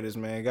deserve this,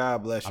 man.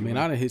 God bless you. I mean,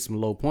 I done hit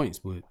some low points,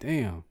 but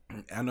damn.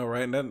 I know,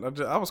 right?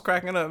 I was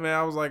cracking up, man.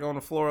 I was like on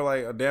the floor,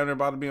 like damn near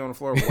about to be on the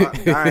floor,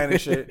 dying and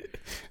shit.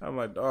 I'm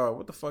like, dog,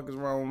 what the fuck is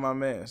wrong with my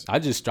man?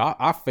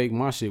 I fake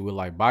my shit with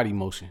like body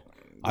motion.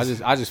 I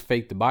just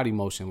fake the body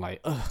motion,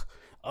 like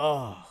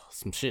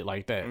some shit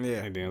like that.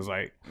 Yeah. And then it's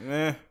like,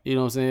 you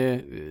know what I'm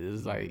saying?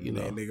 It's like, you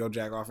know. And they go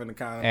jack off in the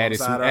condom added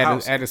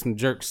some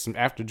jerks, some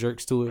after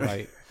jerks to it,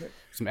 like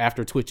some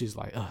after twitches,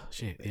 like, oh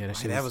shit, yeah, that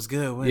shit. That was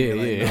good. Wasn't it?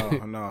 Yeah, like,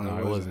 yeah. No,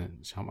 it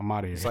wasn't. I'm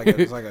out of here.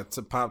 It's like a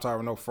Pop Tart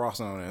with no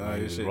frosting on it.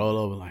 Like, shit. Roll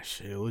over like,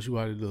 shit, what you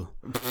about to do?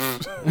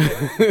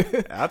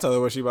 I told her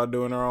what she about to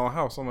do in her own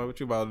house. I'm like, what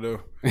you about to do?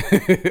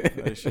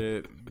 Like,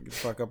 shit, get the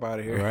fuck up out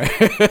of here.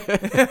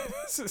 Right.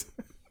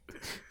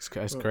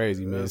 That's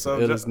crazy, man. It's the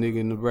illest nigga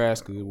in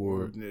Nebraska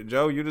award.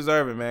 Joe, you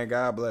deserve it, man.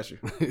 God bless you.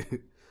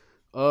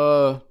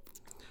 I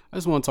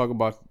just want to talk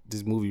about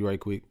this movie right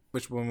quick.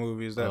 Which one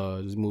movie is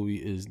that? This movie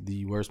is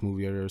the worst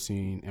movie I've ever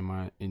seen in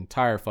my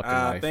entire fucking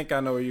life. I think I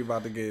know where you're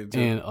about to get into.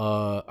 And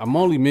I'm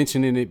only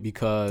mentioning it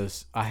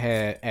because I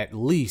had at the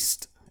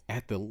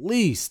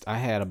least, I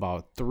had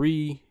about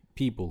 3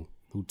 people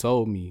who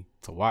told me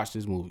to watch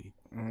this movie.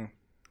 Mm-hmm.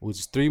 Which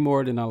is 3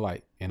 more than I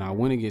like. And I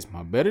went against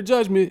my better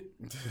judgment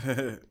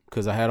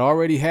because I had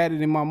already had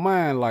it in my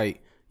mind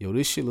like, yo,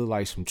 this shit look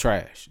like some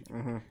trash.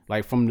 Mm-hmm.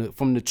 Like from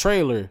the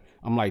trailer,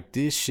 I'm like,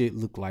 this shit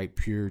look like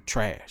pure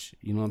trash.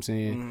 You know what I'm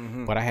saying?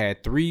 Mm-hmm. But I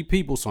had 3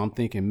 people, so I'm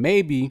thinking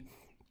maybe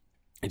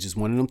it's just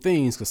one of them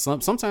things because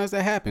sometimes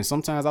that happens.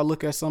 Sometimes I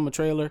look at some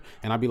trailer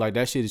and I be like,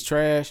 that shit is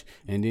trash,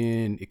 and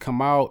then it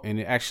come out and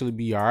it actually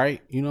be all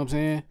right. You know what I'm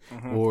saying?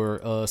 Mm-hmm.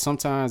 Or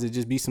sometimes it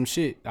just be some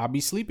shit I'll be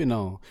sleeping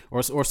on.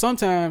 Or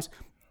sometimes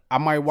I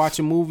might watch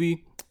a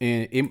movie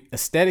and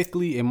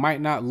aesthetically it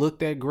might not look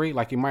that great,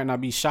 like it might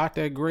not be shot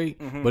that great,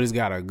 but it's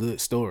got a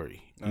good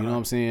story. You know what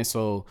I'm saying?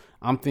 So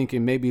I'm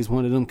thinking maybe it's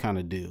one of them kind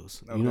of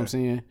deals. Okay. You know what I'm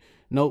saying?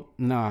 Nope,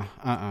 nah,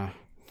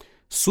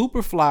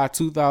 Superfly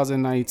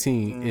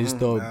 2019 is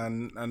the. I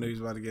knew he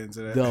was about to get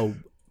into that.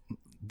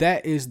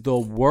 That is the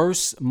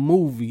worst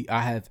movie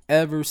I have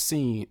ever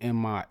seen in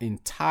my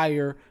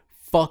entire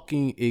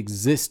fucking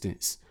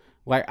existence.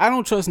 Like, I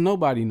don't trust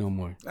nobody no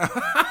more.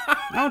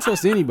 I don't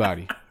trust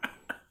anybody.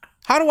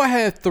 How do I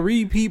have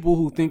 3 people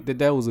who think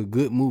that was a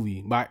good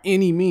movie by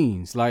any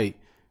means? Like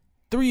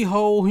 3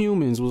 whole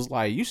humans was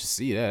like, you should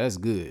see that. That's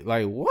good.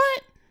 Like,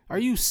 what? Are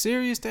you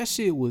serious? That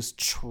shit was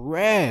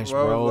trash,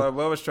 bro.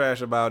 What was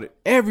trash about it?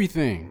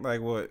 Everything.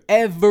 Like what?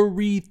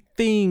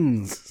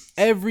 Everything.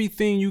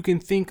 Everything you can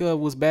think of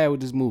was bad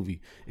with this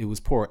movie. It was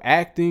poor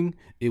acting.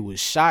 It was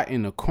shot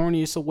in the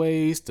corniest of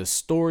ways. The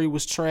story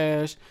was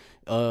trash.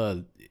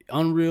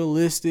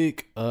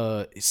 Unrealistic.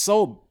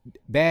 So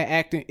bad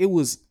acting. It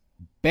was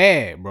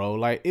bad, bro.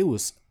 Like, it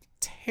was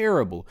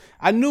terrible.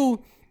 I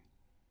knew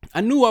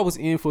I was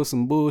in for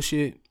some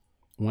bullshit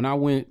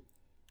when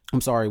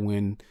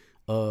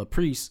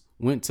Priest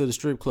went to the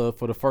strip club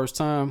for the first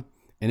time,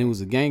 and it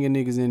was a gang of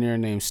niggas in there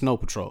named Snow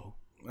Patrol.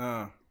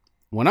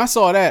 When I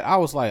saw that, I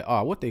was like,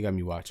 oh, what they got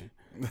me watching?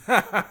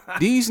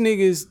 These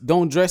niggas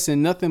don't dress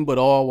in nothing but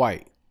all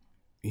white.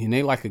 And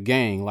they like a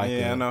gang. Like,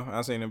 I know.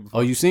 I seen it before.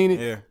 Oh, you seen it?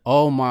 Yeah.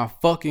 Oh my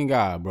fucking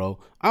God, bro.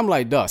 I'm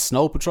like, duh,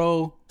 Snow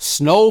Patrol?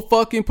 Snow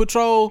fucking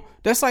Patrol?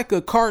 That's like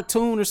a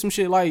cartoon or some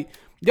shit. Like,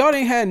 y'all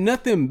ain't had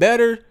nothing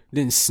better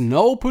than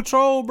Snow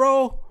Patrol,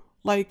 bro?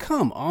 Like,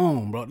 come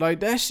on, bro. Like,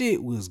 that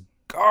shit was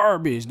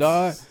garbage,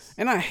 dog.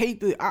 And I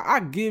hate I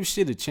give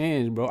shit a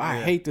chance, bro.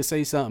 I hate to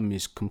say something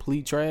is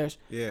complete trash.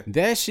 Yeah.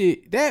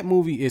 That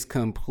movie is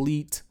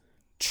complete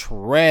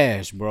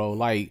trash, bro.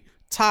 Like,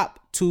 top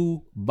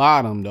to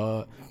bottom,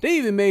 dog. They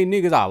even made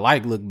niggas I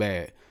like look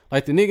bad.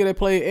 Like the nigga that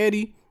played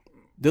Eddie,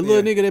 the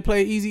little nigga that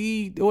played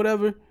Eazy-E or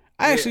whatever.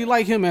 I actually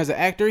like him as an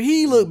actor.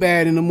 He looked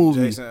bad in the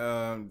movie.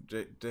 Jason,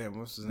 damn,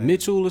 what's his name?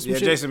 Mitchell or some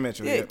shit. Jason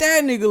Mitchell. Yeah,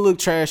 that nigga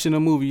looked trash in the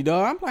movie,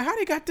 dog. I'm like, how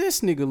they got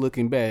this nigga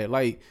looking bad?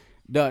 Like,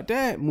 dog,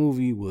 that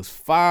movie was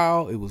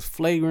foul. It was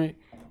flagrant.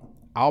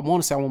 I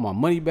want to say I want my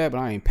money back, but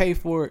I ain't pay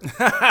for it.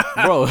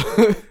 Bro,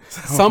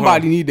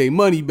 somebody need their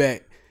money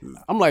back.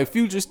 I'm like,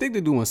 Future, stick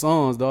to doing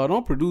songs, dog.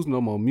 Don't produce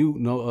no more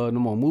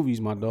movies,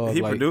 my dog.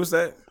 He like, produced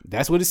that?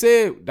 That's what it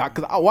said.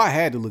 Cause I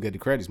had to look at the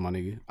credits, my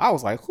nigga. I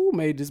was like, who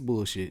made this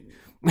bullshit?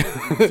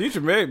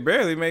 Future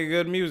barely made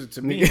good music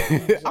to me.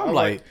 I'm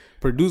like,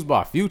 produced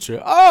by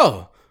Future.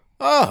 Oh,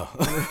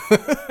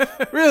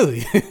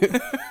 really?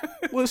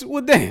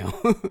 Well, damn.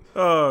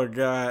 Oh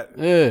God.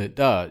 Yeah,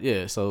 dog.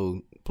 Yeah.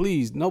 So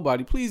please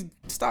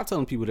stop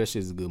telling people that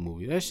shit is a good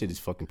movie. That shit is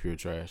fucking pure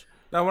trash.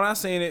 Now, when I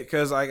seen it,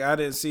 cause like I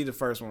didn't see the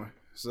first one,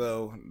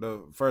 so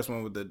the first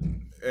one with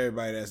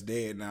everybody that's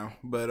dead now.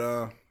 But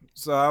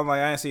so I'm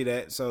like, I didn't see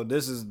that. So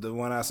this is the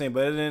one I seen,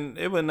 but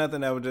it was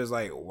nothing that was just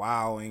like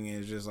wowing.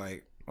 It's just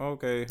like,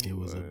 okay, it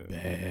was a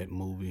bad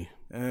movie.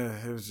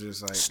 It was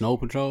just like Snow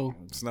Patrol.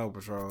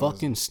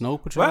 Fucking Snow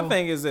Patrol. My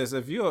thing is this: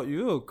 if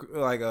you're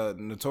like a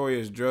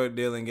notorious drug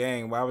dealing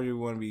gang, why would you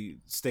want to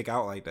stick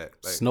out like that?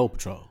 Like, Snow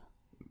Patrol.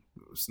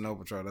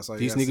 That's all.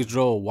 These niggas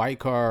drove white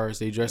cars.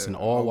 They dressed in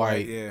all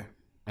white. Yeah.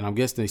 And I'm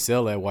guessing they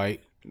sell that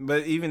white.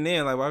 But even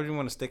then, like, why would you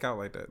want to stick out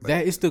like that? Like,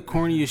 that is the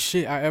corniest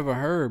shit I ever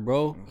heard,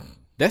 bro.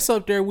 That's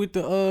up there with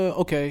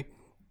the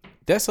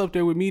that's up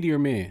there with Meteor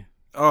Man.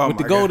 Oh, with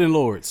the Golden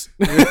Lords.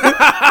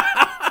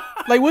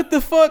 Like, what the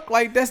fuck?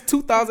 Like, that's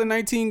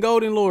 2019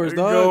 Golden Lords,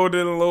 dog.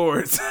 Golden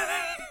Lords.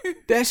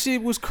 That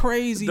shit was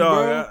crazy,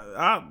 dog,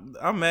 bro.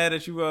 I'm mad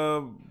that you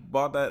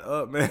bought that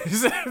up, man.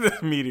 The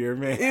Meteor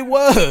Man. It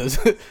was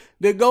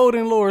the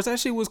Golden Lords. That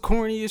shit was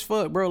corny as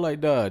fuck, bro. Like,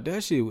 dog,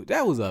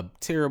 that was a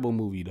terrible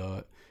movie,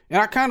 dog.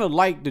 And I kind of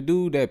liked the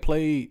dude that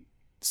played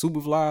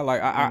Superfly.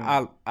 Like,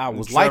 I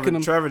was liking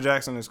him. Trevor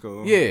Jackson is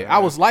cool. Yeah, I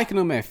was liking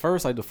him at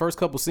first, like the first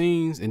couple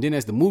scenes, and then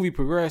as the movie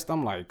progressed,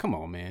 I'm like, come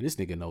on, man, this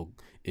nigga know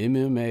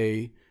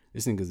MMA.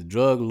 This nigga's a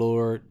drug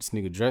lord. This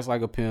nigga dressed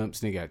like a pimp.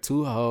 This nigga got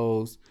 2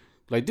 hoes.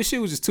 Like, this shit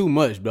was just too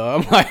much,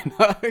 dog. I'm like,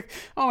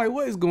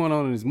 what is going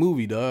on in this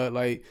movie, dog?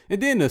 Like,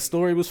 and then the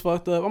story was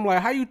fucked up. I'm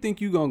like, how you think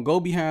you gonna go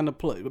behind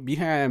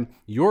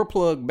your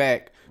plug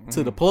back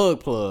to the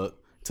plug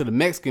to the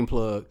Mexican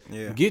plug,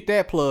 get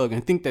that plug,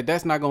 and think that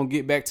that's not gonna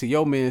get back to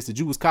your mans that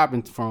you was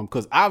copping from?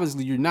 Because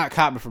obviously you're not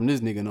copping from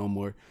this nigga no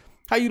more.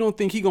 How you don't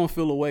think he gonna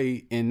feel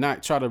away and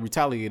not try to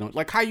retaliate on?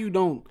 Like, how you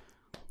don't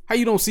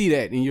see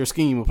that in your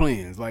scheme of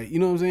plans? Like, you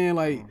know what I'm saying?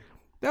 Like.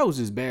 That was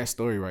just bad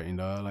story writing,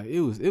 dog. Like, it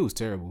was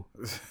terrible.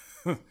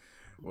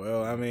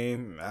 Well, I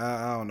mean,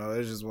 I don't know.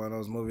 It's just one of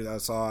those movies I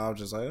saw. I was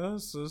just like, oh,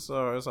 it's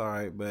all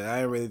right. But I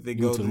didn't really think.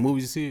 You went to the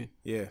movies to see it?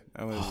 Yeah,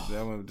 I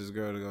went with this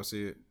girl to go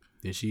see it.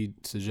 Did she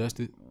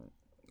suggest it?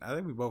 I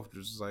think we both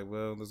just like,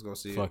 well, let's go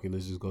see it. Fuck it,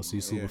 let's just go see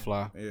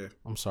Superfly. Yeah.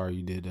 I'm sorry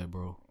you did that,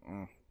 bro.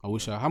 I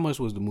wish how much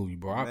was the movie,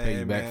 bro? I'll pay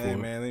you back for it.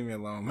 Man, leave me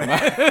alone, man.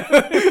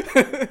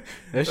 That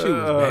shit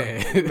was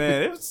bad.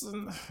 Man, it was.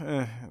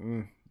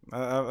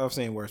 I've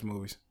seen worse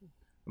movies.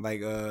 Like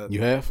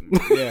you have?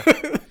 Yeah.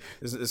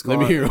 It's called,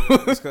 let me hear.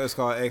 It's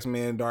called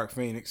X-Men: Dark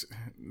Phoenix.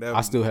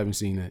 I still haven't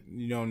seen that.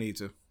 You don't need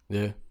to.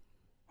 Yeah.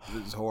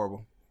 It's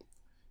horrible.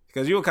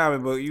 Because you're a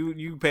comic book,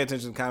 you pay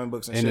attention to comic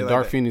books and shit. And the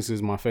Dark like Phoenix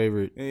is my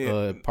favorite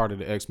part of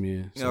the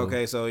X-Men. So.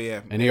 Okay, so yeah.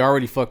 And they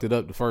already fucked it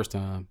up the first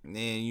time. And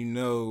you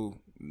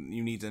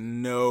need to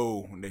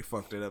know they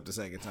fucked it up the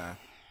second time.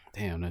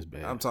 Damn, that's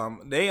bad. I'm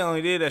talking. They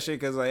only did that shit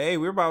because like, hey,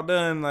 we're about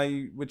done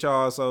like with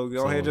y'all, so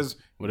go ahead, just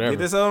whatever. get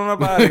this on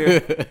up out of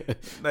here.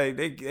 Like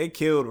they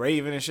killed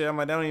Raven and shit. I'm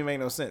like, that don't even make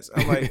no sense.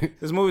 I'm like,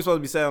 this movie's supposed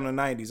to be set in the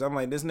 90s. I'm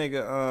like, this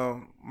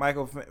nigga,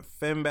 Michael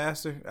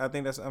Fassbender, I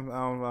think that's I don't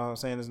know if I'm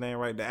saying his name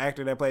right. The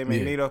actor that played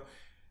Magneto.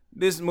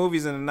 This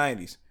movie's in the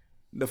 90s.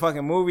 The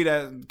fucking movie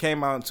that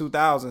came out in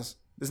 2000s.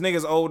 This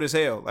nigga's old as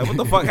hell. Like, what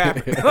the fuck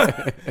happened?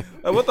 Like,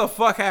 what the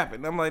fuck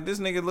happened? I'm like, this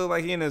nigga look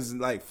like he in his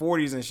like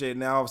 40s and shit.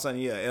 Now all of a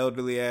sudden he an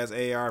elderly ass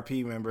ARP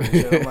member and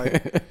shit. I'm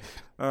like,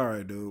 all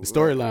right, dude. The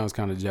storyline was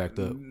kind of jacked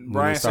up.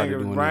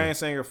 Brian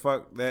Singer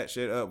fucked that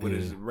shit up with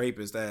his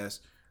rapist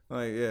ass.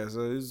 Like, yeah,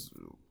 so it's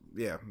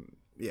yeah.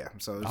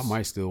 So I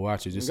might still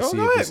watch it just go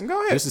to see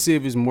ahead. Just to see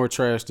if it's more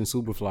trash than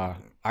Superfly.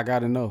 I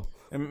gotta know.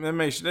 And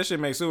that shit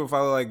make Superfly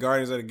look like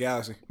Guardians of the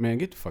Galaxy. Man,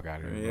 get the fuck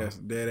out of here. Yes,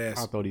 dead ass.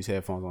 I'll throw these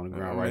headphones on the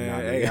ground right now.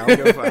 Hey, I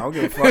don't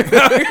give a fuck.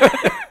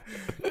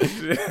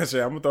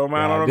 Shit, I'm gonna throw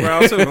mine on the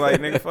ground too. Like,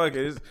 nigga, fuck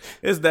it.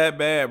 It's that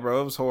bad,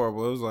 bro. It was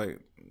horrible. It was like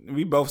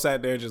we both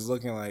sat there just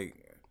looking like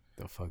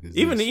the fuck is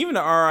even this? Even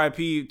the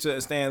RIP to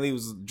Stan Lee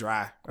was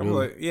dry. I was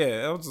Really? like,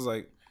 yeah, I was just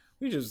like.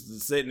 We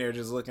just sitting there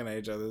just looking at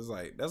each other. It's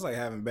like that's like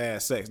having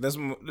bad sex. That's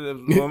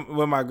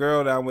when my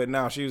girl that I'm with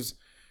now.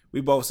 We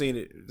both seen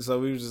it,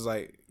 so we was just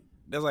like,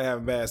 that's like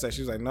having bad sex.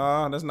 She was like,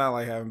 no, that's not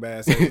like having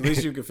bad sex. At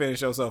least you can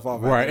finish yourself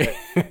off. Right.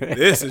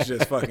 This is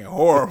just fucking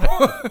horrible.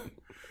 All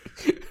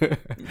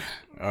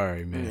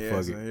right, man. Yeah,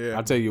 fuck so, it. yeah.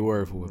 I'll take your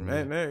word for it,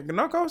 man.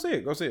 No, go see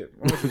it. Go see it. I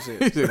want you to see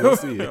it. Go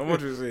see it. I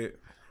want you to see it.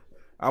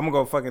 I'm gonna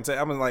go fucking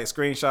I'm gonna like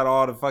screenshot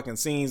all the fucking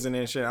scenes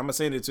and shit. I'm gonna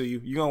send it to you.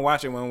 You gonna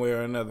watch it one way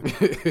or another.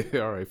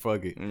 All right,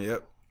 fuck it.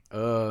 Yep.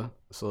 So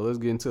let's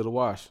get into the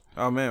wash.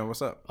 Oh man,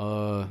 what's up?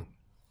 I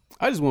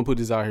just want to put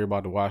this out here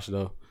about the wash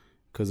though,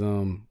 cause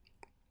the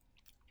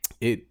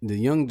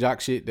young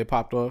jock shit that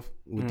popped off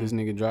with this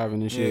nigga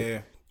driving and shit.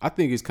 Yeah. I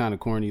think it's kind of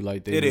corny.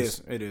 Like It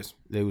is.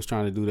 They was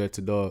trying to do that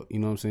to Dog. You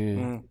know what I'm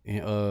saying?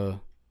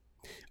 And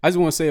I just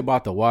want to say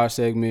about the wash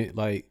segment,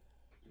 like.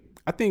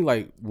 I think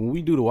like when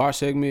we do the watch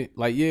segment,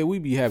 like yeah, we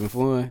be having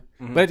fun,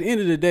 but at the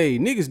end of the day,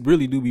 niggas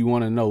really do be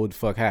want to know what the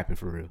fuck happened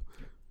for real.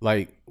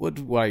 Like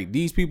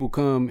these people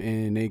come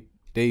and they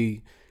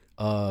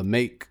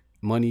make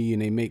money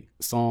and they make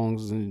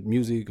songs and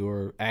music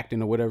or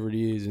acting or whatever it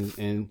is,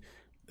 and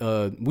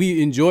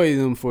we enjoy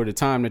them for the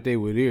time that they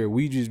were there.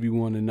 We just be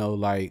wanting to know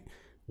like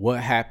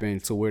what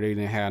happened to where they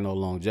didn't have no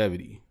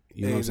longevity.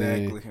 You know what I'm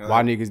saying?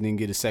 Why niggas didn't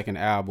get a second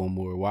album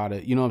or why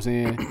you know what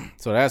I'm saying?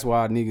 So that's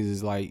why niggas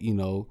is like, you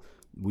know,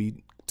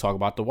 we talk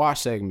about the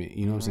wash segment,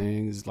 you know what I'm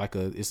saying? It's like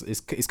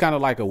it's kind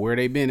of like a where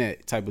they been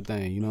at type of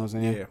thing, you know what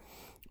I'm saying?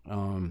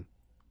 Yeah.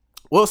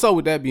 Well, so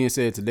with that being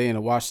said, today in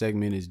the wash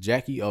segment is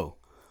Jackie O.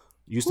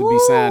 Used to be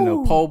signed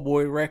to Po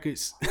Boy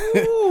Records.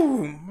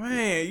 Ooh,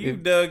 man, you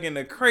dug in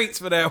the crates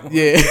for that one.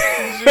 Yeah.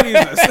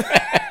 Jesus.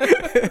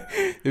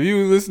 If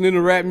you was listening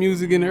to rap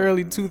music in the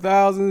early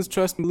 2000s,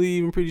 trust me,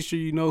 believe, I'm pretty sure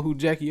you know who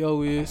Jackie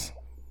O is.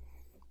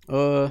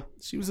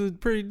 She was a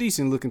pretty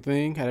decent looking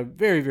thing. Had a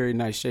very, very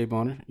nice shape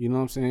on her. You know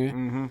what I'm saying?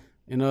 Mm-hmm.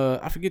 And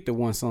I forget the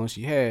one song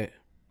she had,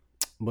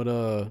 but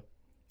I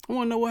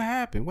want to know what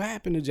happened. What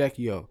happened to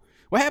Jackie O?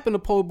 What happened to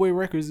Po Boy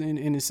Records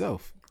in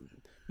itself?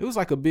 It was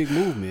like a big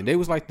movement. They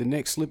was like the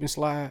next Slip and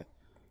Slide.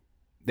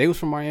 They was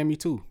from Miami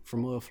too,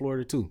 from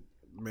Florida too.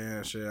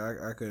 Man, shit,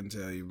 I couldn't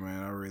tell you,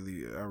 man. I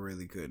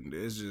really couldn't.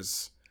 It's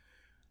just,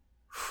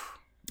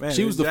 man.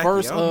 She was the Jackie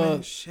first.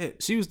 man,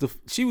 shit.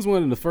 She was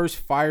one of the first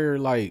fire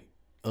like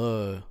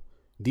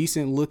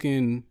decent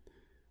looking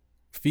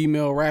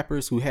female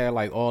rappers who had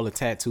like all the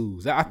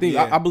tattoos. I think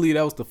I believe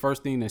that was the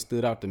first thing that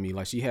stood out to me.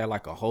 Like she had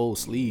like a whole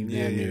sleeve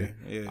down there.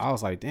 Yeah. I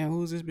was like, damn,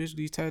 who's this bitch with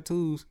these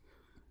tattoos?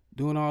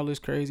 Doing all this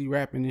crazy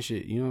rapping and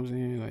shit. You know what I'm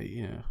saying? Like,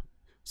 yeah.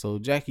 So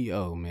Jackie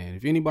O, man.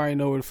 If anybody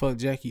know where the fuck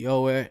Jackie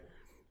O at,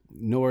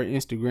 know her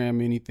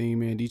Instagram, anything,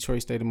 man.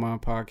 Detroit State of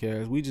Mind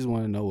podcast. We just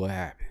want to know what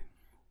happened.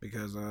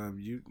 Because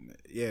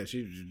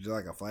she was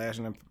like a flash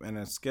in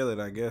a skillet,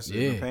 I guess,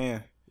 in the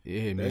pan.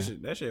 Yeah, man.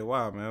 That shit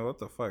wild, man. What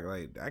the fuck?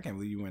 Like, I can't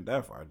believe you went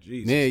that far.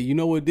 Jesus. Man, you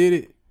know what did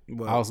it?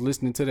 What? I was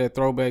listening to that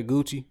throwback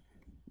Gucci.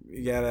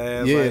 You got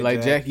ass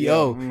like Jackie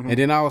O. Mm-hmm. And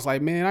then I was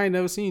like, man, I ain't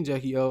never seen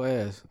Jackie O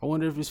ass. I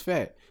wonder if it's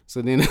fat.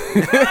 So then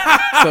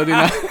so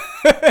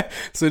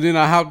then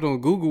I hopped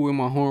on Google with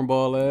my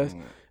hornball ass.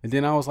 And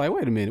then I was like,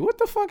 wait a minute, what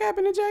the fuck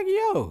happened to Jackie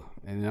O?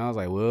 And then I was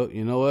like, well,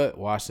 you know what?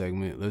 Wash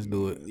segment. Let's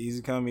do it.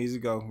 Easy come, easy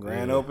go.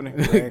 Grand opening,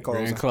 grand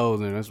closing. Grand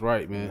closing. That's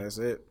right, man. That's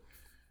it.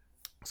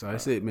 So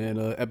that's it, man.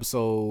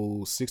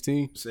 Episode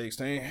 16.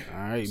 16. All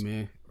right,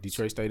 man.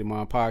 Detroit State of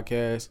Mind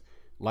podcast.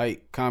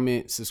 Like,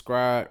 comment,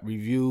 subscribe,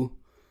 review.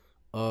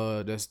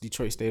 That's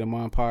Detroit State of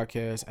Mind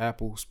podcast,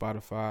 Apple,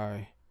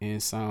 Spotify, and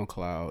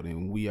SoundCloud.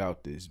 And we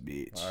out this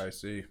bitch. All right,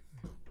 see you.